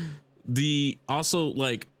 The also,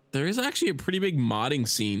 like, there is actually a pretty big modding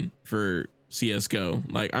scene for CS:GO.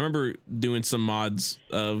 Like I remember doing some mods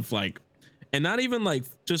of like, and not even like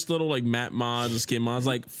just little like map mods and skin mods,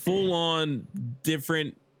 like full on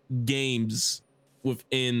different games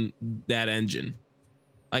within that engine.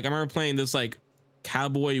 Like I remember playing this like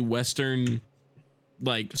cowboy western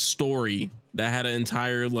like story that had an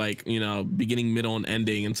entire like, beginning, middle, and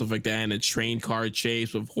ending and stuff like that, and a train car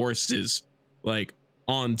chase with horses, like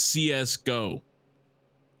on CS:GO.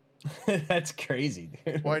 That's crazy,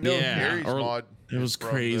 dude. Well, I know Gary's mod. It was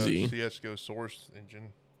crazy. The CS:GO source engine.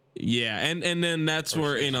 Yeah, and then that's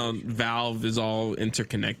where Valve is all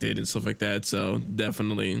interconnected and stuff like that. So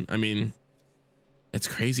definitely, I mean, it's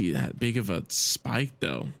crazy that big of a spike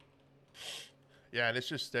though. Yeah, and it's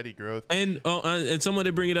just steady growth. And and someone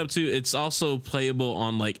to bring it up too, it's also playable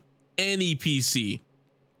on like any PC.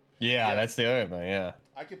 Yeah, that's the other thing. Yeah,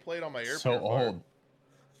 I could play it on my air. So old.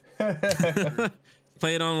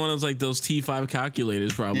 Play it on one of those T5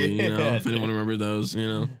 calculators, probably. If anyone remember those,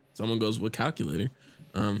 someone goes with calculator.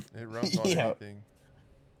 It runs on anything.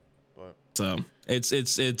 But so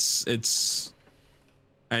it's.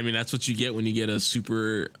 I mean, that's what you get when you get a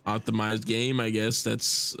super optimized game, I guess,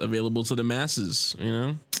 that's available to the masses.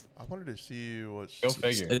 I wanted to see what's. Go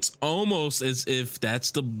figure. It's almost as if that's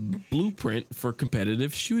the blueprint for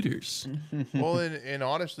competitive shooters. Well, and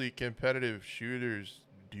honestly, competitive shooters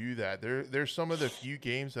do that. There's some of the few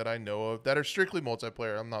games that I know of that are strictly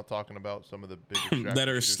multiplayer. I'm not talking about some of the bigger that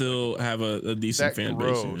are still have a decent fan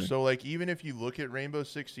base. So like even if you look at Rainbow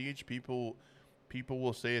Six Siege, people people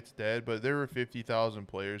will say it's dead, but there were 50,000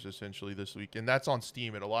 players essentially this week, and that's on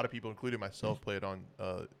Steam. And a lot of people, including myself, play it on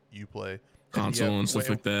Uplay, console and stuff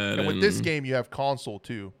like that. And with this game, you have console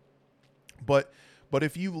too. But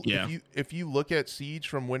if you look at Siege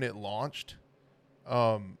from when it launched,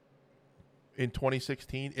 in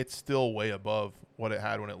 2016, it's still way above what it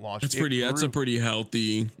had when it launched. That's a pretty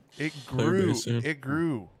healthy. It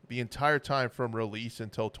grew the entire time from release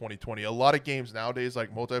until 2020. A lot of games nowadays,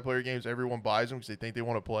 like multiplayer games, everyone buys them because they think they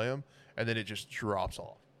want to play them, and then it just drops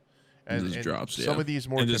off. And some of these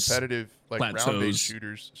more competitive, like round-based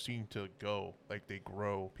shooters, seem to go like they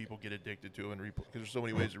grow. People get addicted to them and replay because there's so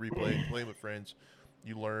many ways to replay. Playing with friends,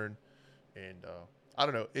 you learn, and I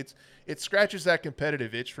don't know. It scratches that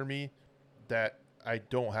competitive itch for me that I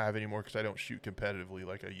don't have anymore because I don't shoot competitively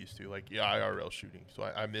like I used to, like IRL shooting. So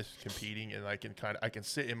I miss competing, and I can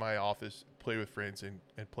sit in my office, play with friends, and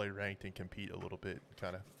play ranked and compete a little bit,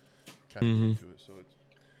 kind of into it. So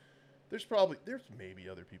there's maybe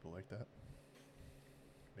other people like that,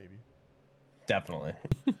 maybe. Definitely.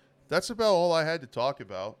 That's about all I had to talk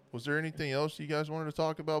about. Was there anything else you guys wanted to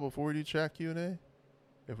talk about before we do chat Q&A?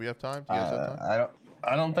 If we have time, do you guys have time?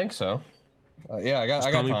 I don't think so. Yeah, I got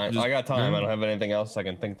time. I got time. I don't have anything else I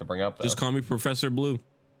can think to bring up, though. Just call me Professor Blue.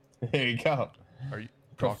 There you go. Are you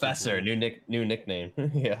Professor? New nickname.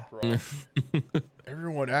 Yeah.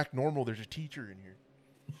 Everyone act normal. There's a teacher in here.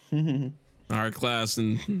 All right, class,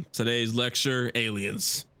 and today's lecture: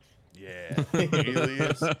 aliens. Yeah,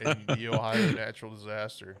 aliens and the Ohio natural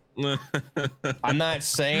disaster. I'm not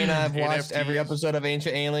saying I've watched every episode of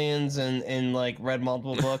Ancient Aliens and like read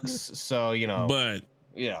multiple books, so But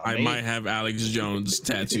yeah, I might have Alex Jones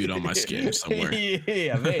tattooed on my skin somewhere.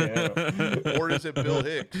 Yeah, maybe. Or is it Bill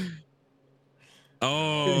Hicks?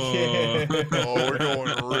 Oh, we're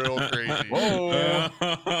going real crazy. Whoa.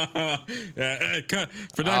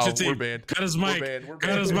 Production team, we're banned. Cut his mic.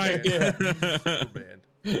 Cut his mic. We're banned.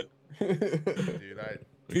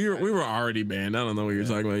 Dude, we were already banned. I don't know what you're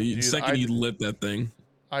talking about. You lit that thing.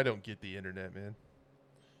 I don't get the internet, man.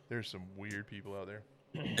 There's some weird people out there.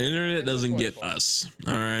 Internet doesn't get us.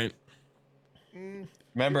 All right.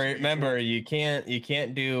 Remember, you can't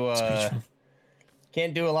do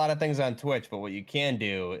can't do a lot of things on Twitch, but what you can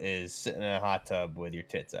do is sit in a hot tub with your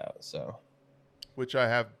tits out. So, which I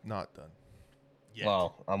have not done yet.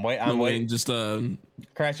 Well, I'm waiting. Just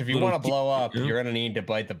Crash. If you want to blow up, you're gonna need to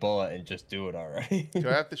bite the bullet and just do it already. Do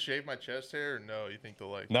I have to shave my chest hair? Or no, you think they'll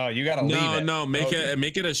like? No, you gotta leave it. No, make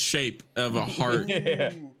it a shape of a heart.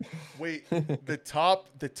 Yeah. Wait, the top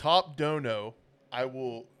dono, I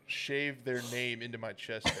will shave their name into my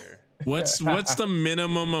chest hair. What's the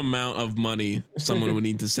minimum amount of money someone would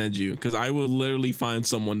need to send you? Because I will literally find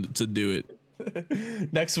someone to do it.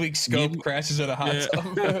 Next week, Scope crashes in a hot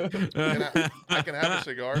tub. I can have a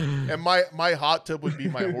cigar, and my hot tub would be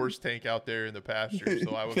my horse tank out there in the pasture.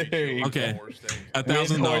 So I would be chilling okay. The horse tank.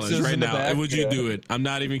 $1,000 right now. Would you do it? I'm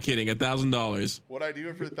not even kidding. $1,000. Would I do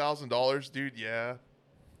it for $1,000, dude? Yeah,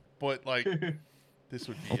 but like this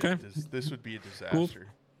would be this would be a disaster.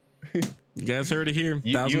 Cool. You guys heard it here.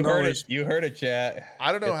 $1,000. You heard it, chat.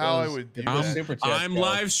 I don't know how I would do that. I'm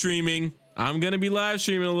live streaming. I'm gonna be live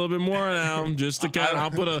streaming a little bit more now, just to I'll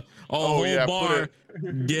put a whole bar.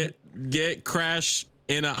 Get Crash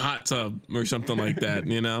in a hot tub or something like that.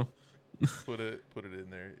 Put it in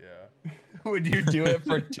there. Yeah. Would you do it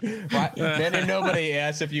for? Then nobody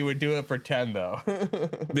asked if you would do it for 10 though.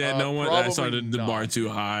 Yeah, no one. I started the bar too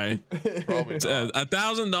high. Probably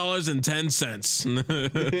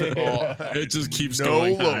 $1,010. It just keeps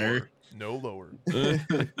going higher. No lower.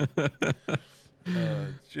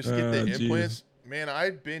 Just get the implants. Man, I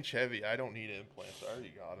bench heavy. I don't need implants. I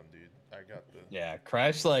already got them, dude. I got the. Yeah,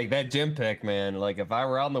 Crash, like that gym pick, man. Like if I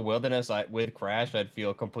were out in the wilderness with Crash, I'd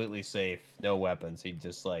feel completely safe. No weapons. He'd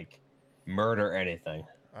just like murder anything.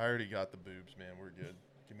 I already got the boobs, man. We're good.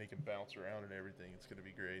 Can make him bounce around and everything. It's gonna be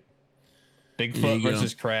great. Bigfoot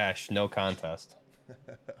versus Crash, no contest.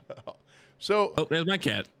 So, there's my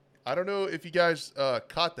cat. I don't know if you guys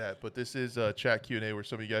caught that, but this is chat Q&A where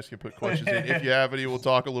some of you guys can put questions in. If you have any, we'll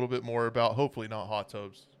talk a little bit more about, hopefully not hot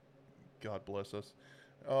tubs. God bless us.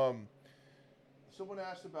 Someone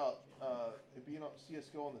asked about it being on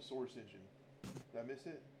CSGO on the Source engine. Did I miss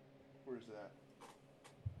it? Where is that?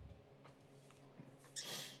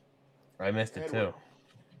 I missed it too.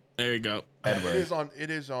 There you go. Edward.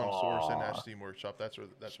 It is on Source and at Steam Workshop. That's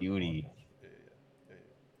Cutie. Yeah.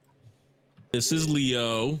 This is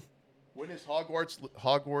Leo. When is Hogwarts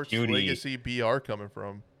Cutie. Legacy BR coming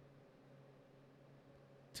from?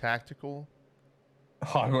 Tactical.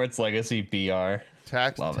 Hogwarts Legacy BR.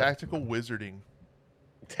 Tactical wizarding.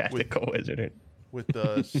 Tactical wizarding. With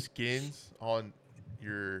the skins on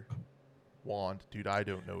your wand, dude. I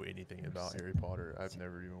don't know anything about Harry Potter. I've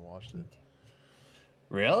never even watched it.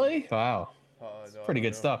 Really? Wow. No, Pretty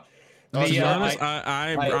good stuff. To be honest,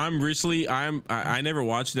 I I never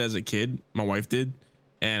watched it as a kid. My wife did,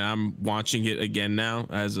 and I'm watching it again now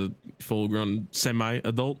as a full-grown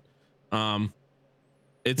semi-adult.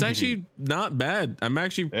 It's actually not bad. I'm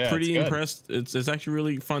actually pretty impressed. It's actually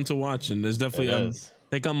really fun to watch, and there's definitely I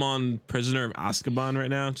think I'm on Prisoner of Azkaban right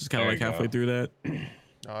now, just kind of like halfway through that.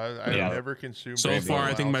 I never consumed. So far,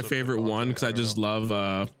 I think my favorite one because I just love.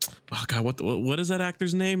 Oh God, what is that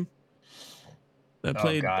actor's name? That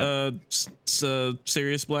played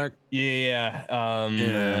Sirius Black.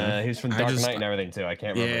 Yeah. He's from Dark Knight and everything too. I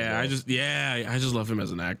can't remember. I just love him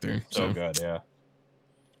as an actor. So good, yeah.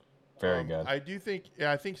 Very good. I do think,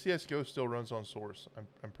 I think CS:GO still runs on Source.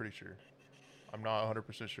 I'm pretty sure. I'm not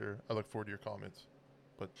 100% sure. I look forward to your comments,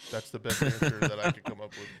 but that's the best answer that I could come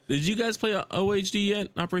up with. Did you guys play OHD yet?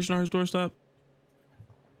 Operation Hardest Doorstop?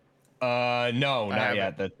 No, not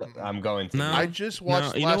yet. I'm going to. No, I just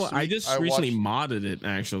watched. You know what? I just recently modded it.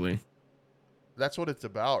 Actually, that's what it's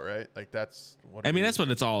about, right? Like that's what. I mean, that's what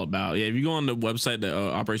it's all about. Yeah, if you go on the website,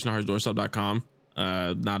 operationhardestdoorstop.com,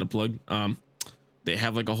 not a plug. They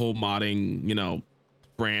have like a whole modding,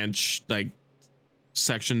 branch like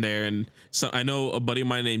section there, and so I know a buddy of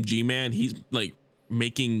mine named G-Man. He's like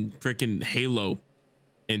making freaking Halo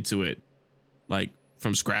into it, like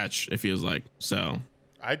from scratch. It feels like so.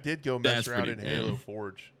 I did go mess around in Halo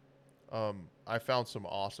Forge. I found some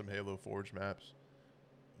awesome Halo Forge maps.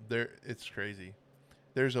 It's crazy.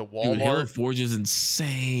 There's a Walmart. Dude, Halo Forge is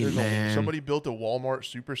insane, man. Somebody built a Walmart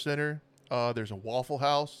Supercenter. There's a Waffle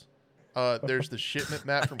House. There's the shipment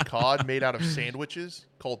map from COD made out of sandwiches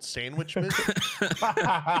called Sandwichmas.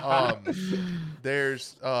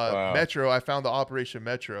 There's Metro. I found the Operation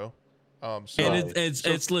Metro. And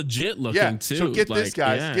it's legit looking too. So get this,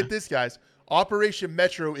 guys. Get this, guys. Operation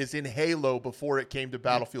Metro is in Halo before it came to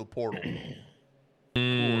Battlefield Portal.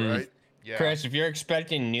 Cool, right? Yeah. Chris, if you're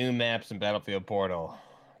expecting new maps in Battlefield Portal,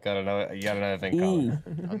 you got another thing coming.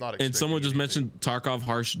 I'm not. And someone just mentioned Tarkov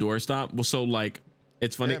Harsh Doorstop. Well, so like,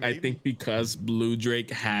 it's funny. I think because Blue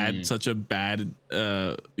Drake had such a bad,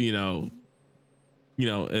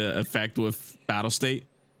 effect with Battle State.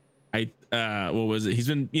 What was it? He's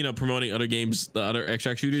been promoting other games, the other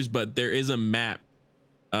extract shooters, but there is a map,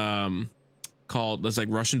 called that's like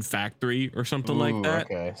Russian Factory or something like that.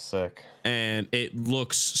 Okay, sick. And it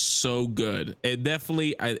looks so good. It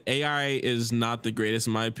definitely AI is not the greatest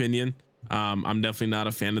in my opinion. I'm definitely not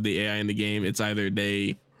a fan of the AI in the game. It's either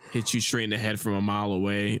they hit you straight in the head from a mile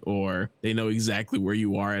away, or they know exactly where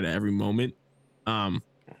you are at every moment.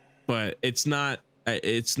 But it's not.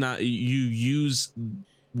 You use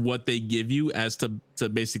what they give you as to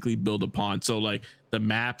basically build upon. So like the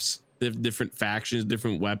maps, the different factions,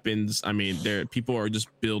 different weapons. I mean, people are just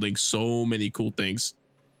building so many cool things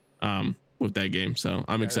with that game. So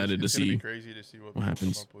I'm excited to see. It's crazy to see what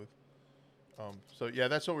happens. Come up with. So yeah,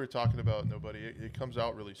 that's what we were talking about. Nobody. It comes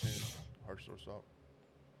out really soon. Hard source up.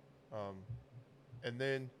 And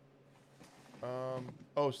then,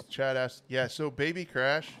 Chad asked, so Baby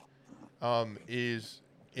Crash, is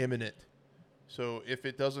imminent. So if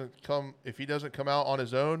he doesn't come out on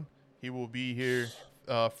his own, he will be here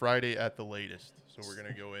Friday at the latest. So we're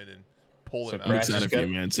gonna go in and pull him out.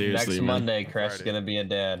 Man, seriously, next Monday, Crash is gonna be a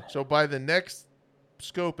dad. So by the next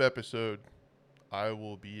Scope episode, I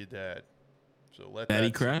will be a dad. So let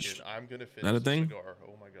Daddy Crash. I'm gonna finish that a thing? Cigar.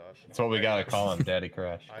 Oh my gosh. That's what we gotta call him, Daddy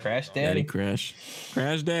Crash. Crash Daddy. Crash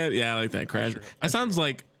Dad. Yeah, I like that. Crash. That sounds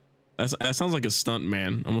like a stunt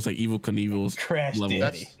man, almost like Evil Knievel's Crash level.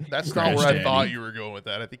 Daddy. That's not where I thought you were going with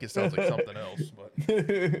that. I think it sounds like something else. But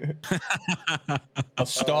a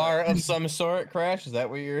star of some sort, Crash. Is that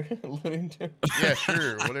what you're alluding to? Yeah,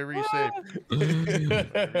 sure. Whatever you say.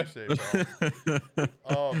 Whatever you say,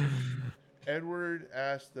 pal. Edward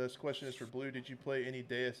asked, this question is for Blue. Did you play any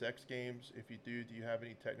Deus Ex games? If you do you have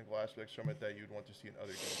any technical aspects from it that you'd want to see in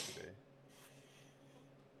other games today?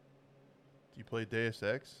 Do you play Deus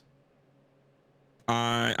Ex?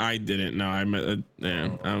 I didn't. No, I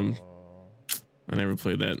never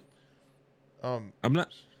played that. I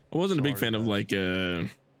wasn't a big fan of like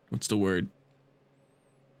what's the word?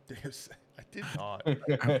 Deus. I did not. I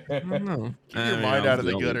don't know. Keep your mind out of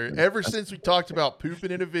the gutter. Ever since we talked about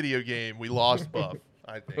pooping in a video game, we lost Buff,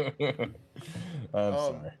 I think. I'm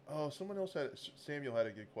sorry. Someone else Samuel had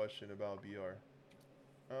a good question about VR.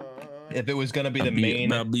 If it was going to be the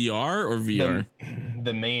main about VR or VR,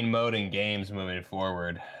 the main mode in games moving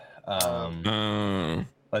forward.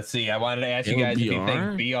 Let's see. I wanted to ask you guys if you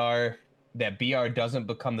think VR that BR doesn't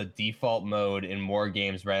become the default mode in more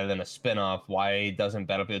games rather than a spin-off, why doesn't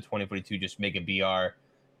Battlefield 2042 just make a BR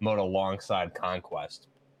mode alongside Conquest?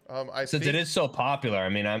 Since it is so popular, I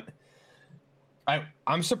mean,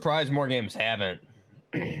 I'm surprised more games haven't,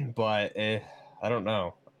 but I don't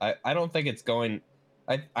know. I don't think it's going.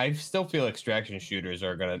 I still feel extraction shooters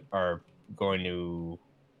are going to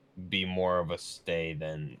be more of a stay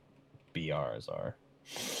than BRs are.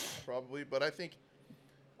 Probably, but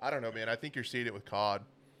I don't know, man. I think you're seeing it with COD.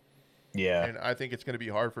 Yeah. And I think it's going to be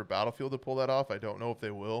hard for Battlefield to pull that off. I don't know if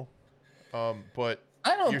they will. But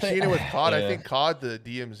You're seeing it with COD. Yeah. I think COD, the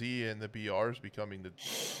DMZ and the BR is becoming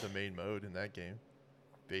the main mode in that game,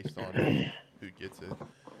 based on who gets it.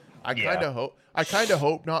 I kind of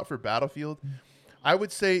hope not for Battlefield. I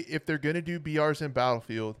would say if they're going to do BRs in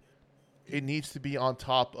Battlefield, it needs to be on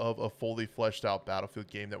top of a fully fleshed out Battlefield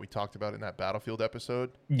game that we talked about in that Battlefield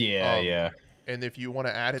episode. Yeah, yeah. And if you want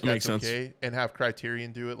to add it, that's okay. And have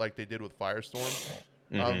Criterion do it like they did with Firestorm.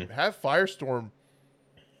 Have Firestorm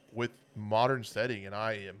with modern setting, and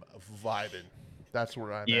I am vibing. That's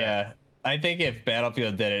where I'm at. Yeah. I think if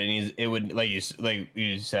Battlefield did it, it would, like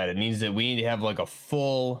you said, it means that we need to have like a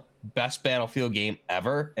full best Battlefield game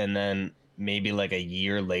ever, and then maybe like a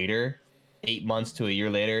year later, 8 months to a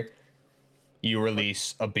year later, you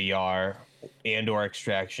release a BR and/or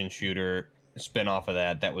extraction shooter spin off of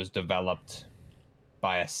that was developed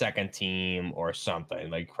by a second team or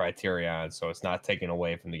something like Criterion, so it's not taken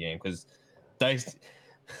away from the game. Because Dice,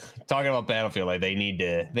 talking about Battlefield, like they need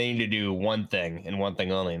to do one thing and one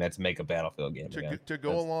thing only, and that's make a Battlefield game. To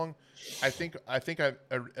go along, I think I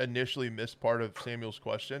initially missed part of Samuel's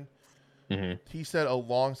question. He said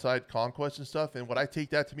alongside Conquest and stuff, and what I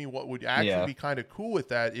take that to mean, what would actually be kind of cool with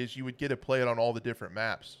that is you would get to play it on all the different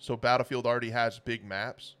maps. So Battlefield already has big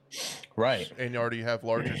maps, right? And you already have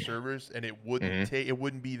larger servers, and it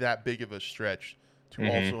wouldn't be that big of a stretch to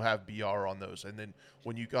also have BR on those. And then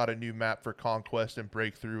when you got a new map for Conquest and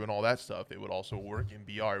Breakthrough and all that stuff, it would also work in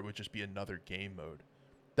BR. It would just be another game mode.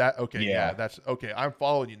 That's okay. I'm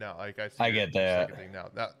following you now. Like I get that thing now.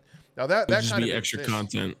 That just kind be of extra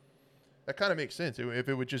content. That kind of makes sense. If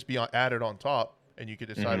it would just be added on top, and you could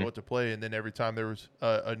decide what to play, and then every time there was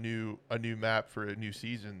a new map for a new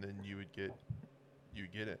season, then you would get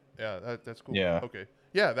it. Yeah, that's cool. Yeah. Okay.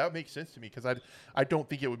 Yeah, that makes sense to me because I don't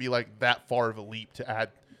think it would be like that far of a leap to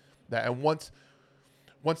add that. And once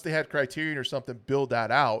they had Criterion or something build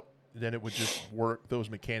that out, then it would just work.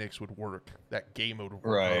 Those mechanics would work. That game mode would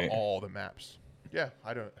work on all the maps. Yeah,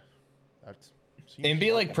 and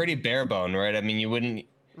be like pretty bare bone, right? I mean, you wouldn't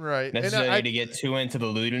necessarily to get too into the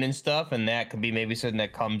looting and stuff, and that could be maybe something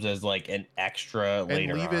that comes as like an extra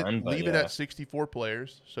later on. Leave it at 64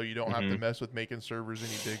 players, so you don't have to mess with making servers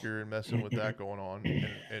any bigger and messing with that going on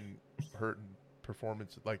and hurting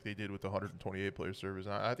performance like they did with the 128 player servers.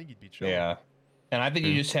 And I think you'd be chill. Yeah. And I think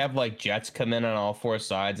you just have like jets come in on all four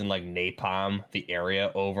sides and like napalm the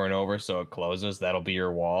area over and over so it closes. That'll be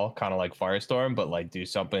your wall, kind of like Firestorm, but like do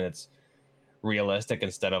something that's realistic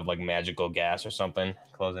instead of like magical gas or something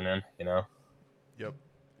closing in, you know? Yep.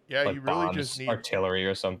 Yeah, like you really bombs, just need artillery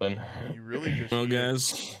or something. You really just well,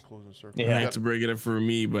 guys. Yeah, I have to break it up for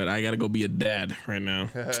me, but I gotta go be a dad right now.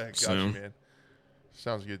 Gotcha, man.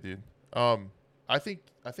 Sounds good, dude. I think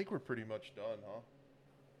we're pretty much done, huh?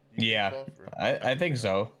 Yeah, I think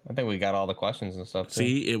so. I think we got all the questions and stuff. Too.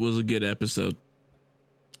 See, it was a good episode.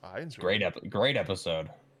 I enjoyed great episode.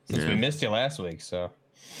 Since we missed you last week, so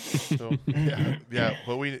yeah,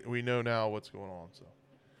 but we know now what's going on. So,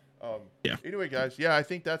 Anyway, guys, I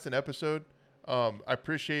think that's an episode. I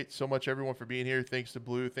appreciate so much everyone for being here. Thanks to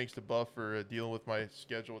Blue, thanks to Buff for dealing with my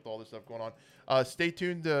schedule with all this stuff going on. Stay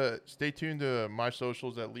tuned to my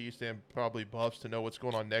socials at least, and probably Buff's to know what's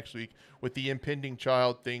going on next week with the impending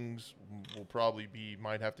child. Things will probably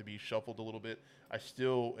might have to be shuffled a little bit. I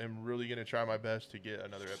still am really going to try my best to get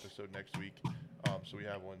another episode next week, so we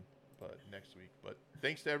have one next week. But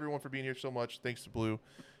thanks to everyone for being here so much. Thanks to Blue,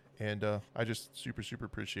 and I just super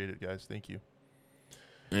appreciate it, guys. Thank you.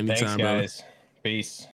 Anytime, thanks, guys. Peace.